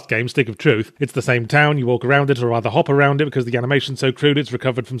about the last game, Stick of Truth. It's the same town, you walk around it or rather hop around it because the animation's so crude it's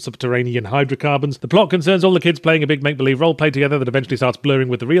recovered from subterranean hydrocarbons. The plot concerns all the kids playing a big make-believe roleplay together that eventually starts blurring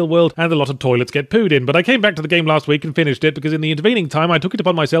with the real world, and a lot of toilets get pooed in. But I came back to the game last week and finished it because in the intervening time I took it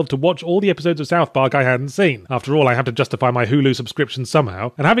upon myself to watch all the episodes of South Park I hadn't seen. After all, I had to justify my Hulu subscription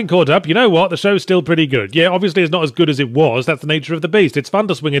somehow. And having caught up, you know what? The show's still pretty good. Yeah, obviously it's not as good as it was. That's the nature of the beast. It's fun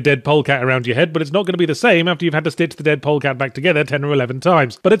to swing a dead polecat around your head, but it's not going to be the same after you've had to stitch the dead polecat back together 10 or 11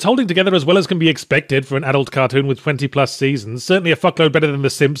 times. But it's holding together as well as can be expected for an adult cartoon with 20 plus seasons. Certainly certainly a fuckload better than The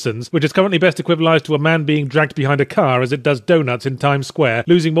Simpsons, which is currently best equivalized to a man being dragged behind a car as it does donuts in Times Square,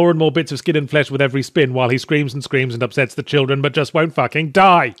 losing more and more bits of skin and flesh with every spin while he screams and upsets the children but just won't fucking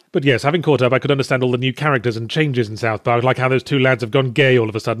die. But yes, having caught up, I could understand all the new characters and changes in South Park, like how those two lads have gone gay all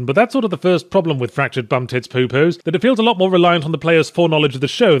of a sudden, but that's sort of the first problem with Fractured Bum Tits Poo-Poos, that it feels a lot more reliant on the player's foreknowledge of the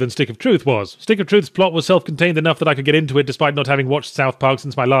show than Stick of Truth was. Stick of Truth's plot was self-contained enough that I could get into it despite not having watched South Park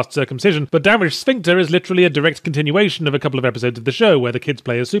since my last circumcision, but Damaged Sphincter is literally a direct continuation of a couple of episodes of the show where the kids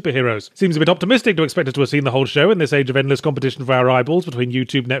play as superheroes. Seems a bit optimistic to expect us to have seen the whole show in this age of endless competition for our eyeballs between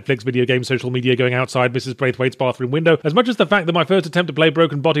YouTube, Netflix, video games, social media going outside Mrs. Braithwaite's bathroom window, as much as the fact that my first attempt to play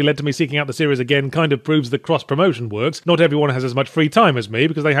Broken Body led to me seeking out the series again kind of proves that cross-promotion works. Not everyone has as much free time as me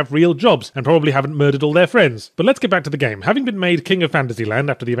because they have real jobs and probably haven't murdered all their friends. But let's get back to the game. Having been made King of Fantasyland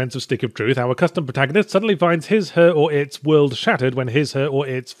after the events of Stick of Truth, our custom protagonist suddenly finds his, her, or its world shattered when his, her, or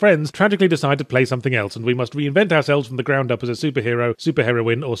its friends tragically decide to play something else, and we must reinvent ourselves from the ground up as a superhero,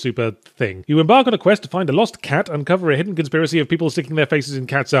 superheroine, or super thing. You embark on a quest to find a lost cat, uncover a hidden conspiracy of people sticking their faces in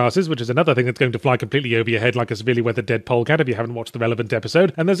cats' asses, which is another thing that's going to fly completely over your head like a severely weathered dead polecat if you haven't watched the relevant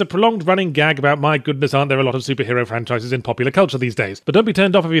episode, and there's a prolonged running gag about, my goodness, aren't there a lot of superhero franchises in popular culture these days. But don't be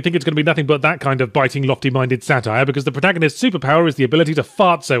turned off if you think it's going to be nothing but that kind of biting, lofty-minded satire, because the protagonist's superpower is the ability to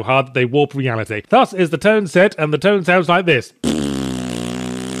fart so hard that they warp reality. Thus is the tone set, and the tone sounds like this.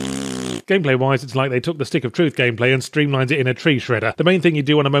 Gameplay-wise, it's like they took the Stick of Truth gameplay and streamlined it in a tree shredder. The main thing you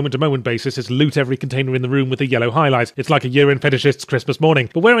do on a moment-to-moment basis is loot every container in the room with a yellow highlight. It's like a urine fetishist's Christmas morning.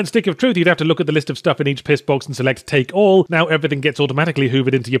 But where in Stick of Truth you'd have to look at the list of stuff in each piss box and select Take All, now everything gets automatically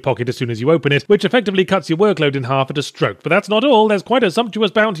hoovered into your pocket as soon as you open it, which effectively cuts your workload in half at a stroke. But that's not all. There's quite a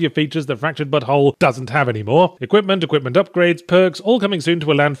sumptuous bounty of features that Fractured Butthole doesn't have anymore. Equipment upgrades, perks, all coming soon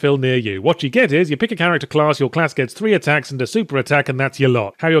to a landfill near you. What you get is, you pick a character class, your class gets 3 attacks and a super attack, and that's your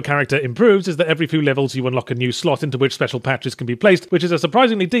lot. How your character improves is that every few levels you unlock a new slot into which special patches can be placed, which is a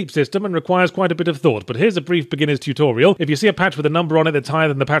surprisingly deep system and requires quite a bit of thought. But here's a brief beginner's tutorial. If you see a patch with a number on it that's higher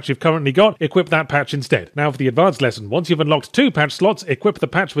than the patch you've currently got, equip that patch instead. Now for the advanced lesson. Once you've unlocked 2 patch slots, equip the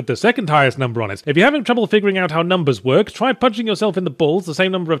patch with the second highest number on it. If you're having trouble figuring out how numbers work, try punching yourself in the balls the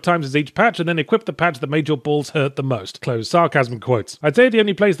same number of times as each patch and then equip the patch that made your balls hurt the most. Close sarcasm quotes. I'd say the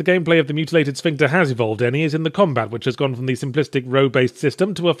only place the gameplay of the mutilated sphincter has evolved any is in the combat, which has gone from the simplistic row-based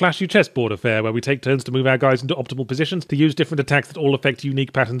system to a flashy chessboard affair where we take turns to move our guys into optimal positions to use different attacks that all affect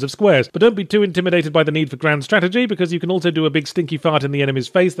unique patterns of squares. But don't be too intimidated by the need for grand strategy, because you can also do a big stinky fart in the enemy's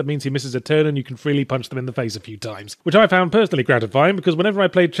face that means he misses a turn and you can freely punch them in the face a few times. Which I found personally gratifying, because whenever I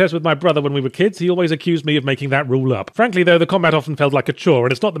played chess with my brother when we were kids, he always accused me of making that rule up. Frankly though, the combat often felt like a chore,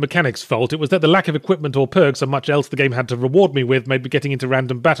 and it's not the mechanics' fault, it was that the lack of equipment or perks or much else the game had to reward me with made me getting into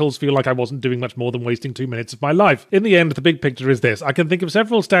random battles feel like I wasn't doing much more than wasting 2 minutes of my life. In the end, the big picture is this. I can think of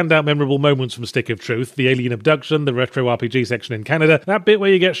several standout memorable moments from Stick of Truth: the alien abduction, the retro RPG section in Canada, that bit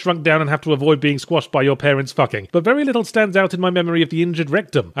where you get shrunk down and have to avoid being squashed by your parents fucking. But very little stands out in my memory of the injured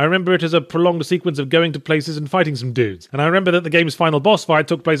rectum. I remember it as a prolonged sequence of going to places and fighting some dudes. And I remember that the game's final boss fight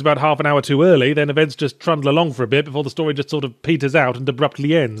took place about half an hour too early, then events just trundle along for a bit before the story just sort of peters out and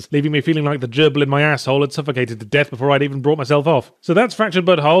abruptly ends, leaving me feeling like the gerbil in my asshole had suffocated to death before I'd even brought myself off. So that's Fractured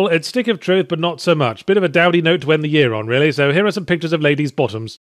Butthole. It's Stick of Truth, but not so much. Bit of a dowdy note to end the year on, really, so here are some pictures of ladies' bottoms.